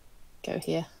go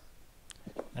here.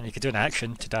 And you could do an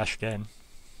action to dash again.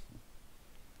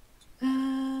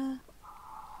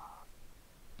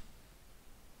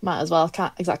 Might as well. I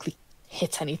can't exactly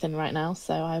hit anything right now,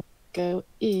 so I go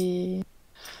in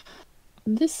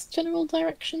this general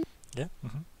direction. Yeah.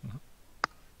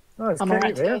 Oh, it's Am I Kenny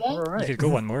right to there. go there? All right. You could go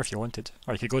one more if you wanted.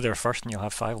 Or you could go there first and you'll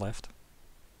have 5 left.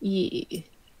 Yeah.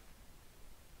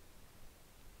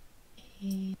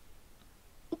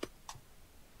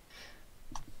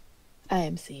 I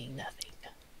am seeing nothing.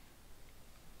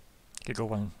 You could go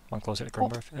one closer to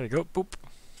Crumbar. There you go. Boop.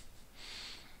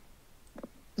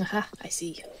 Aha, I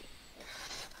see you.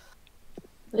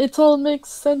 It all makes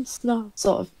sense now.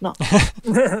 Sort of, not.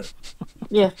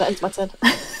 Yeah, that is my turn.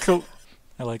 Cool.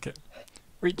 I like it.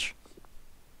 Reach.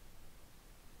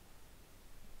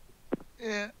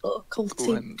 Yeah. Oh, cool Go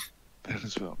team. in there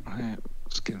as well. Right.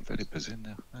 It's getting very busy in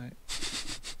there. Right.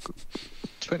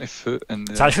 20 foot in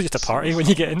there. It's actually just a party when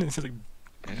you get in. It's like,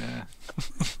 Yeah.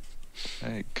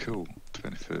 Right, cool.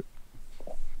 20 foot.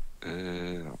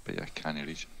 I bet I can't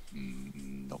reach.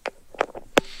 Nope.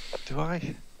 Do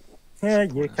I? Yeah,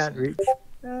 you can't reach.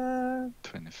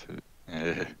 20 foot.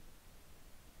 Yeah.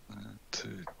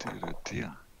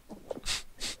 Dear.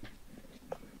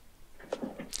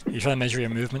 you trying to measure your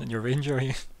movement and your range, are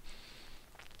you?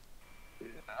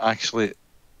 Actually,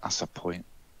 that's a point.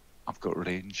 I've got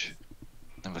range.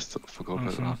 Never forgot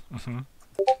about that.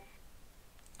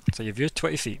 So you've used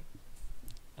 20 feet.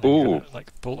 And you're Oh. gonna,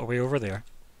 like bolt away over there.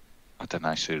 I didn't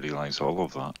actually realise all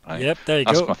of that. Right? Yep, there you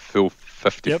That's go. my full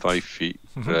 55 Yep. feet.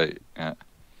 Right. Yeah.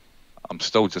 I'm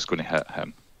still just going to hit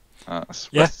him. That's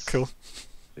Yeah, with cool.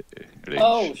 range.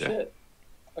 Oh yeah. shit!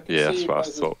 I can Yeah, see that's you what I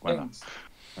guys' thought, wasn't things.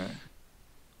 Right.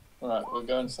 Right, we're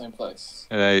going the same place.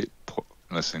 Right.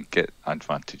 Listen, get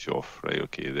advantage off. Right.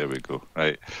 Okay. There we go.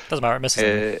 Right. Doesn't matter, it misses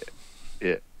anyway.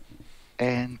 Yeah.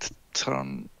 End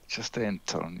turn. Just end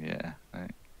turn. Yeah.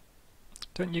 Right.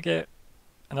 Don't you get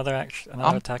another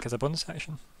attack as a bonus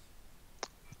action?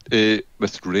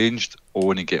 With ranged, I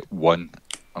only get one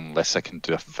unless I can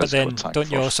do a But physical then, attack don't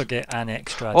first. you also get an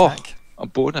extra Oh, attack? a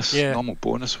bonus, Yeah. normal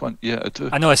bonus one. Yeah, I do.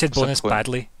 I know I said What's the bonus point?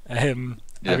 badly. I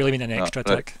Yeah. really mean an No, extra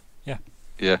right. attack. Yeah.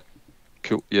 Yeah.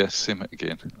 Cool. Yeah, same it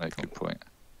again. Right, Cool. good point.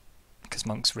 Because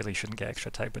monks really shouldn't get extra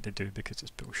attack, but they do because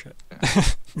it's bullshit. Yeah.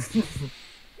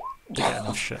 They get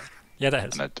enough shit. Yeah, that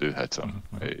is. And I do hit him.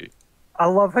 Mhm. Right. I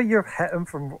love how you've hit him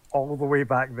from all the way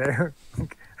back there.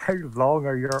 How long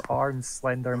are your arms,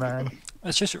 Slender Man?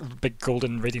 It's just big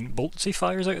golden radiant bolts he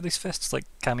fires out of these fists, like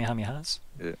Kamehame has.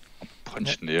 Yeah. I'm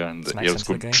punching the air and the Smacks air's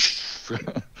into going.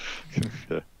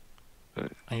 the Yeah.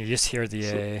 And you just hear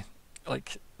the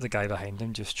the guy behind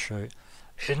him just shout,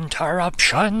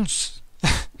 "Interruptions!"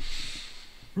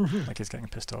 Like he's getting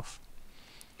pissed off.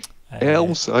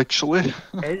 Elves, actually.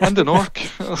 Is, And an orc.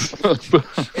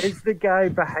 is the guy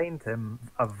behind him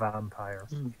a vampire?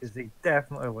 Because he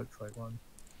definitely looks like one.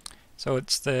 So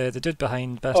it's the dude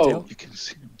behind Bastiel. You can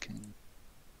see him. Can you?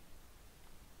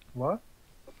 What?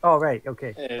 Oh, right,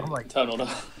 okay. Yeah, I'm like, turn order.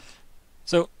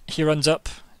 So he runs up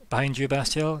behind you,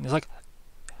 Bastiel, and he's like,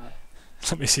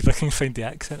 "Let me see if I can find the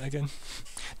accent again.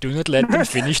 Do not let them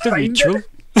finish the Find ritual."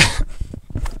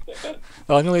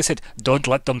 Well, I know they said, "Don't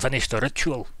let them finish the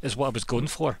ritual," is what I was going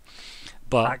for.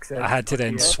 But Accent, I had to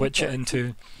then yeah. switch it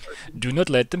into, "Do not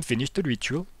let them finish the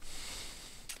ritual."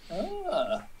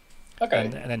 Ah, okay.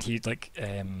 And then he,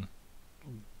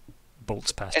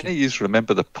 bolts past Any you. of you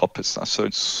remember the puppets? That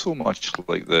sounds so much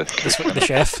like the The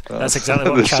chef. That's exactly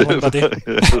what I'm channeling, buddy.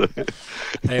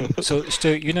 So, Stu,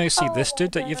 you now see this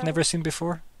dude that you've never seen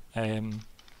before.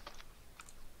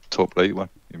 Top right one,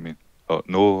 you mean? Oh,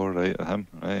 no, right, him,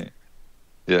 right.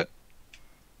 Yeah.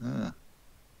 Ah.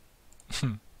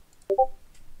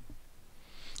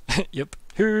 Yep.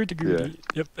 Hurdy-gurdy.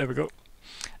 Yep, there we go.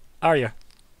 Arya.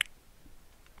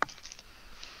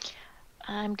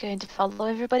 I'm going to follow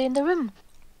everybody in the room.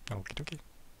 Okie dokie.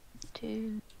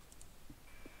 2,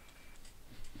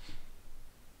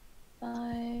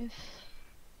 5.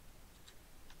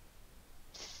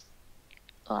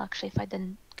 Well, actually, if I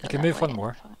didn't go You can that move way, one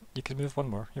more. if I- You can move one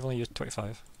more. You've only used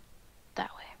 25.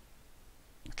 that way.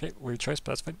 Okay, weird choice,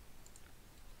 but that's fine.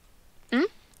 Hmm?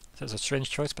 So it's a strange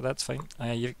choice, but that's fine.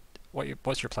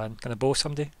 What's your plan? Gonna bow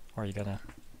somebody, or are you gonna?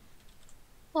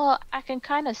 Well, I can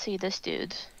kind of see this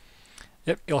dude.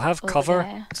 Yep, you'll have Over cover,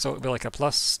 there. so it'll be like a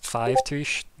 +5 to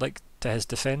to his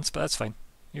defense, but that's fine.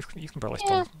 You can probably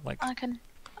Yeah, still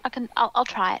I'll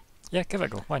try it. yeah, give it a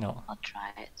go. Why not? I'll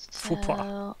try it. Faux pas.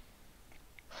 So,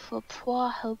 faux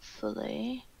pas,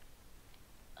 hopefully.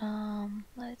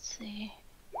 Let's see.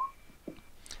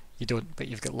 You don't, but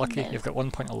you've got lucky. No. You've got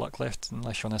 1 point of luck left,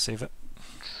 unless you want to save it.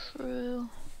 True.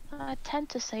 I tend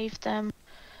to save them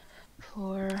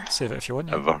for Save it if you want.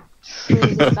 Yeah. Ever.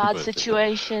 really bad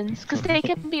situations, because they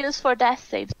can be used for death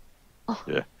saves.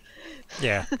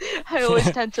 Yeah. I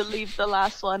always tend to leave the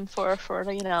last one for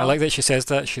you know. I like that she says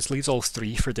that. She leaves all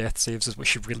 3 for death saves, is what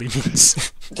she really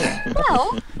means.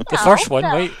 No, The first one,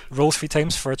 right? Roll 3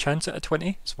 times for a chance at a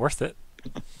 20. It's worth it.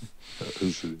 That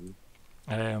is,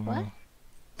 What?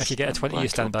 If you get a 20, you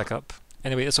stand back up.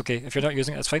 Anyway, it's okay. If you're not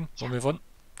using it, it's fine. We'll move on.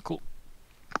 Cool.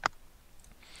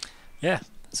 Yeah.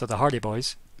 So the Hardy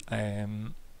Boys.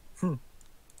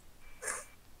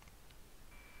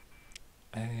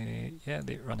 Yeah,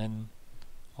 they run in,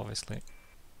 obviously,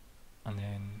 and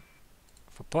then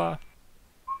Faux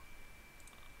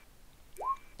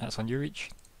that's on your reach.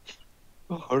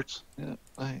 Oh, hurts. Yeah,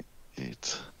 right.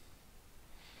 8.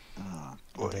 Ah,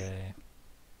 boy. And,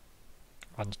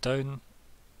 runs down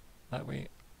that way,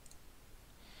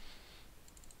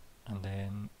 and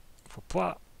then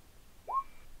Faux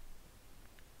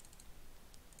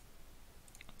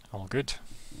all good.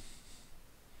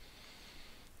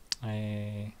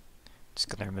 Just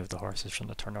gonna remove the horses from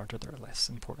the turn order. They're less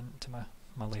important to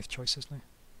my life choices now.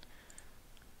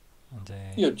 And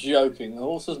You're joking. The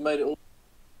horse has made it all.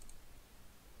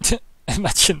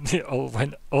 imagine they all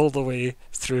went all the way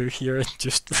through here and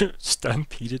just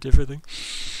stampeded everything.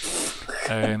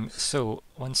 So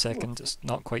 1 second. It's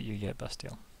not quite you yet,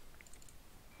 Bastiel.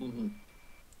 Mm-hmm.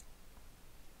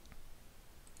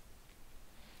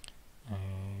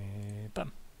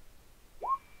 Bam.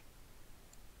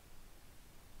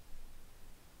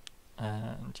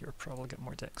 and you're probably got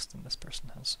more dex than this person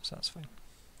has, so that's fine.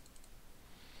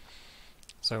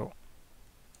 So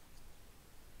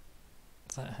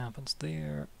that happens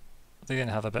there. They then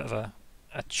have a bit of a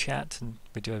chat, and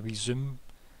we do a wee zoom,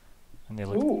 and they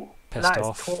look pissed That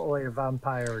off. is totally a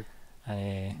vampire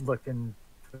looking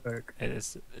book.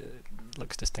 It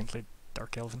looks distinctly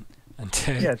dark elven. And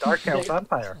Yeah, dark elf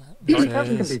vampire. Dark Dark elf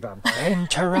can be vampire.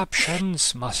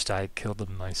 Interruptions! Must I kill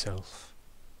them myself?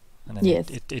 And then Yes.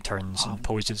 he turns and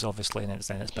poses, obviously, and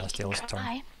then it's Bastiel's turn.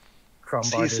 Hi. Crumbar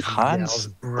See, his doesn't hands yells,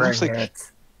 looks bring like-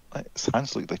 it. His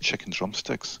hands look like chicken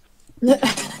drumsticks. I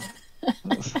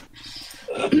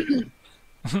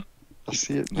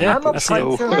see it now. Yeah, I'm a I see it.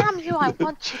 puncher. Damn you! I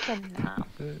want chicken now.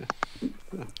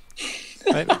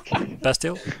 Right,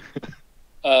 Bastiel,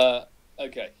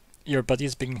 Okay. your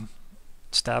buddy's being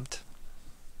stabbed,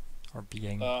 or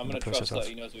being I'm in the gonna process trust of. that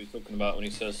he knows what he's talking about when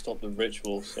he says stop the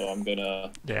ritual. So I'm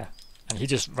gonna. Yeah, and he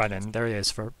just ran in. There he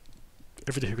is for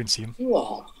everybody who can see him.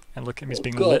 Oh, And look at him, he's Oh,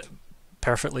 being God. lit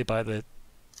perfectly by the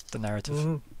narrative.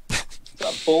 Mhm.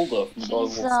 that boulder from World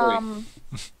He's War III.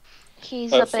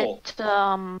 he's Oh, a bit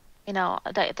you know,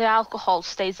 the alcohol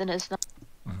stays in his nose.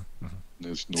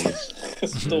 There's noise.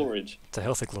 Storage. It's a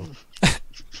healthy glow.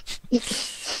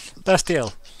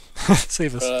 Bastiel,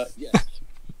 save us. Yes.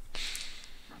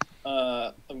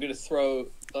 I'm gonna throw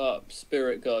up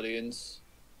Spirit Guardians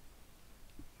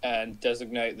and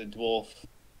designate the dwarf.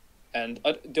 And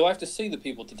do I have to see the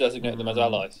people to designate them as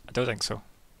allies? I don't think so,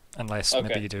 unless Okay.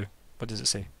 maybe you do. What does it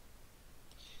say?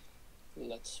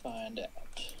 Let's find out.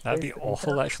 That'd be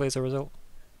awful, actually, as a result.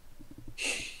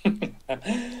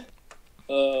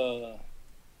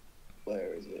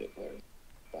 Where is it? Where is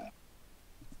it?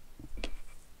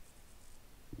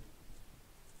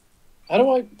 How do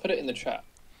I put it in the chat?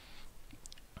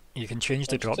 You can change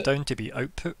the drop down to be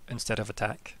output instead of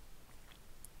attack.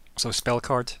 So spell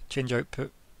card, change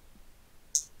output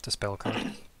to spell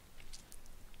card.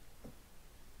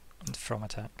 And from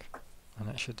attack. And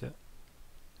that should do it.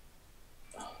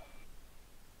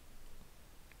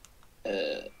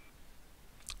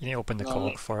 You need to open the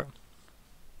cog for it.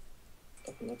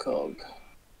 Open the cog.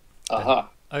 Aha.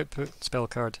 Output, spell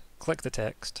card, click the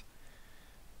text,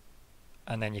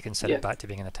 and then you can set Yeah. it back to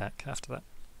being an attack after that.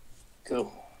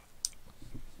 Cool.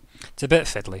 It's a bit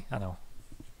fiddly, I know.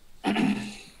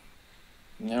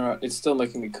 Alright, it's still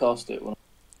making me cast it.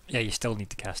 Yeah, you still need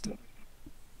to cast it.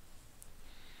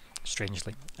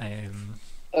 Strangely.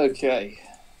 Okay.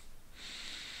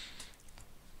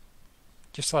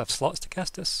 Do you still have slots to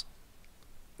cast this?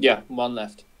 Yeah, one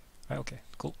left. Right, okay,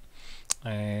 cool.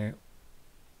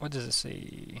 What does it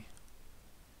say?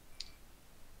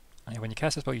 When you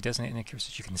cast a spell, you designate any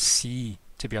creatures you can see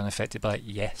to be unaffected by it.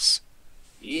 Yes.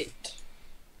 It.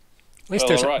 At least, Well,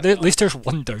 there's alright. at least there's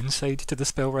one downside to the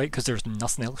spell, right? Because there's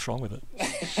nothing else wrong with it.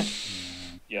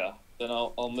 Yeah. Then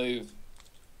I'll move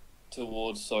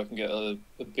towards so I can get a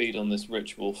bead on this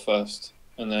ritual first,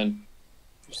 and then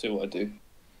we'll see what I do.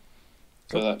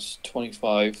 So Cool. that's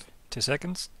 25. 2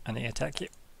 seconds, and they attack you.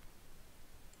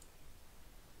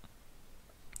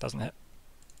 Doesn't hit.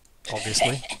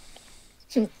 Obviously.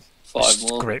 5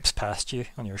 more. Scrapes past you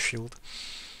on your shield.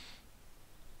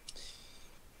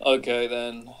 Okay,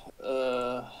 then.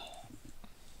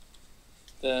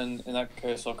 Then in that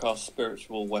case, I'll cast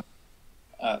Spiritual Weapon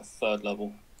at 3rd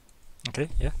level. Okay,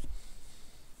 yeah.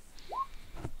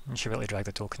 You should really drag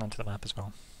the token onto the map as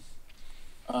well.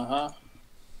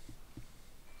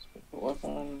 Spiritual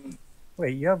Weapon.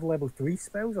 Wait, you have level 3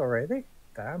 spells already?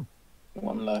 Damn.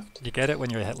 1 left. You get it when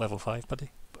you're hit level 5, buddy.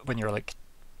 When you're like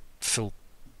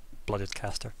full-blooded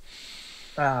caster.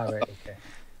 Ah, right, okay.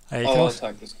 You can I'll also,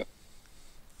 attack this guy.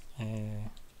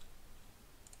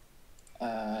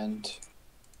 And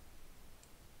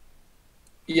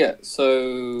yeah,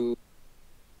 so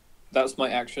that's my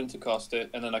action to cast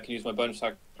it, and then I can use my bonus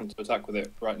action to attack with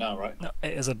it right now, right? no,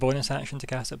 it is a bonus action to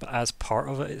cast it, but as part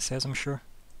of it, it says, I'm sure.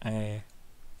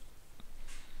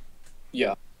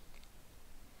 Yeah.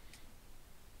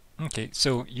 Okay,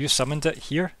 so you summoned it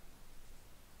here.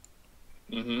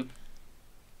 Mm-hmm.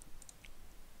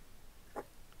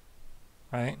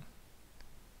 Right.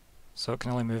 So it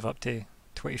can only move up to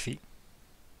 20 feet.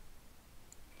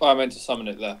 Oh, I meant to summon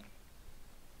it there,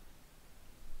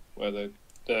 where the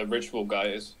ritual guy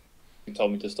is. He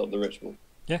told me to stop the ritual.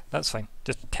 Yeah, that's fine.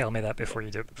 Just tell me that before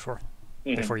you do it, before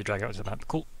you drag it onto the map.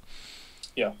 Cool.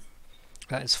 Yeah.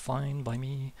 That is fine by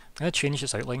me. I'm going to change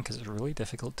this outline because it's really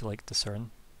difficult to like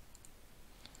discern.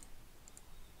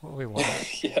 What do we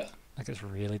want? Yeah. Like it's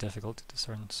really difficult to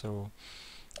discern. So,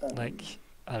 like,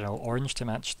 I don't know, orange to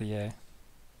match the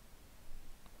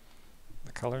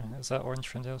colour. Is that orange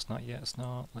for anyone else? Not yet. It's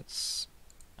not. Let's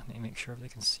I need to make sure they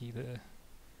can see the...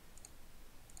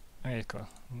 There you go.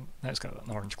 Now it's got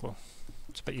an orange glow.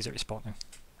 It's a bit easier to spot now.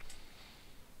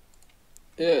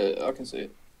 Yeah, I can see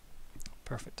it.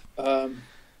 Perfect. Um,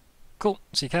 Cool.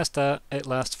 So you cast that. It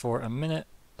lasts for a minute.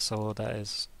 So that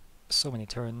is so many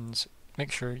turns.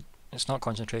 Make sure it's not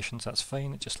concentration, so that's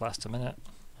fine. It just lasts a minute.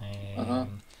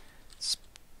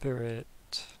 Spirit.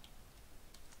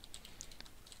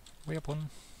 Way up one.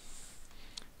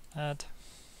 Add.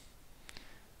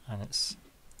 And it's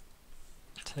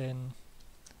 10.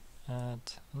 Add.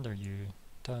 Under you.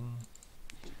 Done.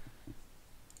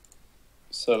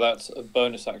 so that's a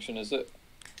bonus action, is it?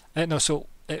 No, so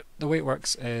the way it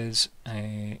works is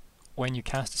when you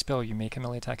cast a spell, you make a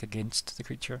melee attack against the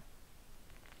creature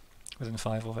within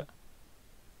 5 of it.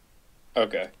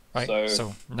 Okay. Right. So,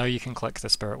 So now you can click the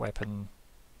spirit weapon,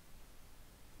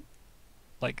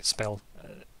 like spell,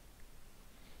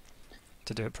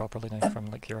 to do it properly now. From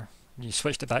like you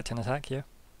switched it back to an attack, yeah,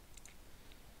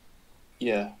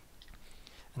 yeah.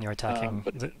 and you're attacking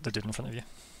but- the dude in front of you.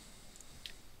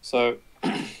 So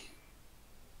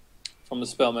from the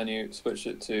spell menu, switch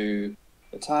it to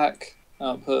attack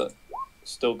output.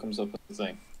 Still comes up as a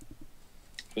thing.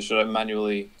 So should I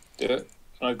manually do it?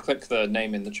 Can I click the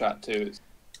name in the chat too? It's,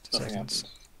 2 nothing seconds.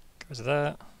 happens. Goes to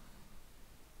that.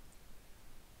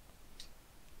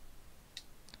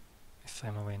 I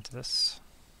find my way into this.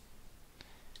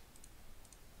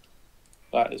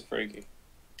 That is freaky.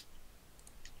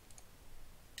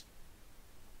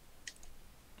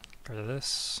 Go to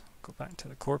this. Go back to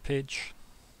the core page.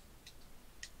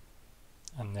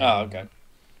 And then Oh, okay.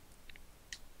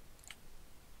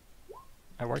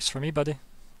 It works for me, buddy. Do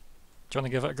you want to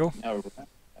give it a go? Now we're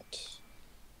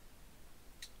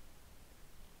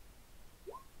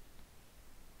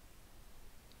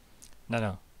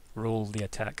No. Roll the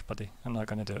attack, buddy. I'm not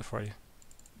going to do it for you.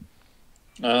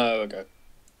 Oh, okay.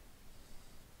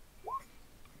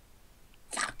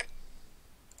 Fuck.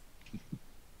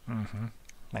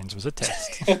 Mine was a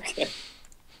test. Okay.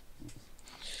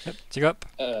 Yep, so you go up.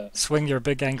 Swing your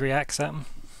big angry axe at him.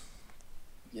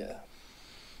 Yeah.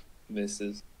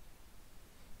 Misses.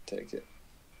 Take it.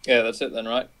 Yeah, that's it then,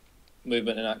 right?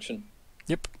 Movement in action.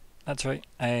 Yep, that's right.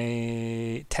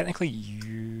 Technically,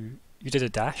 you did a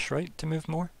dash, right, to move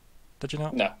more? Did you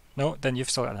not? No. No, then you've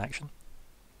still got an action.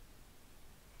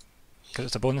 Because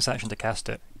it's a bonus action to cast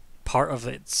it. Part of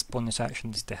its bonus action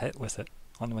is to hit with it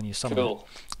on when you summon it. Cool.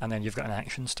 And then you've got an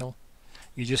action still.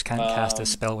 You just can't cast a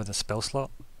spell with a spell slot,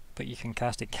 but you can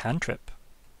cast a cantrip.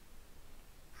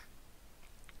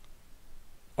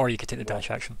 Or you could take the dash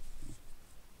action.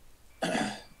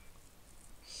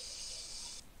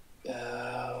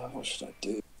 What should I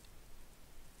do?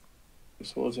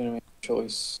 What's the enemy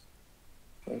choice?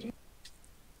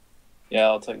 Yeah,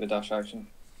 I'll take the dash action.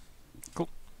 Cool.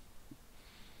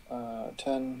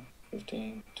 10,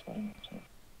 15, 20.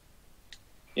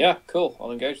 Yeah, cool.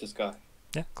 I'll engage this guy.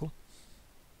 Yeah, cool.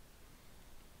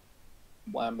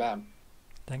 Wham bam.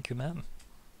 Thank you, ma'am.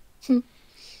 Bip,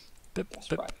 That's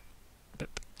bip, right.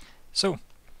 bip. So,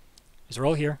 as we're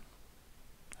all here,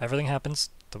 everything happens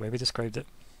the way we described it.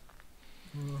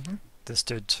 This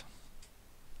dude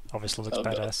obviously looks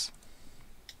badass.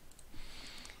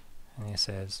 And he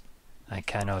says, I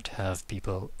cannot have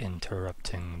people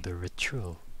interrupting the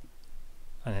ritual.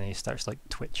 And then he starts like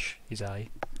twitch his eye.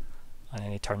 And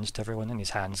then he turns to everyone and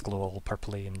his hands glow all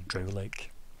purpley and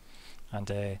drow-like.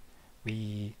 And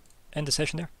we end the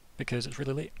session there because it's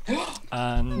really late.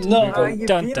 And No, we go you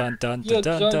dun beat dun dun You're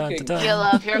dun dun dun joking. dun. You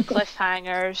love your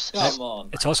cliffhangers. Come on.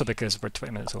 It's also because we're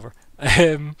 20 minutes over.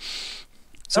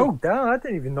 Oh, damn, I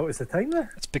didn't even notice the time there.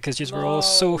 It's because you were all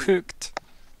so No. hooked.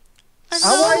 I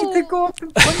I wanted know. to go up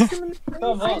and punch him in the face.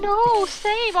 Come I on. know,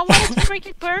 same. I wanted to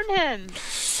freaking burn him.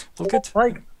 Well, good.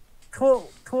 Like,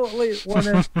 totally want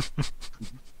to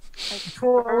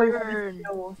totally want to Burn.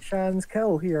 kill Shaan's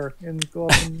kill here and go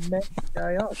up and mess the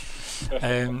guy up.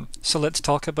 So let's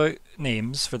talk about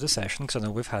names for the session, because I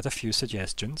know we've had a few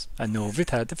suggestions.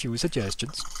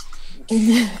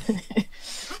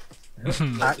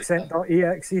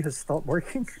 Accent.exe has stopped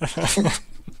working.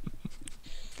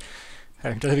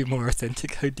 I'm trying to be more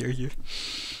authentic, how dare you?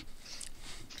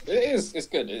 It's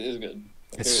good. It is good.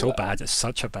 I It's agree so with that. bad, it's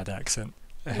such a bad accent.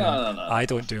 No. I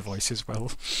don't do voices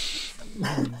well.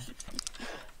 No,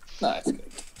 it's good.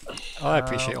 Oh, I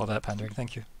appreciate all that pandering,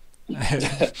 thank you.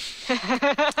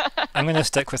 I'm going to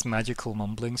stick with magical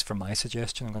mumblings for my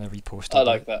suggestion. I'm going to repost it. I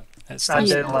like that. It's I You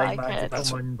did like like it.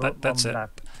 magical That's it. mum.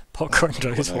 Popcorn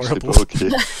Drow is Actually, horrible. okay.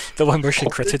 The one where she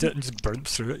critted it and just burnt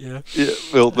through it, yeah. Yeah,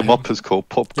 well, the mup is called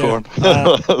popcorn.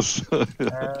 Yeah,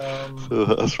 So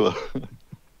that's what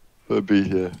would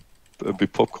be it'd be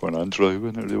popcorn and dry,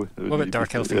 wouldn't it? Really? What about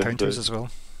Dark Elf encounters as well?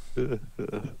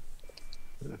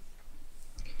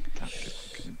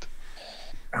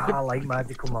 I like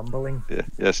magical mumbling.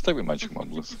 Yeah, stick with magic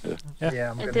mumblings.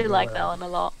 Yeah, I do like that one a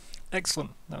lot.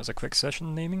 Excellent. That was a quick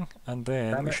session naming, and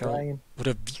then Damn we it, shall Ryan.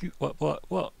 review. What?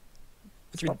 What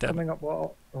do you Stop coming up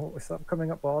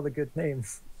with all the good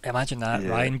names. Imagine that, Yeah.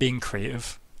 Ryan being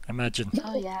creative. Imagine.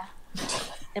 Oh yeah.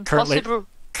 Currently- Impossible.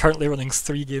 Currently running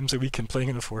 3 games a week and playing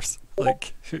in the 4th.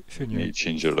 Like, who You knew? need to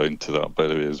change it around to that, by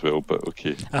the way, as well. But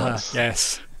okay.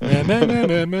 Yes. Meh, meh,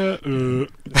 meh, meh, meh,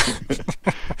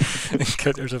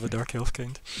 Encounters of a Dark Elf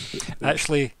kind.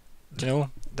 Actually, do you know,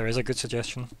 there is a good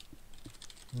suggestion.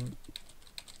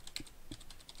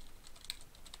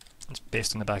 It's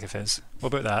based on the back of his.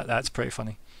 What about that? That's pretty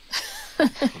funny.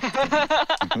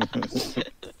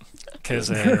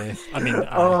 Because, I mean,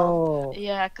 Oh,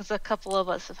 Yeah, because a couple of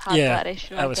us have had yeah, that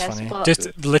issue. that I was guess, funny. But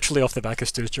Just literally off the back of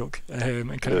Stu's joke.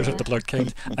 Encounters of the Blood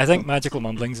Kind. I think Magical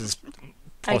Mumblings is I do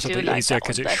possibly like easier that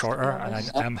because one it's best, to be shorter, and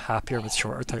honest. I'm happier with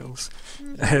shorter titles.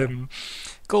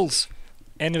 Goals.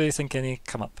 Anybody think any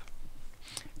come up?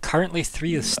 Currently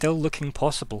 3 is still looking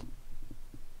possible.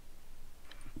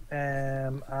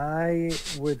 I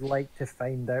would like to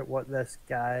find out what this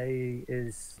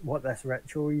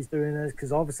ritual he's doing is,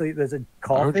 because obviously there's a I would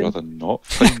coffin. rather not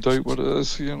find out what it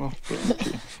is, you know. But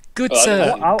okay. Good,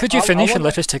 Well, could you I finish and wanna-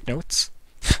 let us take notes?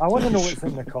 I want to know what's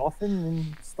in the coffin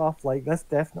and stuff. Like, this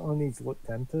definitely needs looked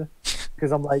into,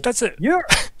 because I'm like, That's it. you're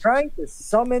trying to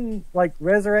summon, like,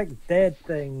 resurrect dead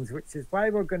things, which is why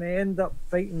we're going to end up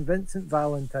fighting Vincent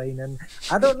Valentine. And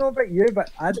I don't know about you,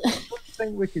 but I don't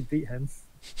think we could beat him.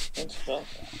 That's fair.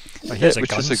 Well, here's a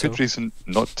Which gun, is a so- good reason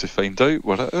not to find out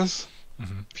what it is.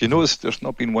 Mhm. If you notice, there's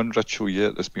not been one ritual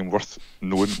yet that's been worth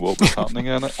knowing what was happening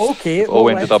in it. Okay, It all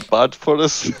well, ended up bad for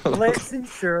us. let's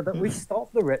ensure that we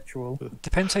stop the ritual.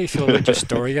 Depends how you feel about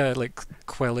Justoria, like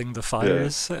quelling the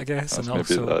fires, I guess, That's and maybe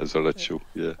also, that is a ritual,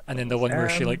 yeah. and then the one where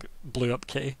she Um, like blew up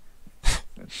Kitty.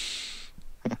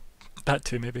 That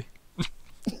too, maybe.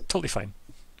 Totally fine.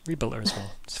 Rebuilt her as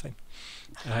well. It's fine.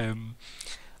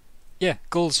 Yeah,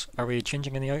 goals. Are we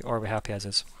changing any out, or are we happy as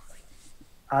is?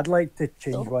 I'd like to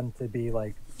change one to be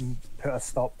like, put a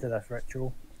stop to this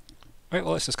ritual. Right.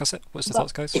 Well, let's discuss it. What's the That-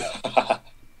 thoughts, guys?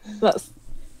 That's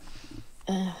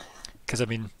Because I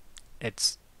mean,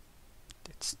 it's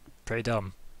pretty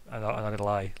dumb. I'm not gonna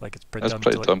lie. Like, it's pretty That's dumb.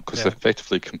 pretty to, like, dumb because yeah. they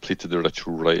effectively completed the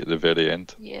ritual right at the very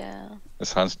end. yeah.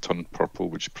 His hands turned purple,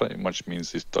 which pretty much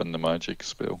means he's done the magic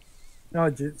spell.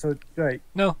 No, so right.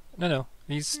 No.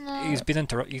 He's No. been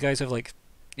interrupted. You guys have like,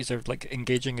 these are like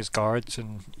engaging his guards,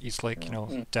 and he's like, you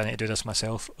know, do I need to do this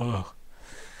myself? Ugh.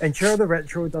 Ensure the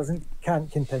ritual can't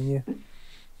continue.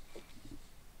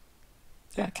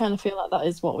 I kind of feel like that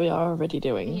is what we are already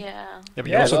doing. Yeah. Yeah, but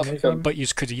you Yeah, also, that's fine. but you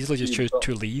could easily just choose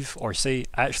to leave or say,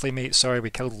 actually, mate, sorry, we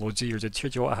killed loads of your dudes here.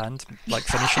 Do you want a hand? Like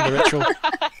finishing the ritual.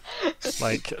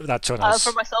 Like, that's on us.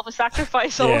 For myself a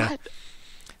sacrifice or Yeah. what?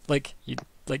 Like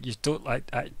you don't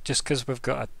like just because we've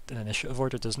got an initiative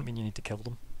order doesn't mean you need to kill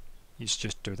them. You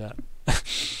just do that.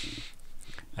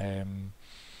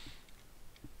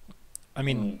 I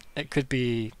mean, it could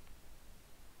be.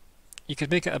 You could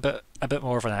make it a bit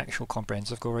more of an actual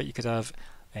comprehensive goal, right? You could have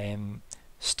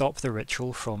stop the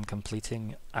ritual from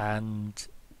completing and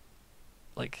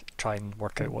like try and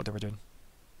work out what they were doing.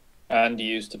 And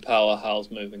use to power Hal's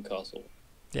moving castle.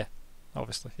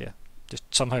 Obviously, yeah. Just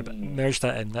somehow merge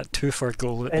that in. That 2 for a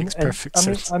goal. It And, makes and perfect I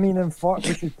mean, sense.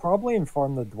 we should probably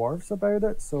inform the dwarves about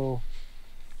it. So,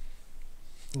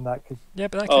 and that could, Yeah,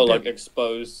 but that could Oh, be like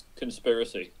expose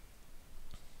conspiracy.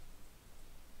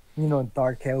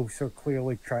 dark elves are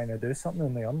clearly trying to do something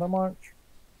in the Undermarch.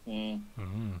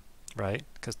 right,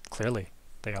 because clearly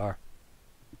they are.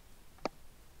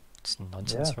 It's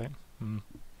nonsense, Yeah. right?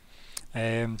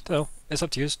 So it's up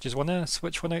to you. Do you want to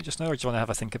switch one out just now, or do you want to have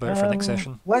a think about it for next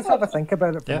session? Let's have a think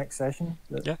about it for Yeah. next session.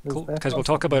 Yeah, There's cool. Because definitely we'll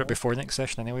talk about something it before next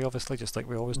session anyway, obviously, just like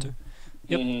we always do.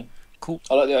 Yep. Cool.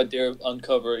 I like the idea of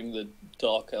uncovering the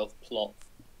Dark Elf plot.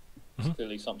 Mhm. There's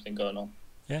clearly something going on.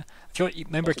 If you want,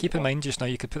 remember, That's a keep good in one. mind just now.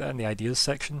 You could put that in the ideas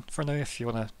section for now if you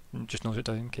want to just note it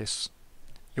down in case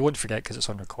you won't forget because it's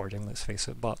on recording. Let's face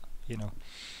it, but that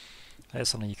is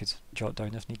something you could jot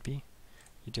down if need be.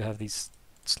 You do have these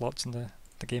slots in the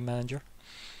game manager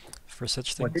for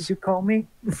such What things. did you call me?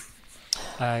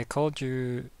 I called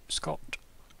you Scott.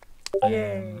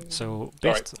 Yay. So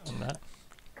based on that,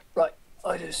 Right,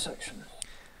 ideas section.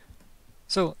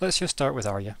 so let's just start with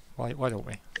Arya. Why don't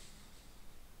we?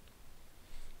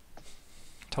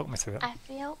 Talk me through it. I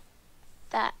feel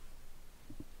that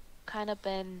kind of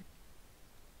been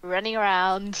running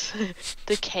around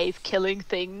the cave killing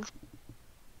things.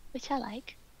 which I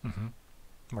like.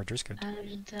 Murder's good.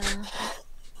 And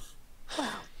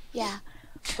well, yeah,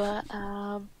 but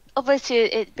obviously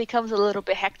it becomes a little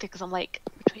bit hectic because I'm like,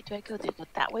 which way do I go? Do I go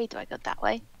that way? Do I go that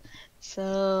way?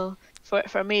 So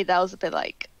for me, that was a bit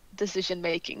like decision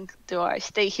making. Do I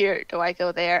stay here? Do I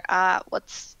go there?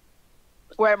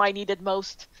 Where am I needed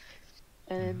most?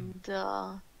 And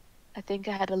I think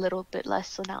I had a little bit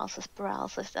less analysis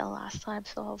paralysis than last time,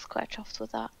 so I was quite chuffed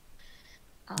with that.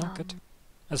 Oh, good.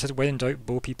 As I said, when in doubt,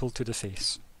 bow people to the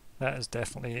face. That is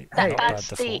definitely That, not bad that's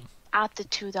default. the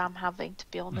attitude I'm having, to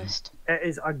be honest. It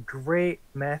is a great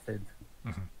method.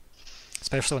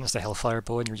 Especially when it's the Hellfire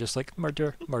bow and you're just like,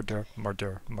 murder, murder,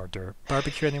 murder, murder.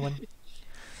 Barbecue anyone?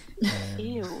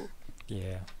 Ew.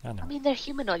 Yeah, I know. I mean, they're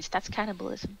humanoids. That's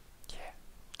cannibalism. Yeah,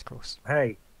 it's gross.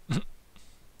 Hey,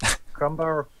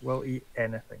 Crumbar will eat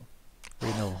anything. We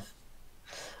know.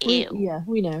 Ew. Yeah,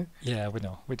 we know. Yeah, we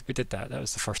know. We did that. That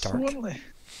was the first arc. Only.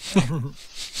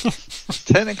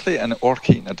 Technically, an orc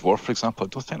eating a dwarf, for example, I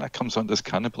don't think that comes under as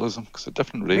cannibalism because they're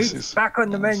different Meat's races. back on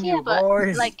the menu, Yeah, but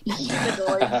boys. like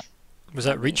humanoids. Was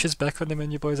that Reaches back on the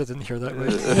menu, boys? I didn't hear that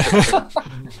right.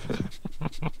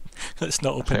 Let's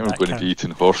not I open think we're that going to can. be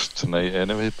eating horse tonight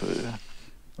anyway, but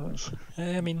that's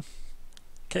I mean,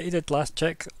 Kitty did last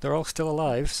check. They're all still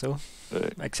alive, so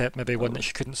right. except maybe one that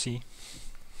she couldn't see.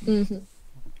 Mm-hmm.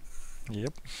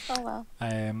 Yep. Oh well.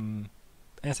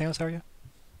 Anything else, Arya?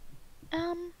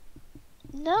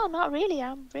 No, not really.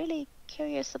 I'm really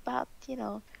curious about,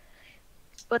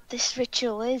 what this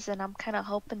ritual is, and I'm kind of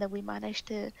hoping that we manage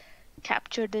to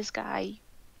capture this guy.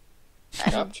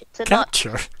 Capture.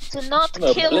 Capture. To not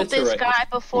No, kill this obliterate. guy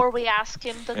before we ask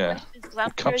him the Yeah. questions. 'Cause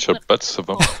I'm curious Capture what bits of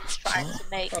them. he's trying to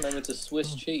make. Turn him into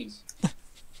Swiss cheese.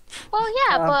 Well,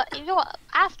 yeah, Um, but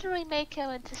after we make him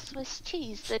into Swiss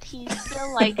cheese, that he's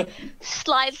still like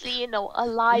slightly,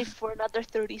 alive for another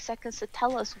 30 seconds to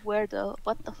tell us what the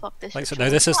fuck this. Like so ritual now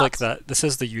this is like was. that. This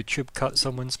is the YouTube cut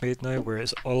someone's made now, where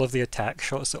it's all of the attack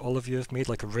shots that all of you have made,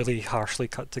 like really harshly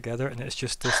cut together, and it's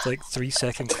just this like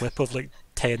 3-second clip of like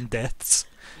 10 deaths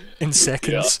in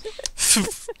seconds.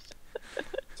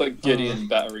 It's like Gideon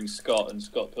battering Scott and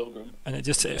Scott Pilgrim. And it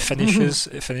finishes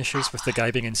with the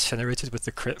guy being incinerated with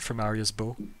the crit from Arya's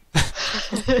bow.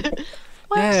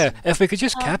 Yeah, if we could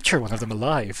just capture one of them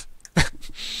alive.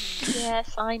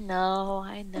 Yes, I know.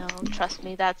 Trust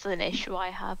me, that's an issue I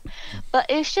have. But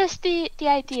it's just the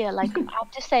idea. Like I'm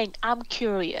just saying, I'm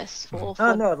curious for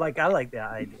Oh no, like I like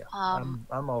that idea. I'm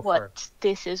all for it. what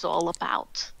this is all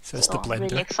about. So it's the I'm really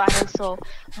blender. excited. So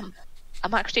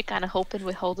I'm actually kind of hoping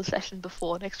we hold a session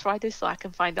before next Friday so I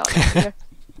can find out earlier.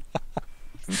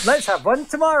 Let's have one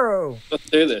tomorrow. Let's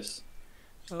do this.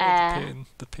 Oh, Uh,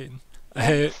 the pain.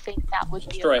 I think that would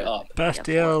be Straight a good up. idea for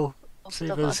Bastiel, both save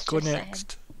of us, us, go just saying.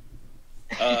 next.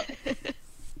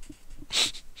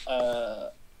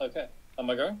 Okay. Am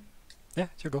I going? Yeah,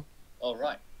 it's your go. All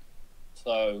right.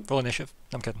 So Roll initiative.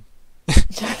 I'm kidding.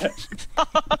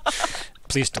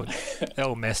 Please don't.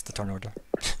 It'll mess the turn order.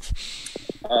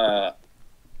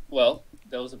 well,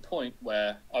 there was a point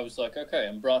where I was like, okay,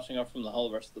 I'm branching off from the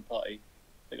whole rest of the party.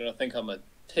 They're gonna think I'm a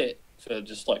tit for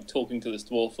just like talking to this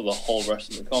dwarf for the whole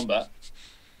rest of the combat.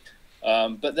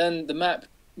 But then the map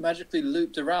magically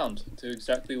looped around to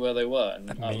exactly where they were, and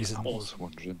Amazing. I was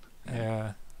wondering.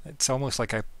 Yeah, it's almost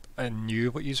like I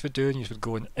knew what you would do, and you would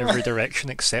go in every direction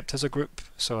except as a group.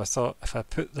 So I thought if I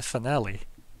put the finale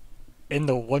in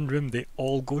the one room they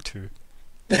all go to,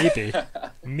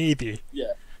 maybe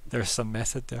Yeah, there's some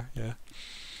method there. Yeah.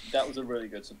 that was a really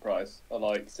good surprise. I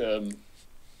liked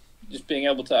just being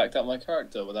able to act out my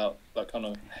character without that kind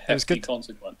of was hefty good.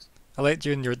 consequence. I liked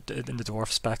you in the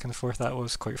dwarfs back and forth. That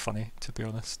was quite funny, to be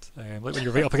honest. Like when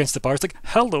you're right up against the bar, it's like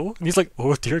hello, and he's like,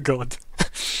 oh dear God.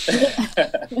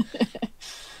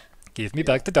 Give me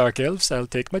back the dark elves. I'll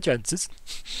take my chances.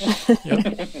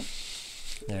 Yep.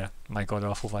 Yeah, my god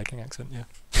awful Viking accent. Yeah.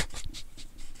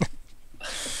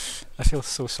 I feel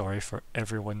so sorry for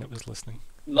everyone that was listening.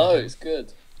 No, it's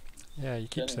good. Yeah, you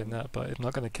keep saying that, but I'm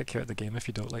not going to kick you out of the game if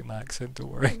you don't like my accent.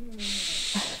 Don't worry.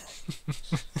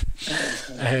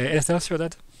 Anything else you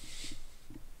did?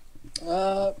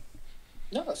 No,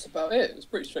 that's about it. It was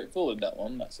pretty straightforward,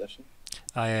 that session.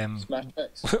 I Smash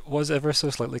X. was ever so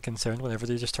slightly concerned whenever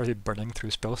they just started burning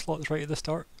through spell slots right at the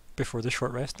start before the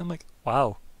short rest. And I'm like,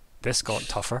 wow, this got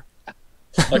tougher.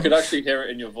 I could actually hear it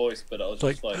in your voice, but I was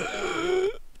just like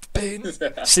pain.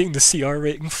 Seeing the CR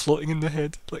rating floating in the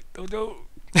head, like, oh no.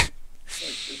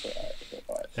 it's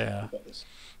alright. Yeah. We got this.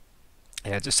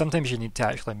 Yeah, just sometimes you need to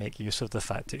actually make use of the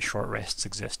fact that short rests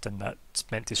exist, and that's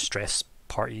meant to stress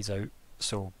parties out,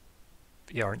 so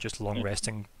you aren't just long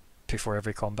resting before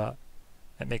every combat.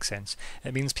 it makes sense.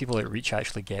 It means people at Reach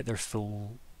actually get their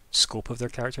full scope of their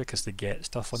character because they get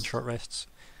stuff on short rests.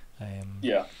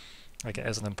 Yeah. Like it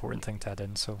is an important thing to add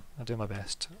in, so I do my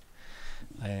best.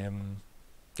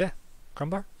 Yeah,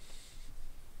 Crumbar?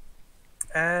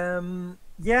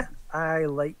 Yeah, I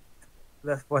like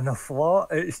this one a lot.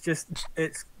 It's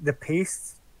the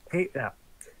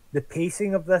the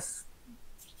pacing of this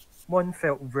one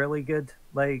felt really good.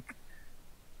 Like,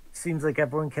 seems like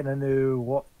everyone kind of knew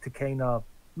what to kind of,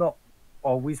 not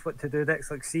always what to do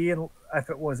next. Like, seeing if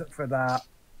it wasn't for that,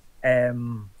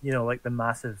 like the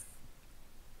massive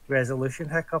resolution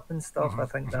hiccup and stuff, I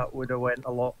think that would have went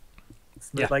a lot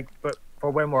smooth. Yeah. Like, but for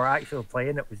when we're actually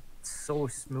playing, it was so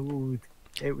smooth.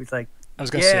 It was like, I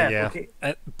was going to say, yeah. Okay.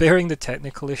 Bearing the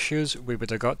technical issues, we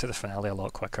would have got to the finale a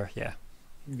lot quicker, yeah.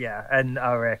 Yeah, and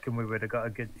I reckon we would have got a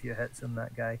good few hits on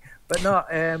that guy. But no,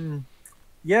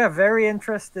 yeah, very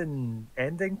interesting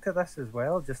ending to this as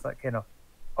well. Just that kind of,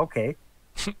 okay,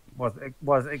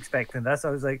 was expecting this.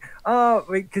 I was like, oh,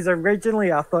 wait, because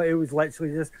originally I thought it was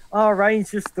literally just,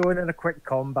 Ryan's just throwing in a quick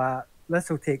combat. This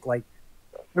will take like,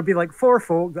 there'll be like 4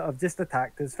 folk that have just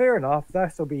attacked us. Fair enough.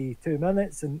 This will be 2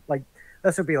 minutes, and like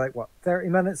this will be like what 30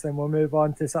 minutes. Then we'll move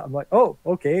on to something like, oh,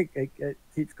 okay, it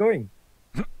keeps going.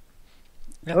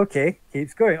 Yep. Okay,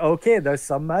 keeps going. Okay, there's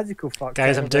some magical fuck.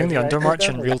 Guys, I'm doing the Undermarch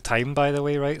in real time, by the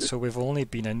way, right? So we've only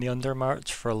been in the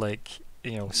Undermarch for like,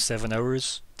 7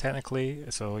 hours, technically.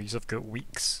 So you've got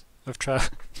weeks of travel.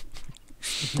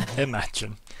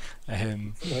 Imagine.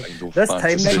 This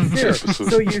time next year.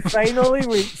 So you finally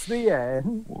reach the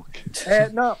end.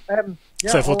 Okay.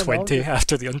 Yeah, level 20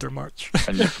 after the Undermarch.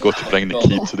 And you forgot to bring the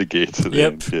key to the gate at the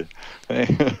end. Yeah.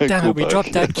 Damn it, we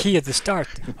dropped that key at the start.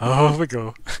 Oh, we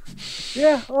go.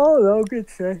 Yeah, no, good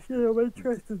session. I'm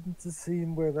interested in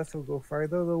seeing where this will go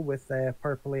further, though, with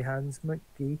Purpley Hands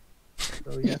McGee.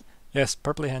 So, yeah. Yes,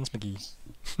 Purpley Hands McGee.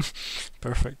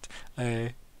 Perfect.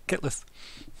 Kitlith.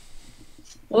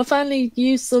 Well, I finally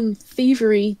used some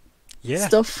thievery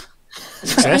stuff.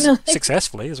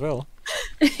 Successfully as well.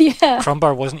 Yeah.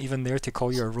 Crumbar wasn't even there to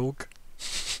call you a rogue.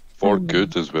 For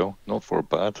good as well, not for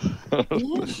bad.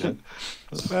 Yeah.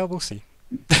 Well, we'll see.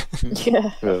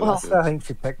 Yeah. Well, I think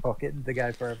she pickpocketed the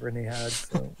guy forever and he had.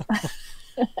 So.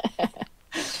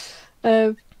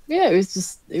 Yeah,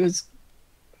 it was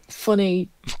funny.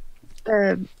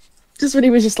 Just when he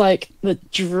was just like the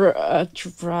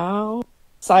drow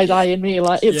side-eyeing me,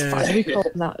 like it's fine, we call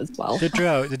them that as well. The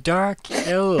drow, the dark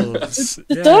elves.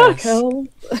 The dark elves.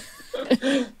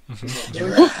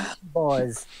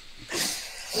 Boys.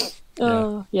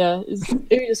 Oh yeah, it was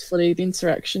just funny, the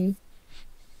interaction.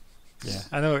 Yeah,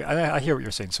 I know. I hear what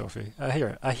you're saying, Sophie. I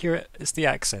hear it. It's the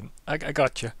accent. I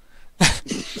got you.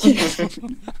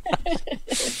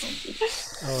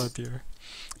 Oh dear.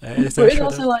 But it's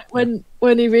also like when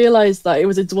he realised that it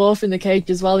was a dwarf in the cage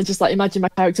as well, and just like imagine my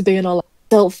character being all like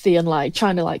stealthy and like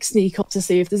trying to like sneak up to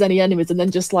see if there's any enemies, and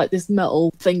then just like this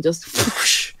metal thing just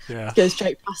whoosh, goes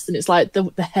straight past, and it's like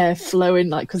the hair flowing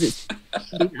like because it's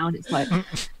down. It's like,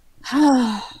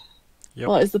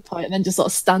 what is the point? And then just sort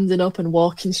of standing up and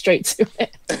walking straight to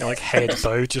it. Like head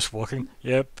bowed, just walking.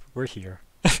 Yep, we're here.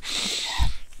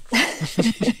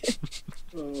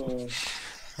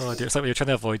 Oh dear, it's like when you're trying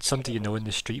to avoid somebody you know in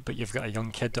the street, but you've got a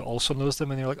young kid that also knows them,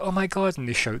 and you're like, oh my god, and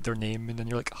they shout their name, and then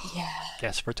you're like, oh,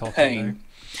 guess we're talking now.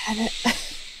 Damn it.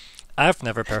 I've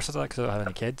never personally done that because I don't have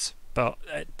any kids, but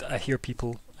I hear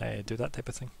people do that type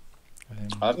of thing.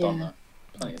 I've done that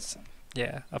plenty of times.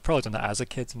 Yeah, I've probably done that as a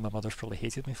kid, and my mother's probably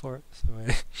hated me for it, so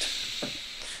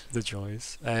the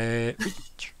joys.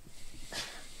 Reach.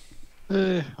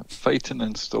 Fighting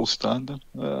and still standing.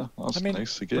 That's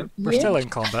nice again. We're still in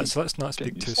combat, so let's not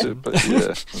speak too soon. But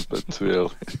yeah, a bit too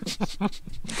early.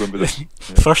 Going to be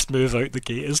first move out the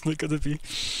gate, isn't it going to be?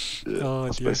 Yeah, oh,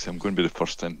 especially I'm going to be the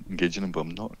first time engaging him, but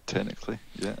I'm not technically.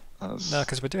 Yeah. No,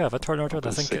 because we do have a turn order.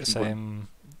 I think it's. I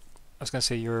was going to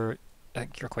say I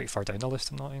think you're quite far down the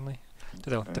list, annoyingly.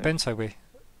 Depends how we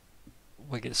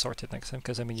get sorted next time.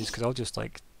 Because you could all just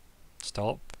like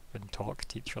stop and talk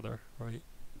to each other, right?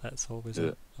 That's always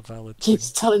a valid thing.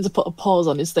 Keeps telling to put a pause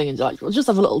on his thing and like, we'll just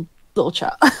have a little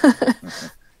chat.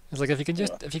 It's like if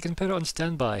you can put it on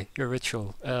standby, your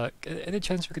ritual. Any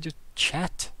chance we could just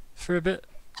chat for a bit,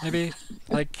 maybe?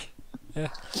 Like, yeah.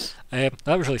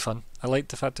 That was really fun. I liked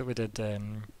the fact that we did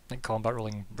like combat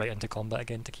rolling right into combat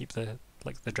again to keep the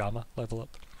drama level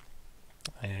up.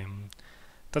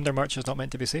 Thunder March is not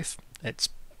meant to be safe. It's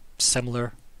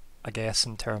similar, I guess,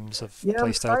 in terms of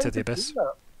playstyle to the Abyss.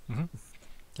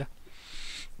 Yeah.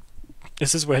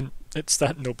 This is when it's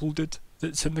that noble dude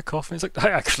that's in the coffin. He's like, I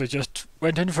actually just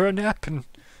went in for a nap and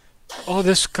all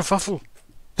this kerfuffle.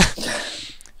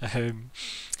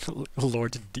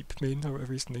 Lord Deepmane, or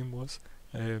whatever his name was.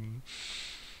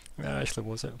 Actually,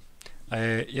 was it?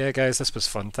 Yeah, guys, this was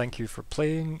fun. Thank you for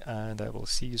playing, and I will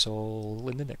see you all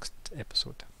in the next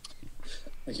episode.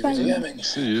 Thank you for DMing.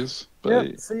 See you. Bye.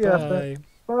 Yep, see you after. Bye.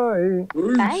 Bye.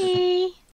 Bye.